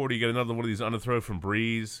third quarter, you get another one of these underthrows from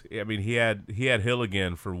Breeze. I mean, he had Hill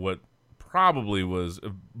again for what probably was,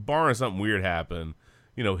 barring something weird happen,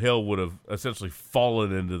 you know, Hill would have essentially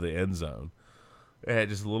fallen into the end zone. It had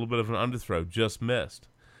just a little bit of an underthrow, just missed.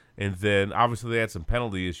 And then, obviously, they had some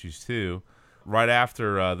penalty issues, too. Right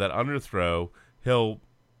after that underthrow, Hill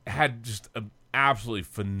had just an absolutely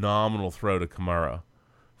phenomenal throw to Kamara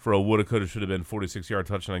for a woulda, coulda, shoulda been 46-yard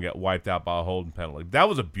touchdown and got wiped out by a holding penalty. That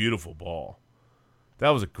was a beautiful ball. That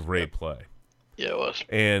was a great play. Yeah, it was.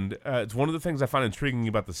 And it's one of the things I find intriguing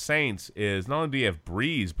about the Saints is not only do you have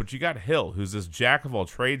Breeze, but you got Hill, who's this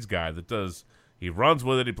jack-of-all-trades guy that does – he runs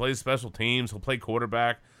with it, he plays special teams, he'll play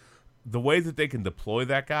quarterback. The way that they can deploy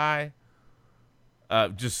that guy,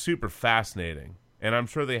 just super fascinating. And I'm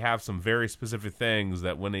sure they have some very specific things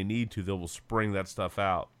that when they need to, they will spring that stuff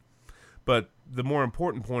out. But the more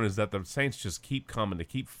important point is that the Saints just keep coming. They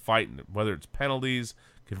keep fighting it, whether it's penalties,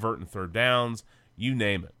 converting third downs, you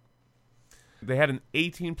name it. They had an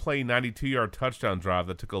 18-play, 92-yard touchdown drive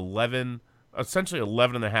that took essentially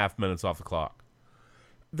 11 and a half minutes off the clock.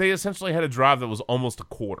 They essentially had a drive that was almost a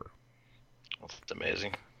quarter. That's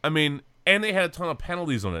amazing. I mean, and they had a ton of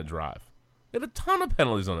penalties on that drive. They had a ton of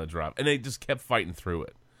penalties on that drive, and they just kept fighting through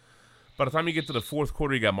it. By the time you get to the fourth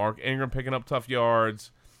quarter, you got Mark Ingram picking up tough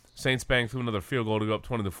yards. Saints bang through another field goal to go up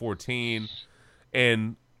 20-14.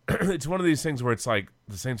 And it's one of these things where it's like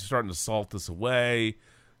the Saints are starting to salt this away,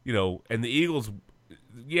 you know, and the Eagles,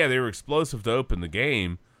 yeah, they were explosive to open the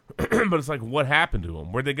game, but it's like, what happened to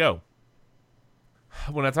them? Where'd they go?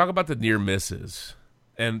 When I talk about the near misses,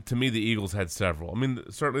 and to me the Eagles had several. I mean,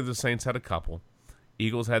 certainly the Saints had a couple.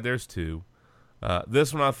 Eagles had theirs too.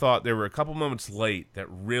 This one I thought there were a couple moments late that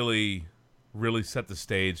really, really set the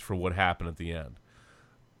stage for what happened at the end.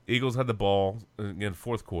 Eagles had the ball in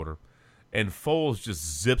fourth quarter, and Foles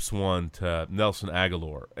just zips one to Nelson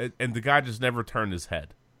Aguilar, and the guy just never turned his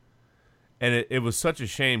head. And it was such a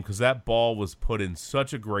shame because that ball was put in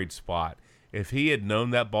such a great spot. If he had known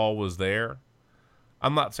that ball was there,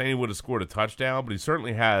 I'm not saying he would have scored a touchdown, but he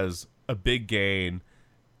certainly has a big gain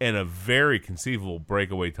and a very conceivable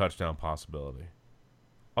breakaway touchdown possibility.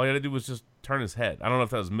 All he had to do was just turn his head. I don't know if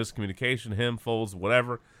that was miscommunication, him, Foles,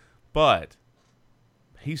 whatever, but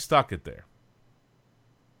he stuck it there.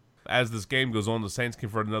 As this game goes on, the Saints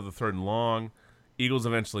convert another 3rd and long. Eagles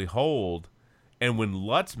eventually hold, and when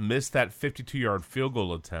Lutz missed that 52-yard field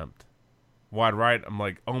goal attempt, wide right, I'm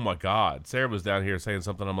like, oh my God. Sarah was down here saying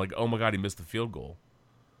something. I'm like, oh my God, he missed the field goal.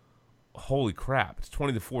 Holy crap. It's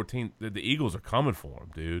 20-14. The Eagles are coming for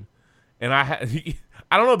him, dude. And I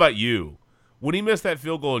don't know about you. When he missed that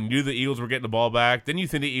field goal and knew the Eagles were getting the ball back, didn't you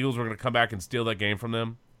think the Eagles were going to come back and steal that game from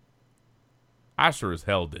them? I sure as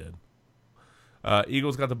hell did.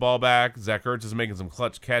 Eagles got the ball back. Zach Ertz is making some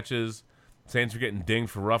clutch catches. Saints are getting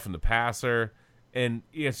dinged for roughing the passer. And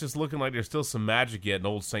yeah, it's just looking like there's still some magic yet in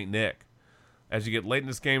old St. Nick. As you get late in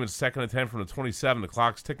this game, it's 2nd and 10 from the 27. The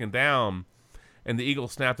clock's ticking down, and the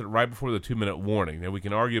Eagles snapped it right before the 2-minute warning. Now, we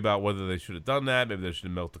can argue about whether they should have done that. Maybe they should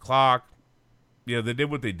have milked the clock. Yeah, they did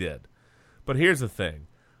what they did. But here's the thing.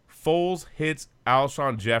 Foles hits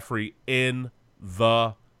Alshon Jeffrey in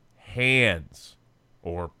the hands.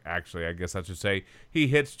 Or actually, I guess I should say, he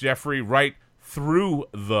hits Jeffrey right through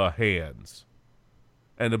the hands.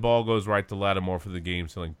 And the ball goes right to Lattimore for the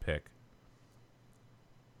game-sealing pick.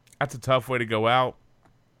 That's a tough way to go out.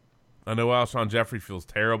 I know Alshon Jeffrey feels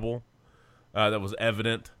terrible. That was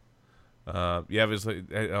evident. Obviously,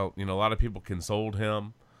 a lot of people consoled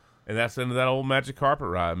him. And that's the end of that old magic carpet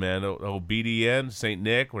ride, man. Old BDN, St.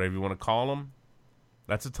 Nick, whatever you want to call him.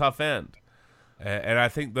 That's a tough end. And I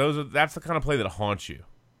think that's the kind of play that haunts you.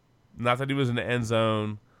 Not that he was in the end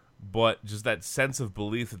zone, but just that sense of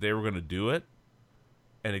belief that they were going to do it,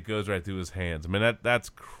 and it goes right through his hands. I mean, that's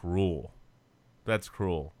cruel. That's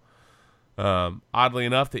cruel. Oddly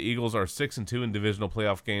enough, the Eagles are 6-2 in divisional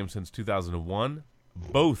playoff games since 2001.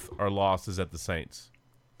 Both are losses at the Saints.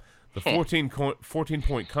 The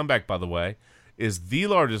 14-point comeback, by the way, is the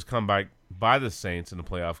largest comeback by the Saints in a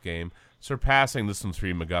playoff game, surpassing, this one's for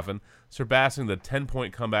you, McGuffin, surpassing the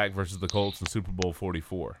 10-point comeback versus the Colts in Super Bowl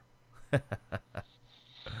 44.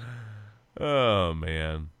 Oh,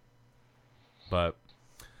 man. But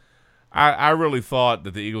I really thought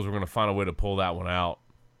that the Eagles were going to find a way to pull that one out.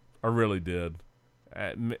 I really did.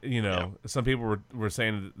 Some people were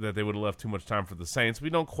saying that they would have left too much time for the Saints. We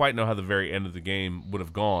don't quite know how the very end of the game would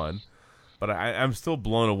have gone, but I'm still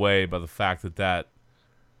blown away by the fact that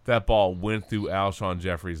ball went through Alshon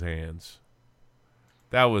Jeffrey's hands.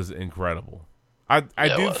 That was incredible. I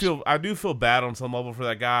do feel bad on some level for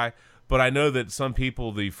that guy, but I know that some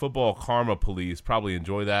people, the football karma police, probably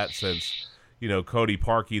enjoy that since, Cody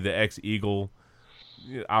Parkey, the ex-Eagle,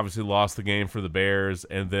 obviously lost the game for the Bears,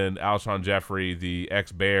 and then Alshon Jeffrey, the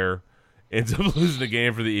ex-Bear, ends up losing the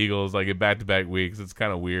game for the Eagles like in back-to-back weeks. It's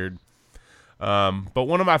kind of weird. But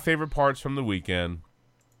one of my favorite parts from the weekend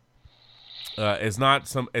is not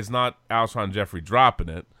Alshon Jeffrey dropping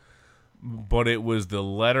it, but it was the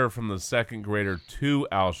letter from the second grader to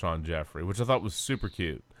Alshon Jeffrey, which I thought was super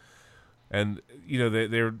cute. And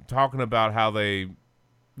they were talking about how the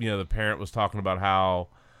parent was talking about how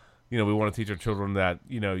we want to teach our children that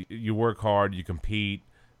you work hard, you compete,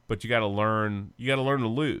 but you got to learn to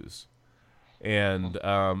lose. And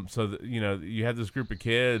you had this group of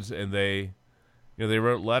kids, and they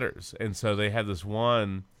wrote letters, and so they had this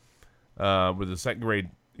one with the second grade.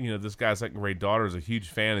 This guy's second grade daughter is a huge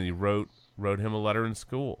fan, and he wrote him a letter in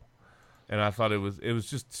school. And I thought it was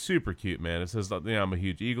just super cute, man. It says, I'm a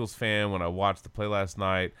huge Eagles fan. When I watched the play last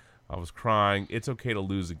night, I was crying. It's okay to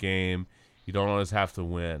lose a game. You don't always have to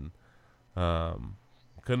win. Couldn't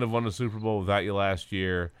have won the Super Bowl without you last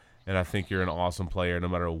year, and I think you're an awesome player no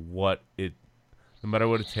matter what it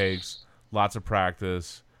takes. Lots of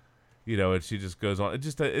practice. And she just goes on.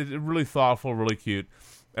 It's really thoughtful, really cute.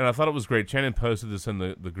 And I thought it was great. Shannon posted this in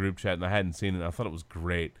the group chat, and I hadn't seen it. I thought it was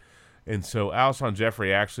great. And so Alshon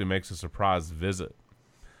Jeffrey actually makes a surprise visit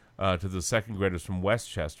to the second graders from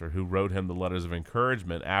Westchester who wrote him the letters of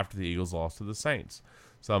encouragement after the Eagles lost to the Saints.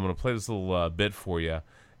 So I'm going to play this little bit for you.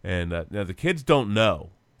 And now the kids don't know.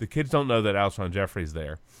 The kids don't know that Alshon Jeffrey's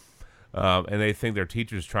there. And they think their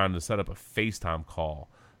teacher's trying to set up a FaceTime call.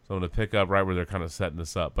 So I'm going to pick up right where they're kind of setting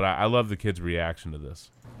this up. But I love the kids' reaction to this.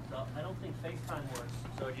 No, I don't think FaceTime works.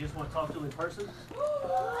 So do you just want to talk to him in person?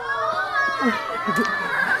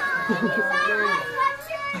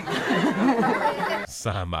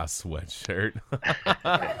 Sign my sweatshirt. Oh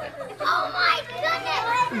my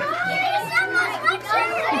goodness! You signed my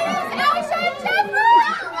sweatshirt!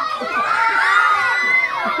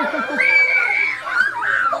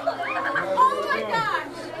 Oh my gosh!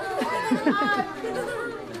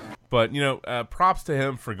 But props to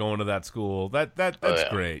him for going to that school. That's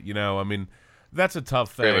great. That's a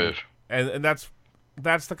tough thing, and that's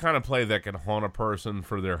the kind of play that can haunt a person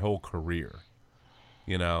for their whole career.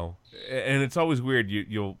 And it's always weird.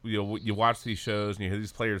 You watch these shows and you hear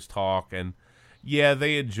these players talk, and yeah,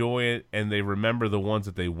 they enjoy it and they remember the ones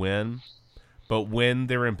that they win. But when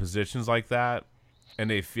they're in positions like that and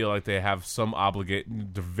they feel like they have some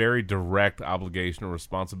very direct obligation or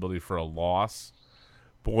responsibility for a loss,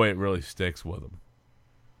 boy, it really sticks with them.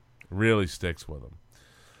 Really sticks with them.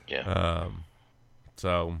 Yeah.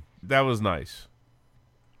 So that was nice.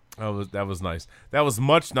 That was nice. That was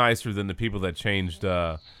much nicer than the people that changed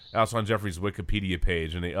Alshon Jeffrey's Wikipedia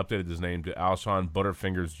page and they updated his name to Alshon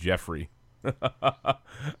Butterfingers Jeffrey. I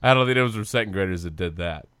don't think it was their second graders that did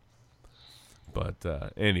that. But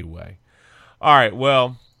anyway. All right,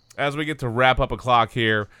 well, as we get to wrap up a clock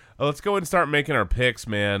here, let's go ahead and start making our picks,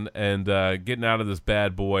 man, and getting out of this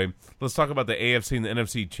bad boy. Let's talk about the AFC and the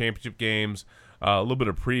NFC championship games, a little bit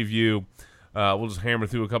of preview. We'll just hammer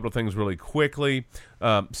through a couple of things really quickly.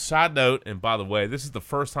 Side note, and by the way, this is the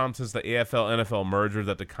first time since the AFL-NFL merger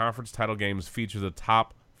that the conference title games feature the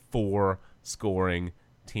top 4 scoring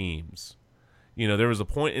teams. There was a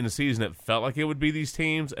point in the season it felt like it would be these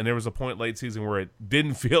teams, and there was a point late season where it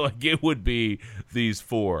didn't feel like it would be these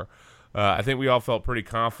 4. I think we all felt pretty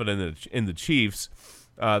confident in the Chiefs.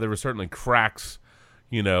 There were certainly cracks,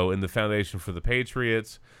 in the foundation for the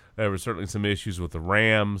Patriots. There were certainly some issues with the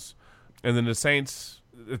Rams. And then the Saints,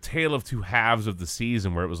 a tale of two halves of the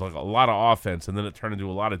season where it was like a lot of offense and then it turned into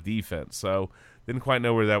a lot of defense. So didn't quite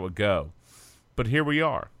know where that would go. But here we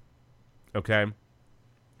are. Okay.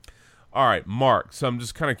 All right, Mark. So I'm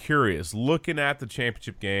just kind of curious. Looking at the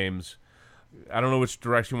championship games, I don't know which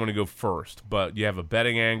direction you want to go first, but you have a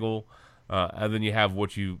betting angle. and then you have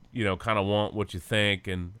what you kind of want, what you think,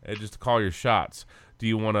 and just to call your shots. Do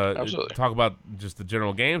you want to talk about just the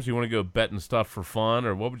general games? Do you want to go betting stuff for fun,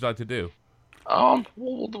 or what would you like to do? Doesn't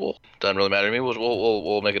really matter to me.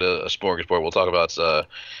 We'll make it a smorgasbord. We'll talk about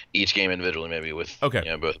each game individually, maybe with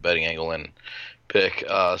both betting angle and pick.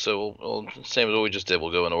 So we'll same as what we just did.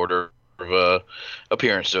 We'll go in order of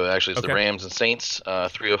appearance. So actually, it's the Rams and Saints,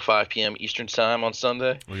 3:05 p.m. Eastern time on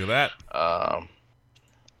Sunday. Look at that.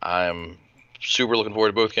 I'm super looking forward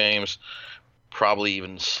to both games. Probably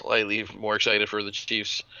even slightly more excited for the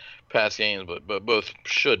Chiefs Pats games, but both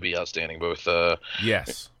should be outstanding. Both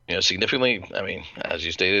yes. Significantly, I mean, as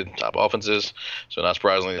you stated, top offenses. So not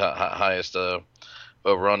surprisingly, highest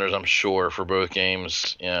over-unders, I'm sure, for both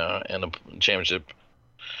games, and the championship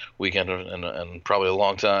weekend and probably a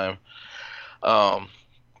long time. And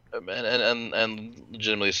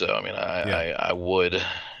legitimately so. I mean, I would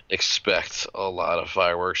expect a lot of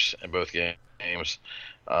fireworks in both games.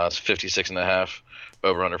 It's 56.5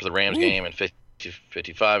 over-under for the Rams game and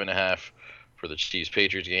 55.5 for the Chiefs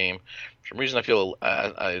Patriots game. For some reason, I feel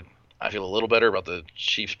a little better about the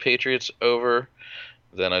Chiefs Patriots over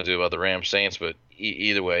than I do about the Rams Saints. But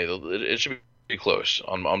either way, it should be close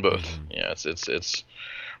on both. It's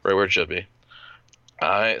right where it should be. All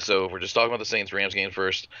right, so we're just talking about the Saints Rams game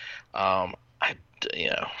first.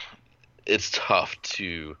 It's tough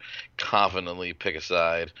to confidently pick a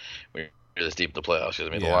side when you're this deep in the playoffs.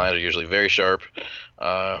 Because the lines are usually very sharp.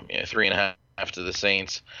 3.5 to the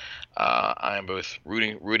Saints. I am both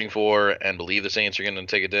rooting for and believe the Saints are going to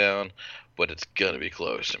take it down, but it's going to be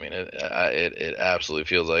close. I mean, it absolutely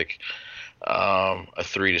feels like a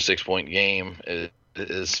 3 to 6 point game. It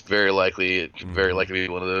is very likely to be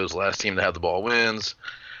one of those last team to have the ball wins.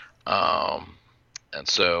 And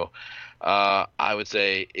so I would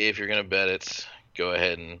say if you're going to bet it, go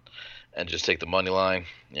ahead and just take the money line.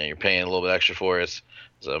 You're paying a little bit extra for it.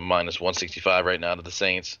 It's a minus 165 right now to the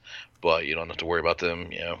Saints. But you don't have to worry about them,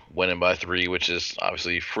 winning by 3, which is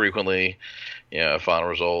obviously frequently, a final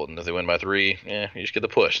result. And if they win by 3, you just get the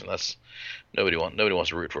push, and that's nobody wants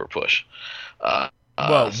to root for a push.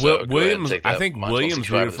 Williams, I think Williams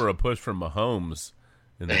rooted for a push from Mahomes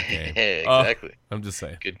in that game. Exactly. I'm just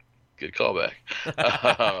saying. Good callback.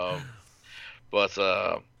 But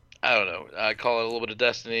I don't know. I call it a little bit of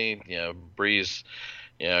destiny. Breeze,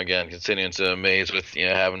 again continuing to amaze with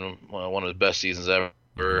having one of his best seasons ever.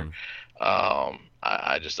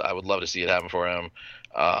 I would love to see it happen for him.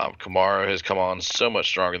 Kamara has come on so much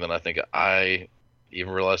stronger than I think I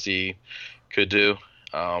even realized he could do.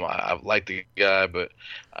 I like the guy, but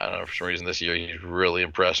I don't know, for some reason this year he's really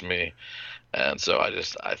impressed me. And so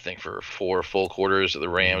I think for 4 full quarters of the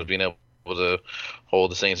Rams being able to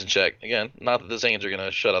hold the Saints in check. Again, not that the Saints are going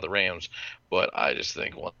to shut out the Rams, but I just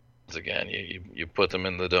think once again you put them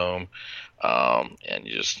in the dome, and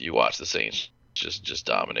you watch the Saints just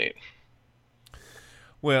dominate.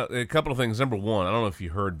 Well, a couple of things. Number one, I don't know if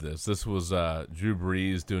you heard this. This was Drew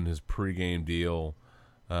Brees doing his pregame deal,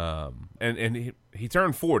 and he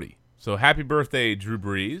turned 40. So happy birthday, Drew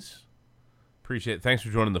Brees. Appreciate it. Thanks for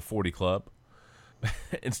joining the 40 Club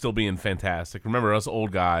and still being fantastic. Remember, us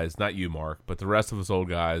old guys, not you, Mark, but the rest of us old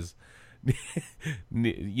guys,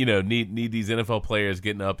 need these NFL players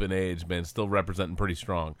getting up in age, man, still representing pretty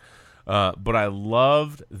strong. But I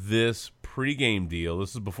loved this pregame deal.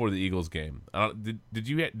 This is before the Eagles game. Did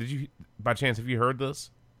you by chance, have you heard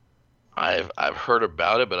this? I've heard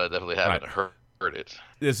about it, but I definitely haven't heard it.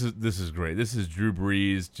 This is great. This is Drew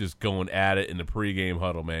Brees just going at it in the pregame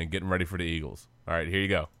huddle, man, getting ready for the Eagles. All right, here you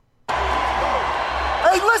go.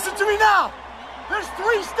 Hey, listen to me now. There's 3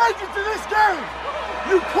 stages to this game.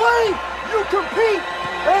 You play, you compete,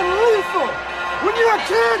 and lethal. When you're a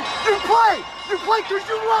kid, you play. You play because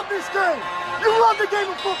you love this game. You love the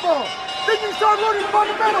game of football. Then you start learning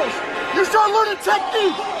fundamentals. You start learning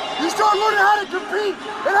technique. You start learning how to compete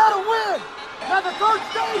and how to win. Now the 3rd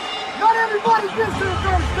stage, not everybody gets to the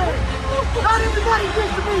 3rd stage. Not everybody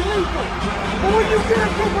gets to be lethal. But when you get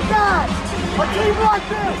a group of guys, a team like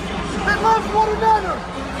this, that loves one another,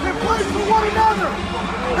 that plays for one another,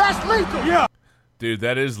 that's lethal. Yeah. Dude,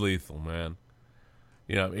 that is lethal, man.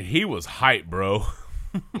 He was hype, bro.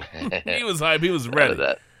 He was hype. He was ready.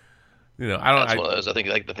 That. That's one of those. I think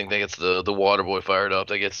that gets the water boy fired up.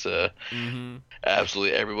 That gets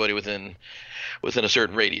absolutely everybody within a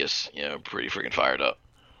certain radius, pretty freaking fired up.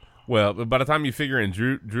 Well, by the time you figure in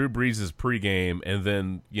Drew Brees' pregame, and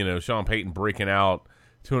then Sean Payton breaking out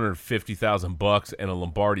 $250,000 and a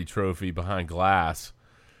Lombardi trophy behind glass,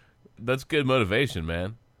 that's good motivation,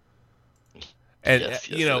 man. And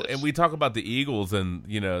and we talk about the Eagles and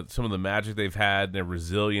some of the magic they've had and their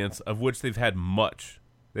resilience, of which they've had much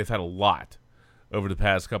They've had a lot over the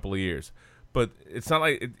past couple of years. But it's not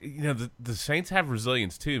like, the Saints have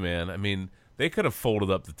resilience too, man. I mean, they could have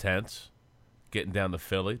folded up the tents getting down to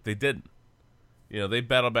Philly. They didn't. They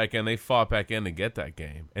battled back in. They fought back in to get that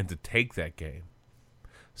game and to take that game.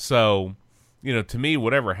 So, to me,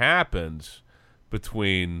 whatever happens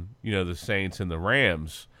between, the Saints and the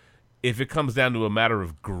Rams, if it comes down to a matter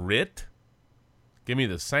of grit, give me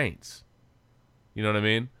the Saints. You know what I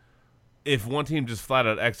mean? If one team just flat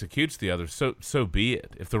out executes the other, so be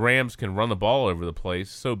it. If the Rams can run the ball over the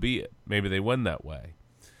place, so be it. Maybe they win that way.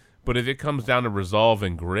 But if it comes down to resolve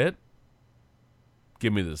and grit,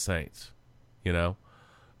 give me the Saints.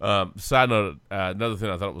 Side note, another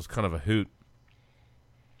thing I thought was kind of a hoot.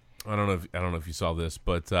 I don't know if you saw this,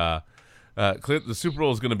 but the Super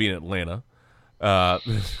Bowl is going to be in Atlanta.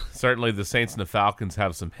 Certainly, the Saints and the Falcons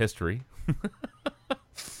have some history,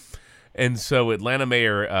 and so Atlanta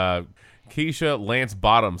Mayor Keisha Lance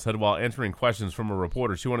Bottom said while answering questions from a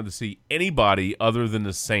reporter, she wanted to see anybody other than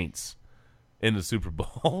the Saints in the Super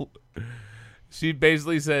Bowl. She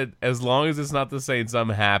basically said, "As long as it's not the Saints, I'm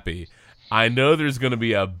happy. I know there's going to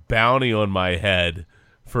be a bounty on my head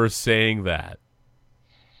for saying that."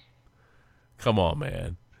 Come on,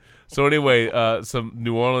 man. So anyway, some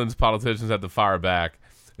New Orleans politicians had to fire back.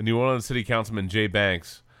 And New Orleans City Councilman Jay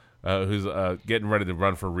Banks, who's getting ready to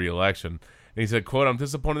run for re-election, and he said, quote, "I'm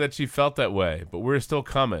disappointed that she felt that way, but we're still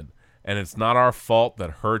coming, and it's not our fault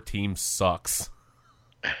that her team sucks."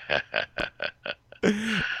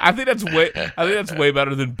 I think that's way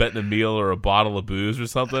better than betting a meal or a bottle of booze or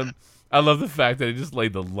something. I love the fact that he just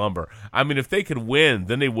laid the lumber. I mean, if they could win,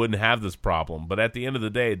 then they wouldn't have this problem. But at the end of the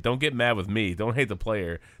day, don't get mad with me. Don't hate the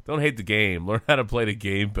player. Don't hate the game. Learn how to play the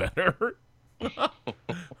game better.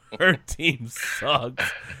 Her team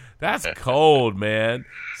sucks. That's cold, man.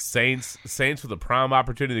 Saints with a prime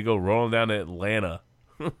opportunity to go rolling down to Atlanta.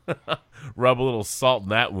 Rub a little salt in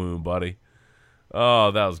that wound, buddy.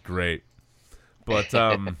 Oh, that was great. But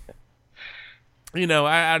you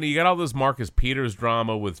got all this Marcus Peters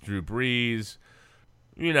drama with Drew Brees,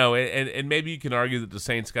 and maybe you can argue that the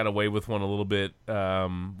Saints got away with one a little bit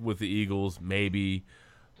with the Eagles. Maybe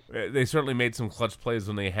they certainly made some clutch plays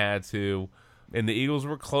when they had to, and the Eagles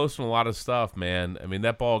were close on a lot of stuff, man. I mean,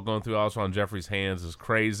 that ball going through Alshon Jeffrey's hands is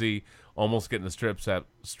crazy. Almost getting a strip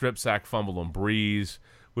sack fumble on Brees,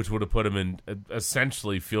 which would have put him in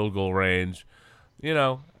essentially field goal range.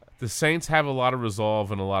 The Saints have a lot of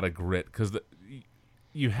resolve and a lot of grit because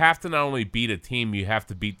you have to not only beat a team, you have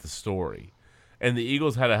to beat the story. And the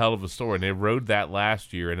Eagles had a hell of a story, and they rode that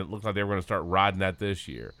last year, and it looked like they were going to start riding that this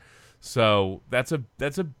year. So that's a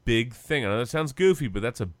big thing. I know that sounds goofy, but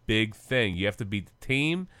that's a big thing. You have to beat the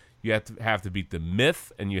team, you have to beat the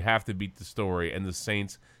myth, and you have to beat the story. And the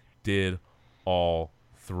Saints did all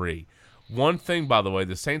three. One thing, by the way,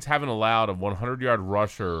 the Saints haven't allowed a 100-yard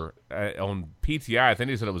rusher on PTI. I think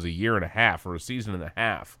they said it was a year and a half or a season and a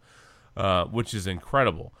half, which is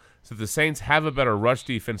incredible. So the Saints have a better rush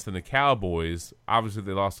defense than the Cowboys. Obviously,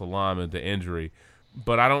 they lost a lineman to injury.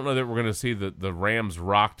 But I don't know that we're going to see the Rams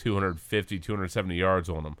rock 250, 270 yards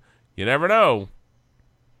on them. You never know.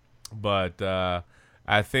 But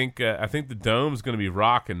I think the Dome's going to be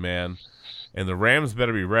rocking, man. And the Rams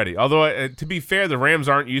better be ready. Although, to be fair, the Rams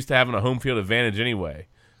aren't used to having a home field advantage anyway,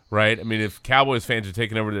 right? I mean, if Cowboys fans are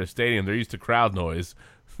taking over their stadium, they're used to crowd noise,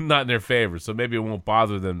 not in their favor. So maybe it won't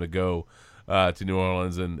bother them to go to New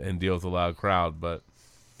Orleans and deal with a loud crowd. But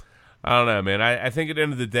I don't know, man. I think at the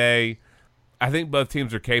end of the day, I think both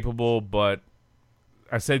teams are capable, but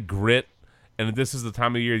I said grit, and this is the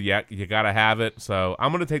time of year you got to have it. So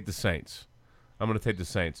I'm going to take the Saints.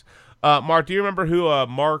 Mark, do you remember who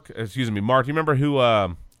Mark, do you remember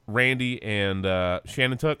who Randy and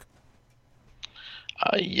Shannon took?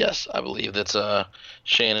 Yes, I believe that's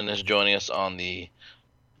Shannon is joining us on the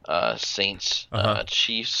Saints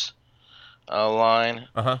Chiefs line.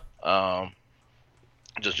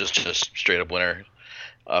 Just straight up winner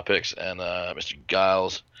picks, and Mr.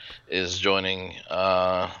 Giles is joining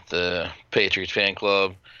the Patriots fan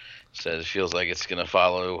club. Says it feels like it's going to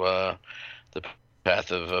follow the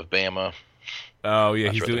path of Bama. Oh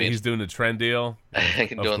yeah, he's doing the trend deal.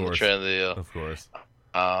 Doing the trend deal, of course.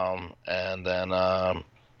 And then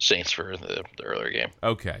Saints for the earlier game.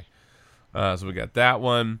 Okay, so we got that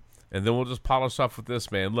one, and then we'll just polish off with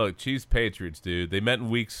this, man. Look, Chiefs Patriots, dude. They met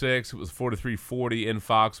in Week 6. It was 43-40 in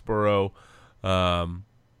Foxborough.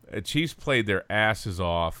 Chiefs played their asses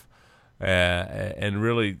off, and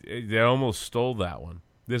really they almost stole that one.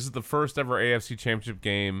 This is the first ever AFC Championship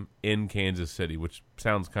game in Kansas City, which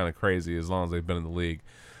sounds kind of crazy as long as they've been in the league.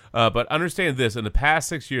 But understand this: in the past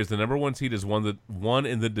 6 years, the number one seed has won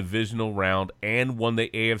in the divisional round and won the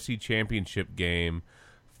AFC Championship game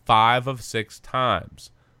 5 of 6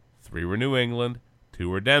 times. 3 were New England, 2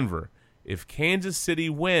 were Denver. If Kansas City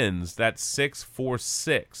wins, that's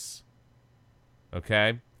 6-4-6.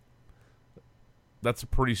 Okay? That's a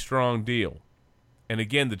pretty strong deal. And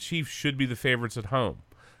again, the Chiefs should be the favorites at home.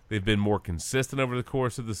 They've been more consistent over the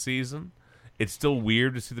course of the season. It's still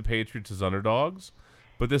weird to see the Patriots as underdogs,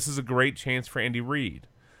 but this is a great chance for Andy Reid.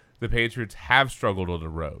 The Patriots have struggled on the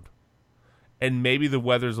road. And maybe the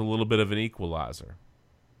weather's a little bit of an equalizer.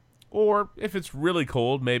 Or if it's really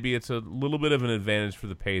cold, maybe it's a little bit of an advantage for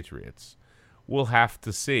the Patriots. We'll have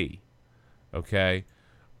to see. Okay?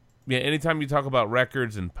 Yeah, anytime you talk about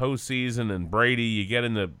records and postseason and Brady, you get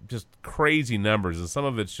into just crazy numbers, and some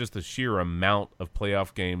of it's just the sheer amount of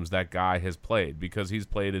playoff games that guy has played, because he's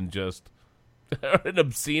played in just an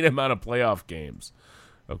obscene amount of playoff games.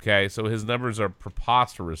 Okay? So his numbers are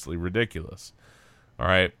preposterously ridiculous. All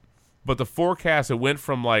right? But the forecast, it went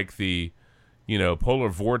from like the polar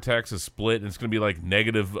vortex is split, and it's going to be like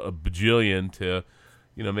negative a bajillion to,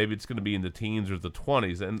 maybe it's going to be in the teens or the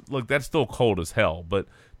 20s. And look, that's still cold as hell, but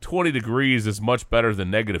 20 degrees is much better than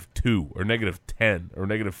 -2 or -10 or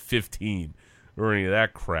 -15 or any of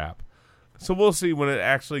that crap. So we'll see when it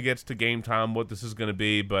actually gets to game time what this is going to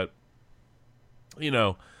be. But,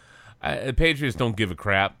 the Patriots don't give a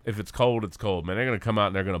crap. If it's cold, it's cold, man. They're going to come out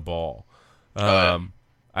and they're going to ball. I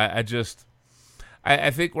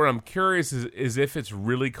think where I'm curious is if it's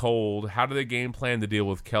really cold, how do they game plan to deal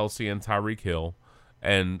with Kelsey and Tyreek Hill?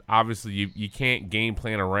 And obviously you can't game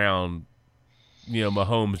plan around,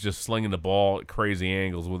 Mahomes just slinging the ball at crazy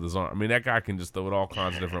angles with his arm. I mean, that guy can just throw it all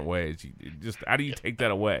kinds of different ways. How do you take that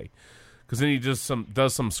away? Because then he just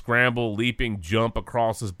does some scramble, leaping, jump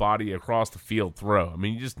across his body, across the field throw. I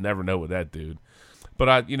mean, you just never know with that dude. But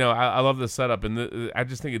I love the setup, and I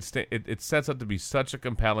just think it sets up to be such a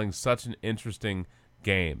compelling, such an interesting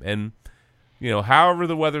game. And however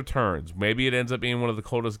the weather turns, maybe it ends up being one of the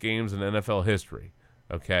coldest games in NFL history.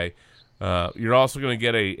 Okay, you're also going to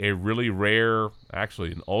get a really rare,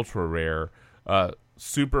 actually an ultra rare,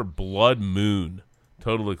 super blood moon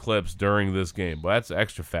total eclipse during this game. Well, that's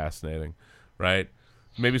extra fascinating, right?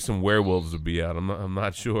 Maybe some werewolves would be out. I'm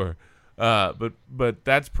not sure. But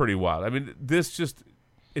that's pretty wild. I mean, this just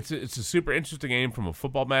it's a super interesting game from a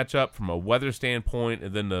football matchup, from a weather standpoint,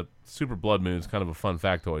 and then the super blood moon is kind of a fun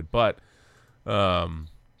factoid. But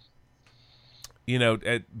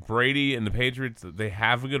at Brady and the Patriots, they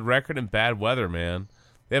have a good record in bad weather, man.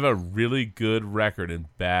 They have a really good record in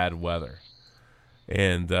bad weather.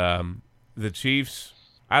 And the Chiefs,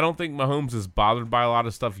 I don't think Mahomes is bothered by a lot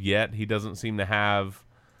of stuff yet. He doesn't seem to have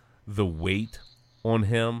the weight on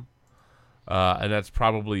him. And that's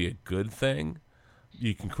probably a good thing.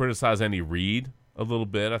 You can criticize Andy Reid a little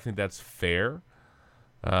bit. I think that's fair.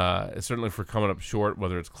 Certainly for coming up short,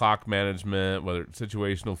 whether it's clock management, whether it's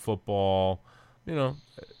situational football,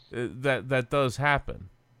 that does happen.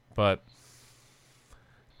 But,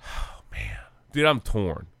 oh, man. Dude, I'm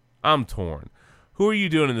torn. Who are you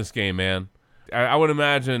doing in this game, man? I would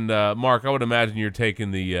imagine, Mark, you're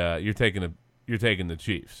taking the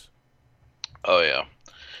Chiefs. Oh, yeah.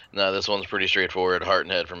 No, this one's pretty straightforward, heart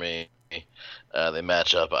and head for me. They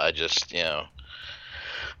match up. I just,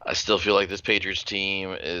 I still feel like this Patriots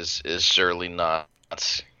team is certainly not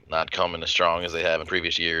coming as strong as they have in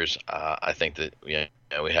previous years. I think that we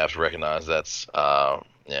have to recognize that's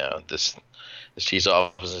this Chiefs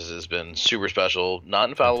offense has been super special, not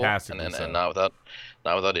infallible, and not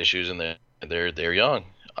without issues, and they're young.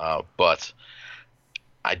 But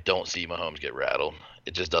I don't see Mahomes get rattled.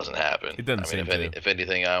 It just doesn't happen. It doesn't seem to. If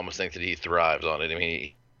anything, I almost think that he thrives on it. I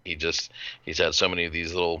mean, he's had so many of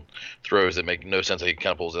these little throws that make no sense. He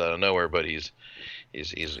kind of pulls it out of nowhere, but he's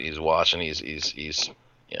watching. He's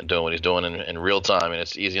doing what he's doing in real time, and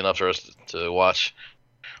it's easy enough for us to watch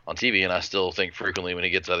on TV. And I still think frequently when he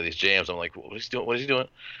gets out of these jams, I'm like, what is he doing? What is he doing?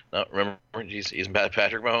 No, remember, he's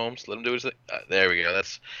Patrick Mahomes. Let him do his thing. There we go.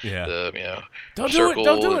 That's Don't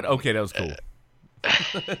do it. Okay, that was cool.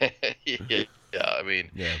 Yeah, I mean,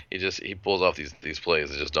 he pulls off these plays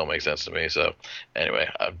that just don't make sense to me. So, anyway,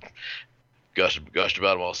 I've gushed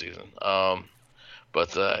about him all season.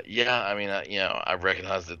 But I mean, I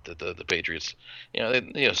recognize that the Patriots, you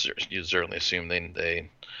certainly assume they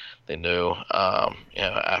knew,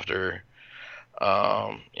 after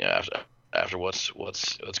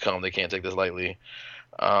what's come, they can't take this lightly.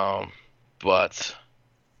 But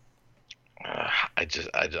I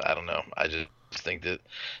don't know. I just think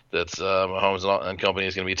that's Mahomes and company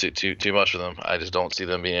is going to be too much for them. I just don't see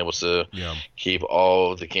them being able to keep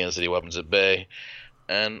all of the Kansas City weapons at bay.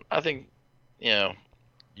 And I think,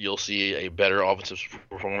 you'll see a better offensive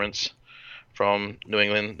performance from New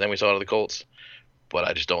England than we saw out of the Colts. But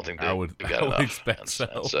I just don't think I would expect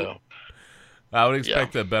so. I would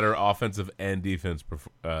expect a better offensive and defensive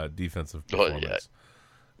performance.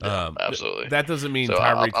 Absolutely. That doesn't mean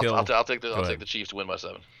Tyreek Hill. I'll take the Chiefs to win by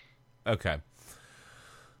 7. Okay.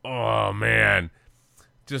 Oh man,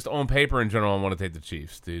 just on paper in general, I want to take the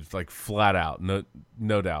Chiefs, dude. Like flat out,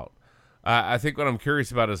 no doubt. I think what I'm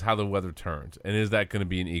curious about is how the weather turns, and is that going to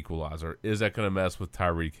be an equalizer? Is that going to mess with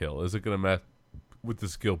Tyreek Hill? Is it going to mess with the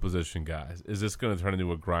skill position guys? Is this going to turn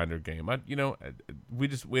into a grinder game? We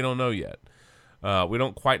don't know yet. We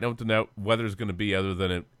don't quite know what the weather is going to be, other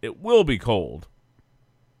than it will be cold.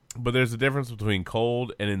 But there's a difference between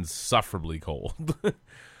cold and insufferably cold.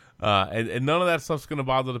 And none of that stuff's going to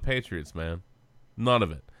bother the Patriots, man. None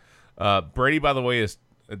of it. Brady, by the way, is.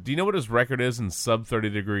 Do you know what his record is in sub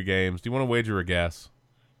 30-degree games? Do you want to wager a guess?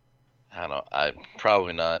 I don't know. I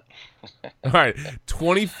probably not. All right,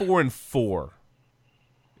 24-4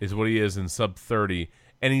 is what he is in sub 30,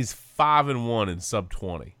 and he's 5-1 in sub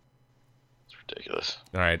 20. It's ridiculous.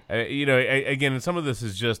 All right, again, some of this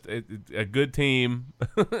is just a good team,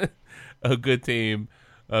 a good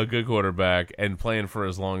quarterback, and playing for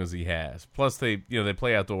as long as he has. Plus, they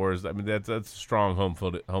play outdoors. I mean, that's a strong home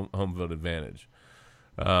field advantage.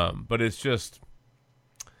 But it's just,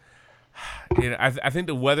 I think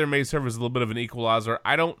the weather may serve as a little bit of an equalizer.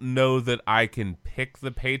 I don't know that I can pick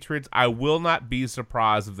the Patriots. I will not be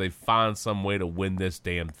surprised if they find some way to win this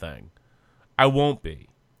damn thing. I won't be.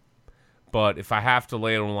 But if I have to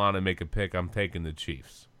lay it on the line and make a pick, I'm taking the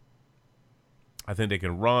Chiefs. I think they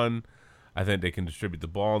can run. I think they can distribute the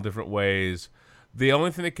ball in different ways. The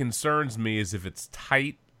only thing that concerns me is if it's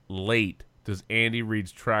tight late, does Andy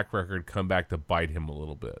Reid's track record come back to bite him a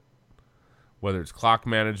little bit? Whether it's clock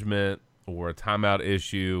management or a timeout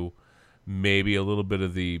issue, maybe a little bit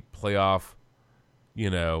of the playoff,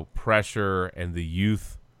 pressure and the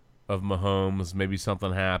youth of Mahomes. Maybe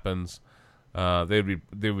something happens. They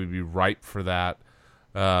would be ripe for that.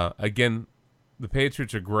 Again, the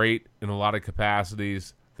Patriots are great in a lot of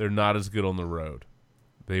capacities. They're not as good on the road.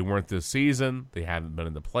 They weren't this season. They haven't been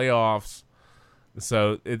in the playoffs.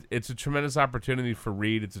 So it's a tremendous opportunity for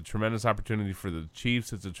Reid. It's a tremendous opportunity for the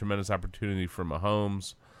Chiefs. It's a tremendous opportunity for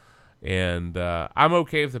Mahomes. And I'm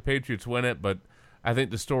okay if the Patriots win it, but I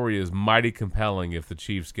think the story is mighty compelling if the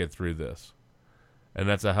Chiefs get through this. And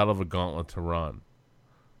that's a hell of a gauntlet to run.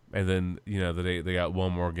 And then, they got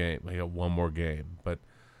one more game. But,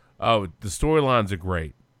 the storylines are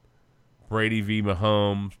great. Brady v.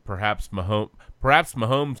 Mahomes. Perhaps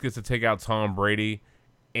Mahomes gets to take out Tom Brady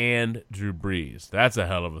and Drew Brees. That's a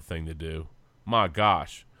hell of a thing to do. My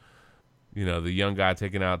gosh. The young guy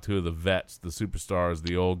taking out two of the vets, the superstars,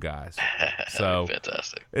 the old guys. So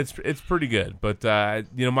fantastic. It's pretty good. But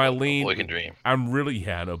my lean, boy can dream. I'm really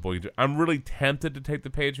tempted to take the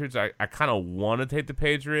Patriots. I kind of want to take the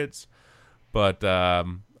Patriots, but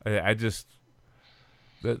I just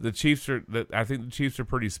the Chiefs are. I think the Chiefs are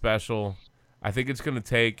pretty special. I think it's going to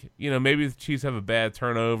take, maybe the Chiefs have a bad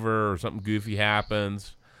turnover or something goofy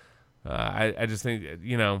happens. I just think,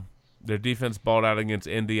 their defense balled out against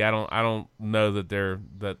Indy. I don't know that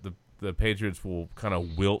the Patriots will kind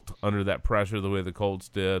of wilt under that pressure the way the Colts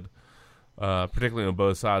did, particularly on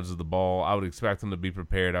both sides of the ball. I would expect them to be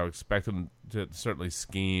prepared. I would expect them to certainly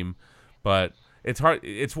scheme, but it's hard.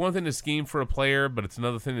 It's one thing to scheme for a player, but it's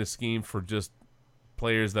another thing to scheme for just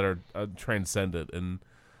players that are transcendent and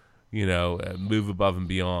move above and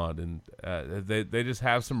beyond. And they just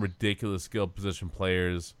have some ridiculous skill position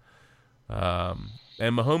players.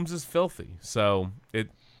 And Mahomes is filthy. So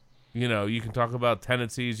you can talk about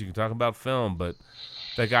tendencies, you can talk about film, but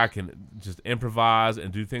that guy can just improvise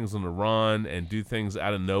and do things on the run and do things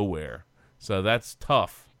out of nowhere. So that's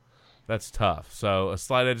tough. So a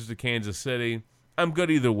slight edge to Kansas City. I'm good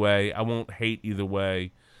either way. I won't hate either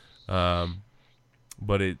way.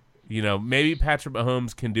 But maybe Patrick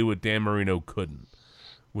Mahomes can do what Dan Marino couldn't,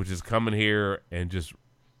 which is come in here and just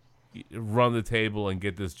run the table and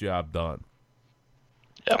get this job done.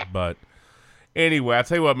 Yeah. But anyway, I'll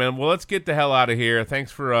tell you what, man. Well, let's get the hell out of here.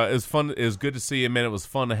 Thanks for it was fun. It was good to see you, man. It was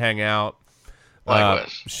fun to hang out.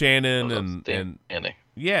 Likewise. Shannon and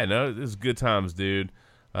yeah, no, it was good times, dude.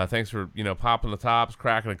 Thanks for popping the tops,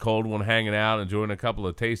 cracking a cold one, hanging out, enjoying a couple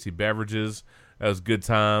of tasty beverages. That was good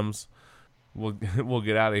times. We'll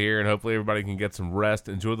get out of here, and hopefully everybody can get some rest.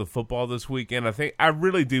 Enjoy the football this weekend. I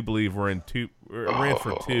really do believe we're in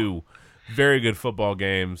for two very good football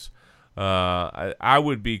games. I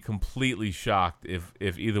would be completely shocked if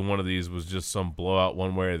either one of these was just some blowout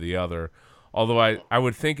one way or the other. Although I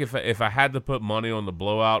would think if I had to put money on the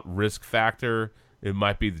blowout risk factor, it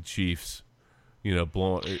might be the Chiefs. Not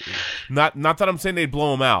that I'm saying they'd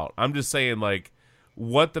blow them out. I'm just saying, like,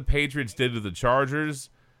 what the Patriots did to the Chargers,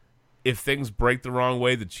 if things break the wrong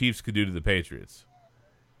way, the Chiefs could do to the Patriots.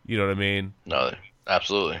 You know what I mean? No,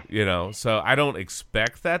 absolutely. So I don't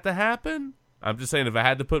expect that to happen. I'm just saying if I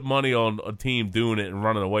had to put money on a team doing it and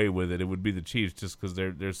running away with it, it would be the Chiefs just because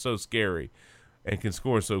they're so scary and can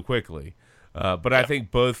score so quickly. But I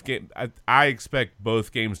think both games. I expect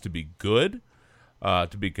both games to be good,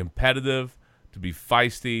 to be competitive, to be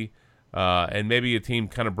feisty, and maybe a team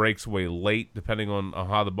kind of breaks away late, depending on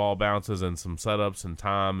how the ball bounces and some setups and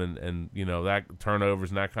time and that turnovers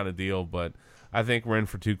and that kind of deal. But I think we're in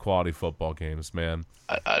for 2 quality football games, man.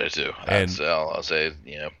 I do too. I'll say,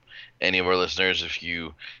 any of our listeners, if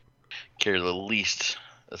you care the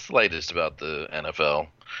slightest about the NFL,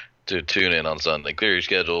 to tune in on Sunday. Clear your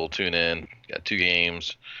schedule, tune in. Got 2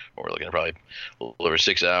 games. We're looking at probably a little over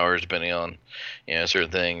 6 hours, depending on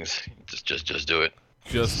certain things. Just do it.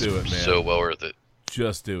 Just do it, man. So well worth it.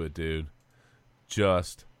 Just do it, dude.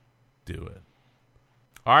 Just do it.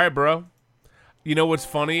 All right, bro. You know what's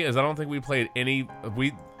funny is I don't think we played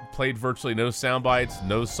virtually no sound bites,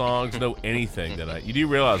 no songs, no anything tonight. You do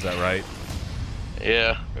realize that, right?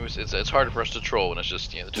 Yeah, it's hard for us to troll when it's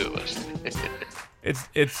just the 2 of us.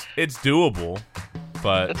 It's doable,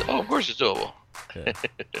 but of course it's doable. Yeah.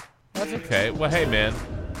 That's okay. Well, hey, man.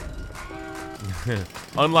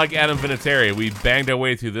 Unlike Adam Vinatieri, we banged our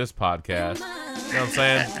way through this podcast. You know what I'm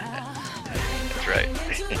saying? That's right.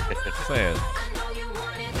 Saying.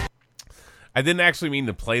 I didn't actually mean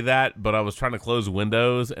to play that, but I was trying to close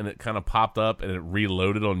Windows, and it kind of popped up, and it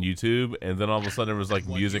reloaded on YouTube, and then all of a sudden there was, like,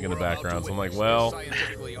 music in the background. So I'm like, well,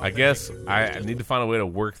 I guess I need to find a way to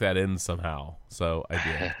work that in somehow. So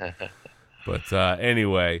I did. But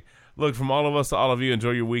anyway, look, from all of us to all of you,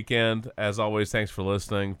 enjoy your weekend. As always, thanks for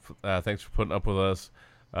listening. Thanks for putting up with us.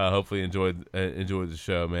 Hopefully you enjoyed the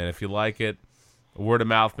show, man. If you like it, word of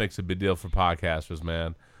mouth makes a big deal for podcasters,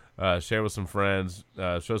 man. Share with some friends,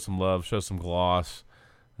 show some love, show some gloss.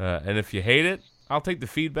 And if you hate it, I'll take the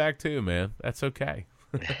feedback too, man. That's okay.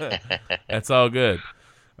 That's all good.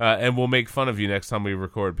 And we'll make fun of you next time we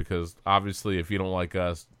record because obviously if you don't like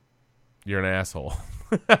us, you're an asshole.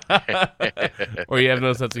 Or you have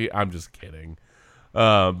no sense of I'm just kidding.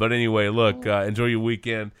 But anyway, look, enjoy your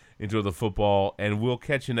weekend, enjoy the football, and we'll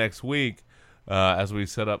catch you next week as we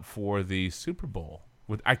set up for the Super Bowl.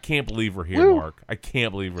 I can't believe we're here, Mark. I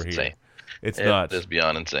can't believe we're here. Insane. It's nuts. It's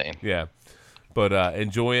beyond insane. Yeah. But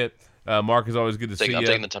enjoy it. Mark, is always good to see you. I'm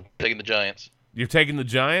taking the Giants. You're taking the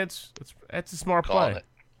Giants? That's a smart play.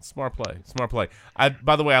 Smart play.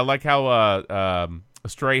 By the way, I like how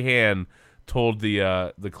Strahan told the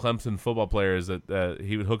Clemson football players that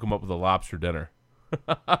he would hook them up with a lobster dinner.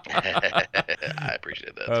 I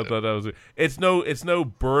appreciate that. I thought that was it's no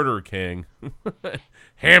Burger King.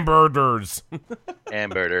 Hamburgers.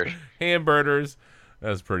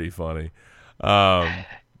 That's pretty funny. And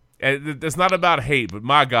it's not about hate, but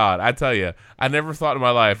my God, I tell you, I never thought in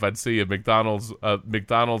my life I'd see a McDonald's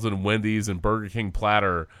and Wendy's and Burger King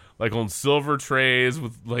platter like on silver trays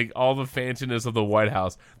with like all the fanciness of the White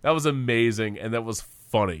House. That was amazing, and that was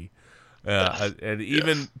funny. And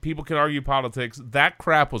even people can argue politics. That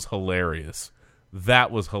crap was hilarious.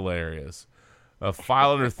 That was hilarious.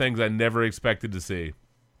 File under things I never expected to see.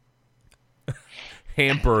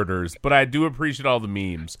 Hamburgers. But I do appreciate all the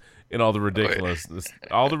memes and all the ridiculousness.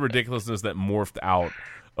 All the ridiculousness that morphed out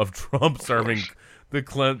of Trump serving the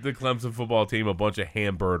Clemson football team a bunch of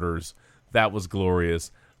hamburgers. That was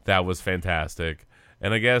glorious. That was fantastic.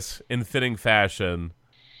 And I guess in fitting fashion,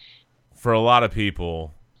 for a lot of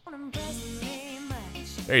people,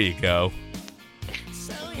 there you go.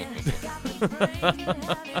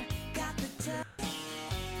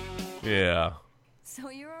 Yeah. So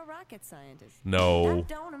you're a rocket scientist? No.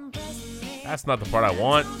 That's not the part I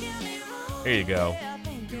want. Here you go.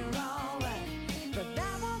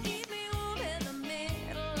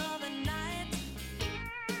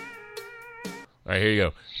 All right, here you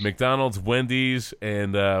go. McDonald's, Wendy's,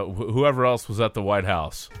 and whoever else was at the White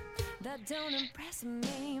House.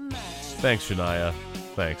 Thanks, Shania.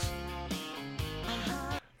 Thanks.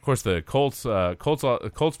 Of course, the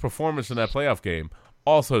Colts performance in that playoff game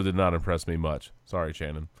also did not impress me much. Sorry,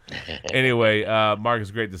 Shannon. Anyway, Mark, it's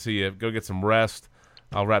great to see you. Go get some rest.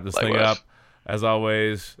 I'll wrap this thing up. As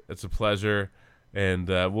always, it's a pleasure. And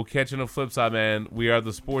we'll catch you on the flip side, man. We are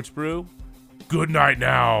the Sports Brew. Good night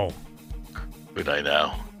now. Good night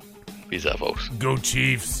now. Peace out, folks. Go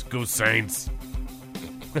Chiefs. Go Saints.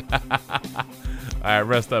 All right,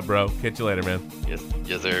 rest up, bro. Catch you later, man. Yes,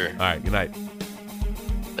 sir. All right, good night.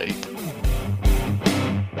 Hey.